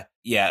 but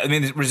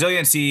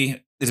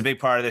resiliency is a big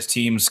part of this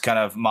team's kind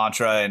of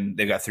mantra, and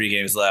they've got 3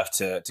 games left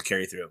to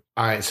carry through.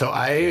 All right, so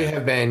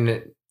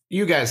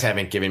you guys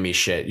haven't given me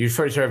shit. You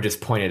sort of just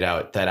pointed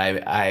out that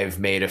I've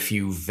made a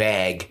few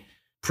vague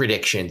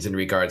predictions in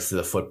regards to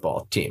the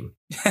football team.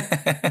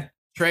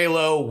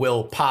 Trelo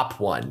will pop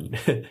one.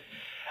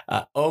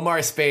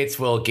 Omar Spates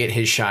will get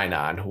his shine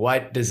on.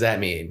 What does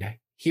that mean?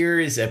 Here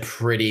is a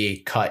pretty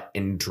cut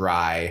and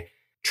dry,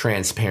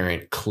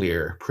 transparent,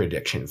 clear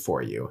prediction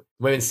for you.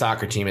 Women's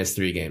soccer team has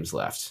 3 games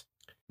left.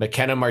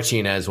 McKenna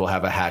Martinez will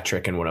have a hat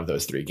trick in one of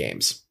those 3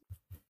 games.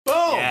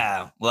 Boom!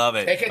 Yeah, love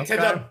it. Take it to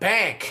the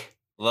bank.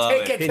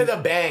 Take it to the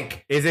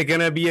bank. Is it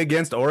going to be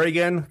against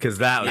Oregon? Because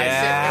that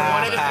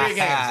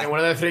in one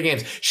of the 3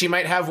 games. She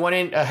might have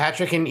a hat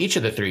trick in each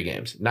of the 3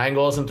 games. 9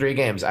 goals in 3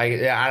 games.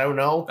 I don't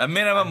know. A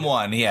minimum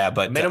 1,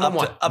 but minimum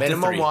one.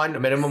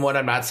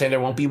 I'm not saying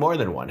there won't be more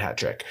than 1 hat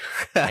trick.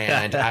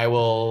 And I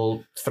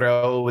will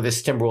throw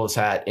this Timberwolves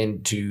hat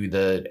into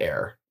the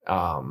air.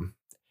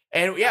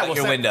 And yeah,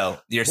 your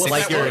window. You're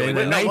like you're in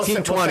the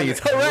 1920s.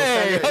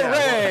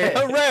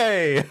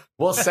 Hooray!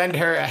 We'll send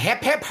her a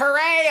hip hip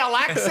hooray,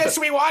 Alexis.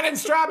 We won in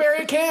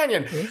Strawberry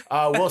Canyon.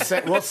 We'll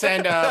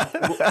send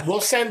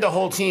the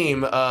whole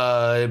team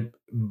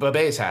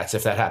Bebes hats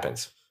if that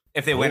happens.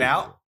 If they win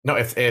out? No,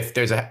 if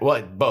there's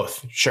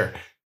both. Sure.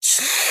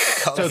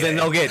 So then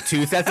they'll get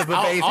 2 sets of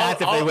Bebes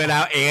hats if they win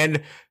out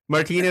and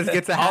Martinez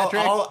gets a hat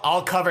trick.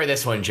 I'll cover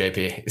this one,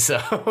 JP. So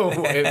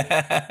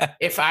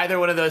if either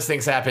one of those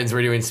things happens,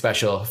 we're doing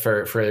special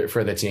for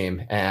the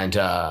team, and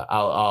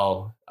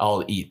I'll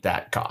eat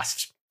that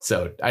cost.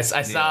 So I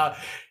saw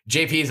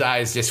JP's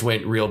eyes just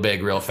went real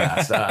big, real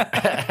fast.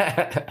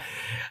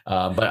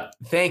 But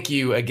thank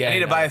you again. I need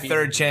to buy a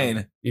 3rd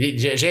chain.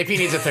 JP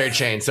needs a 3rd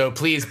chain, so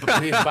please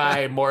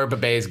buy more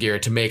Bebes gear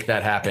to make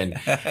that happen.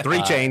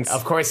 3 chains.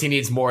 Of course, he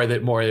needs more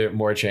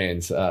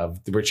chains.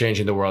 We're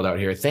changing the world out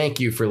here. Thank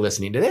you for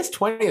listening to this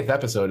 20th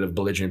episode of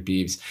Belligerent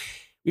Beavs.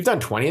 We've done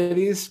 20 of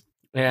these,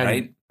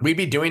 and we'd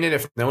be doing it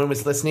if no one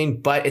was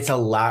listening. But it's a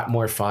lot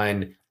more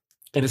fun.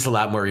 And it's a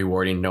lot more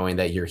rewarding knowing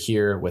that you're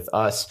here with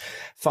us,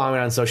 following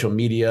on social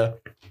media,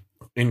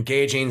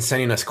 engaging,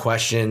 sending us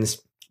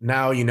questions.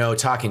 Now,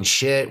 talking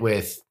shit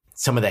with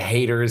some of the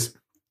haters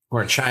who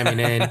are chiming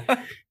in.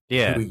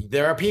 Yeah.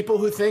 There are people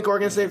who think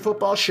Oregon State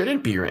football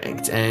shouldn't be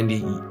ranked, and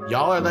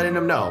y'all are letting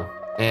them know.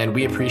 And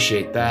we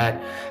appreciate that.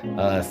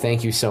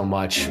 Thank you so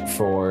much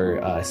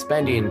for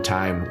spending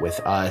time with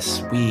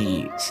us.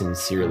 We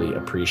sincerely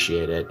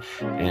appreciate it.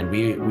 And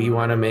we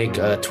want to make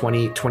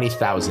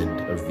 20,000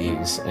 of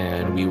these,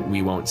 and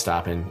we won't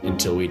stop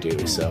until we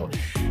do. So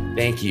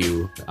thank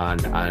you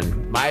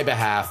on my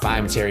behalf.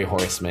 I'm Terry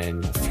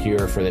Horseman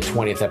here for the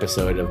 20th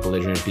episode of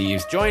Belligerent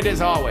Beavs, joined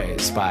as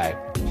always by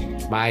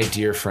my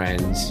dear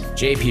friends,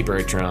 JP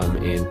Bertram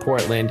in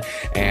Portland,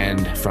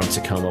 and from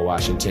Tacoma,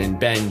 Washington,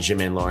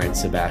 Benjamin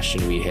Lawrence,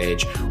 Sebastian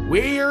Wehage.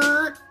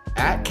 We're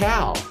at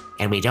Cal,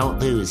 And we don't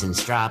lose in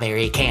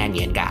Strawberry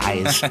Canyon,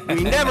 guys.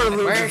 We never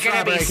lose. We're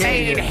going to be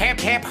saying hip,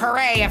 hip,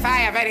 hooray if I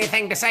have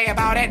anything to say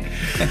about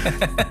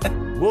it.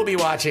 We'll be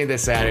watching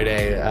this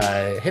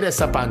Saturday. Hit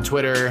us up on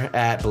Twitter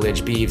at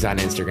BelligerentBeavs, on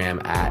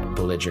Instagram at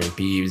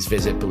BelligerentBeavs.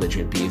 Visit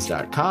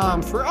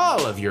belligerentbeavs.com for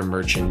all of your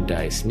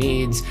merchandise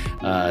needs.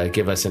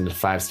 Give us a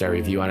 5-star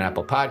review on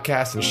Apple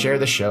Podcasts and share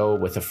the show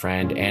with a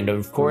friend. And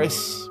of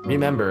course,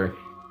 remember,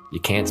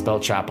 you can't spell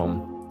chop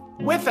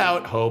 'em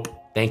without hope.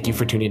 Thank you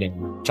for tuning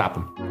in. Chop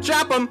 'em.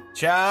 Chop 'em.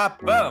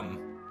 Chop 'em.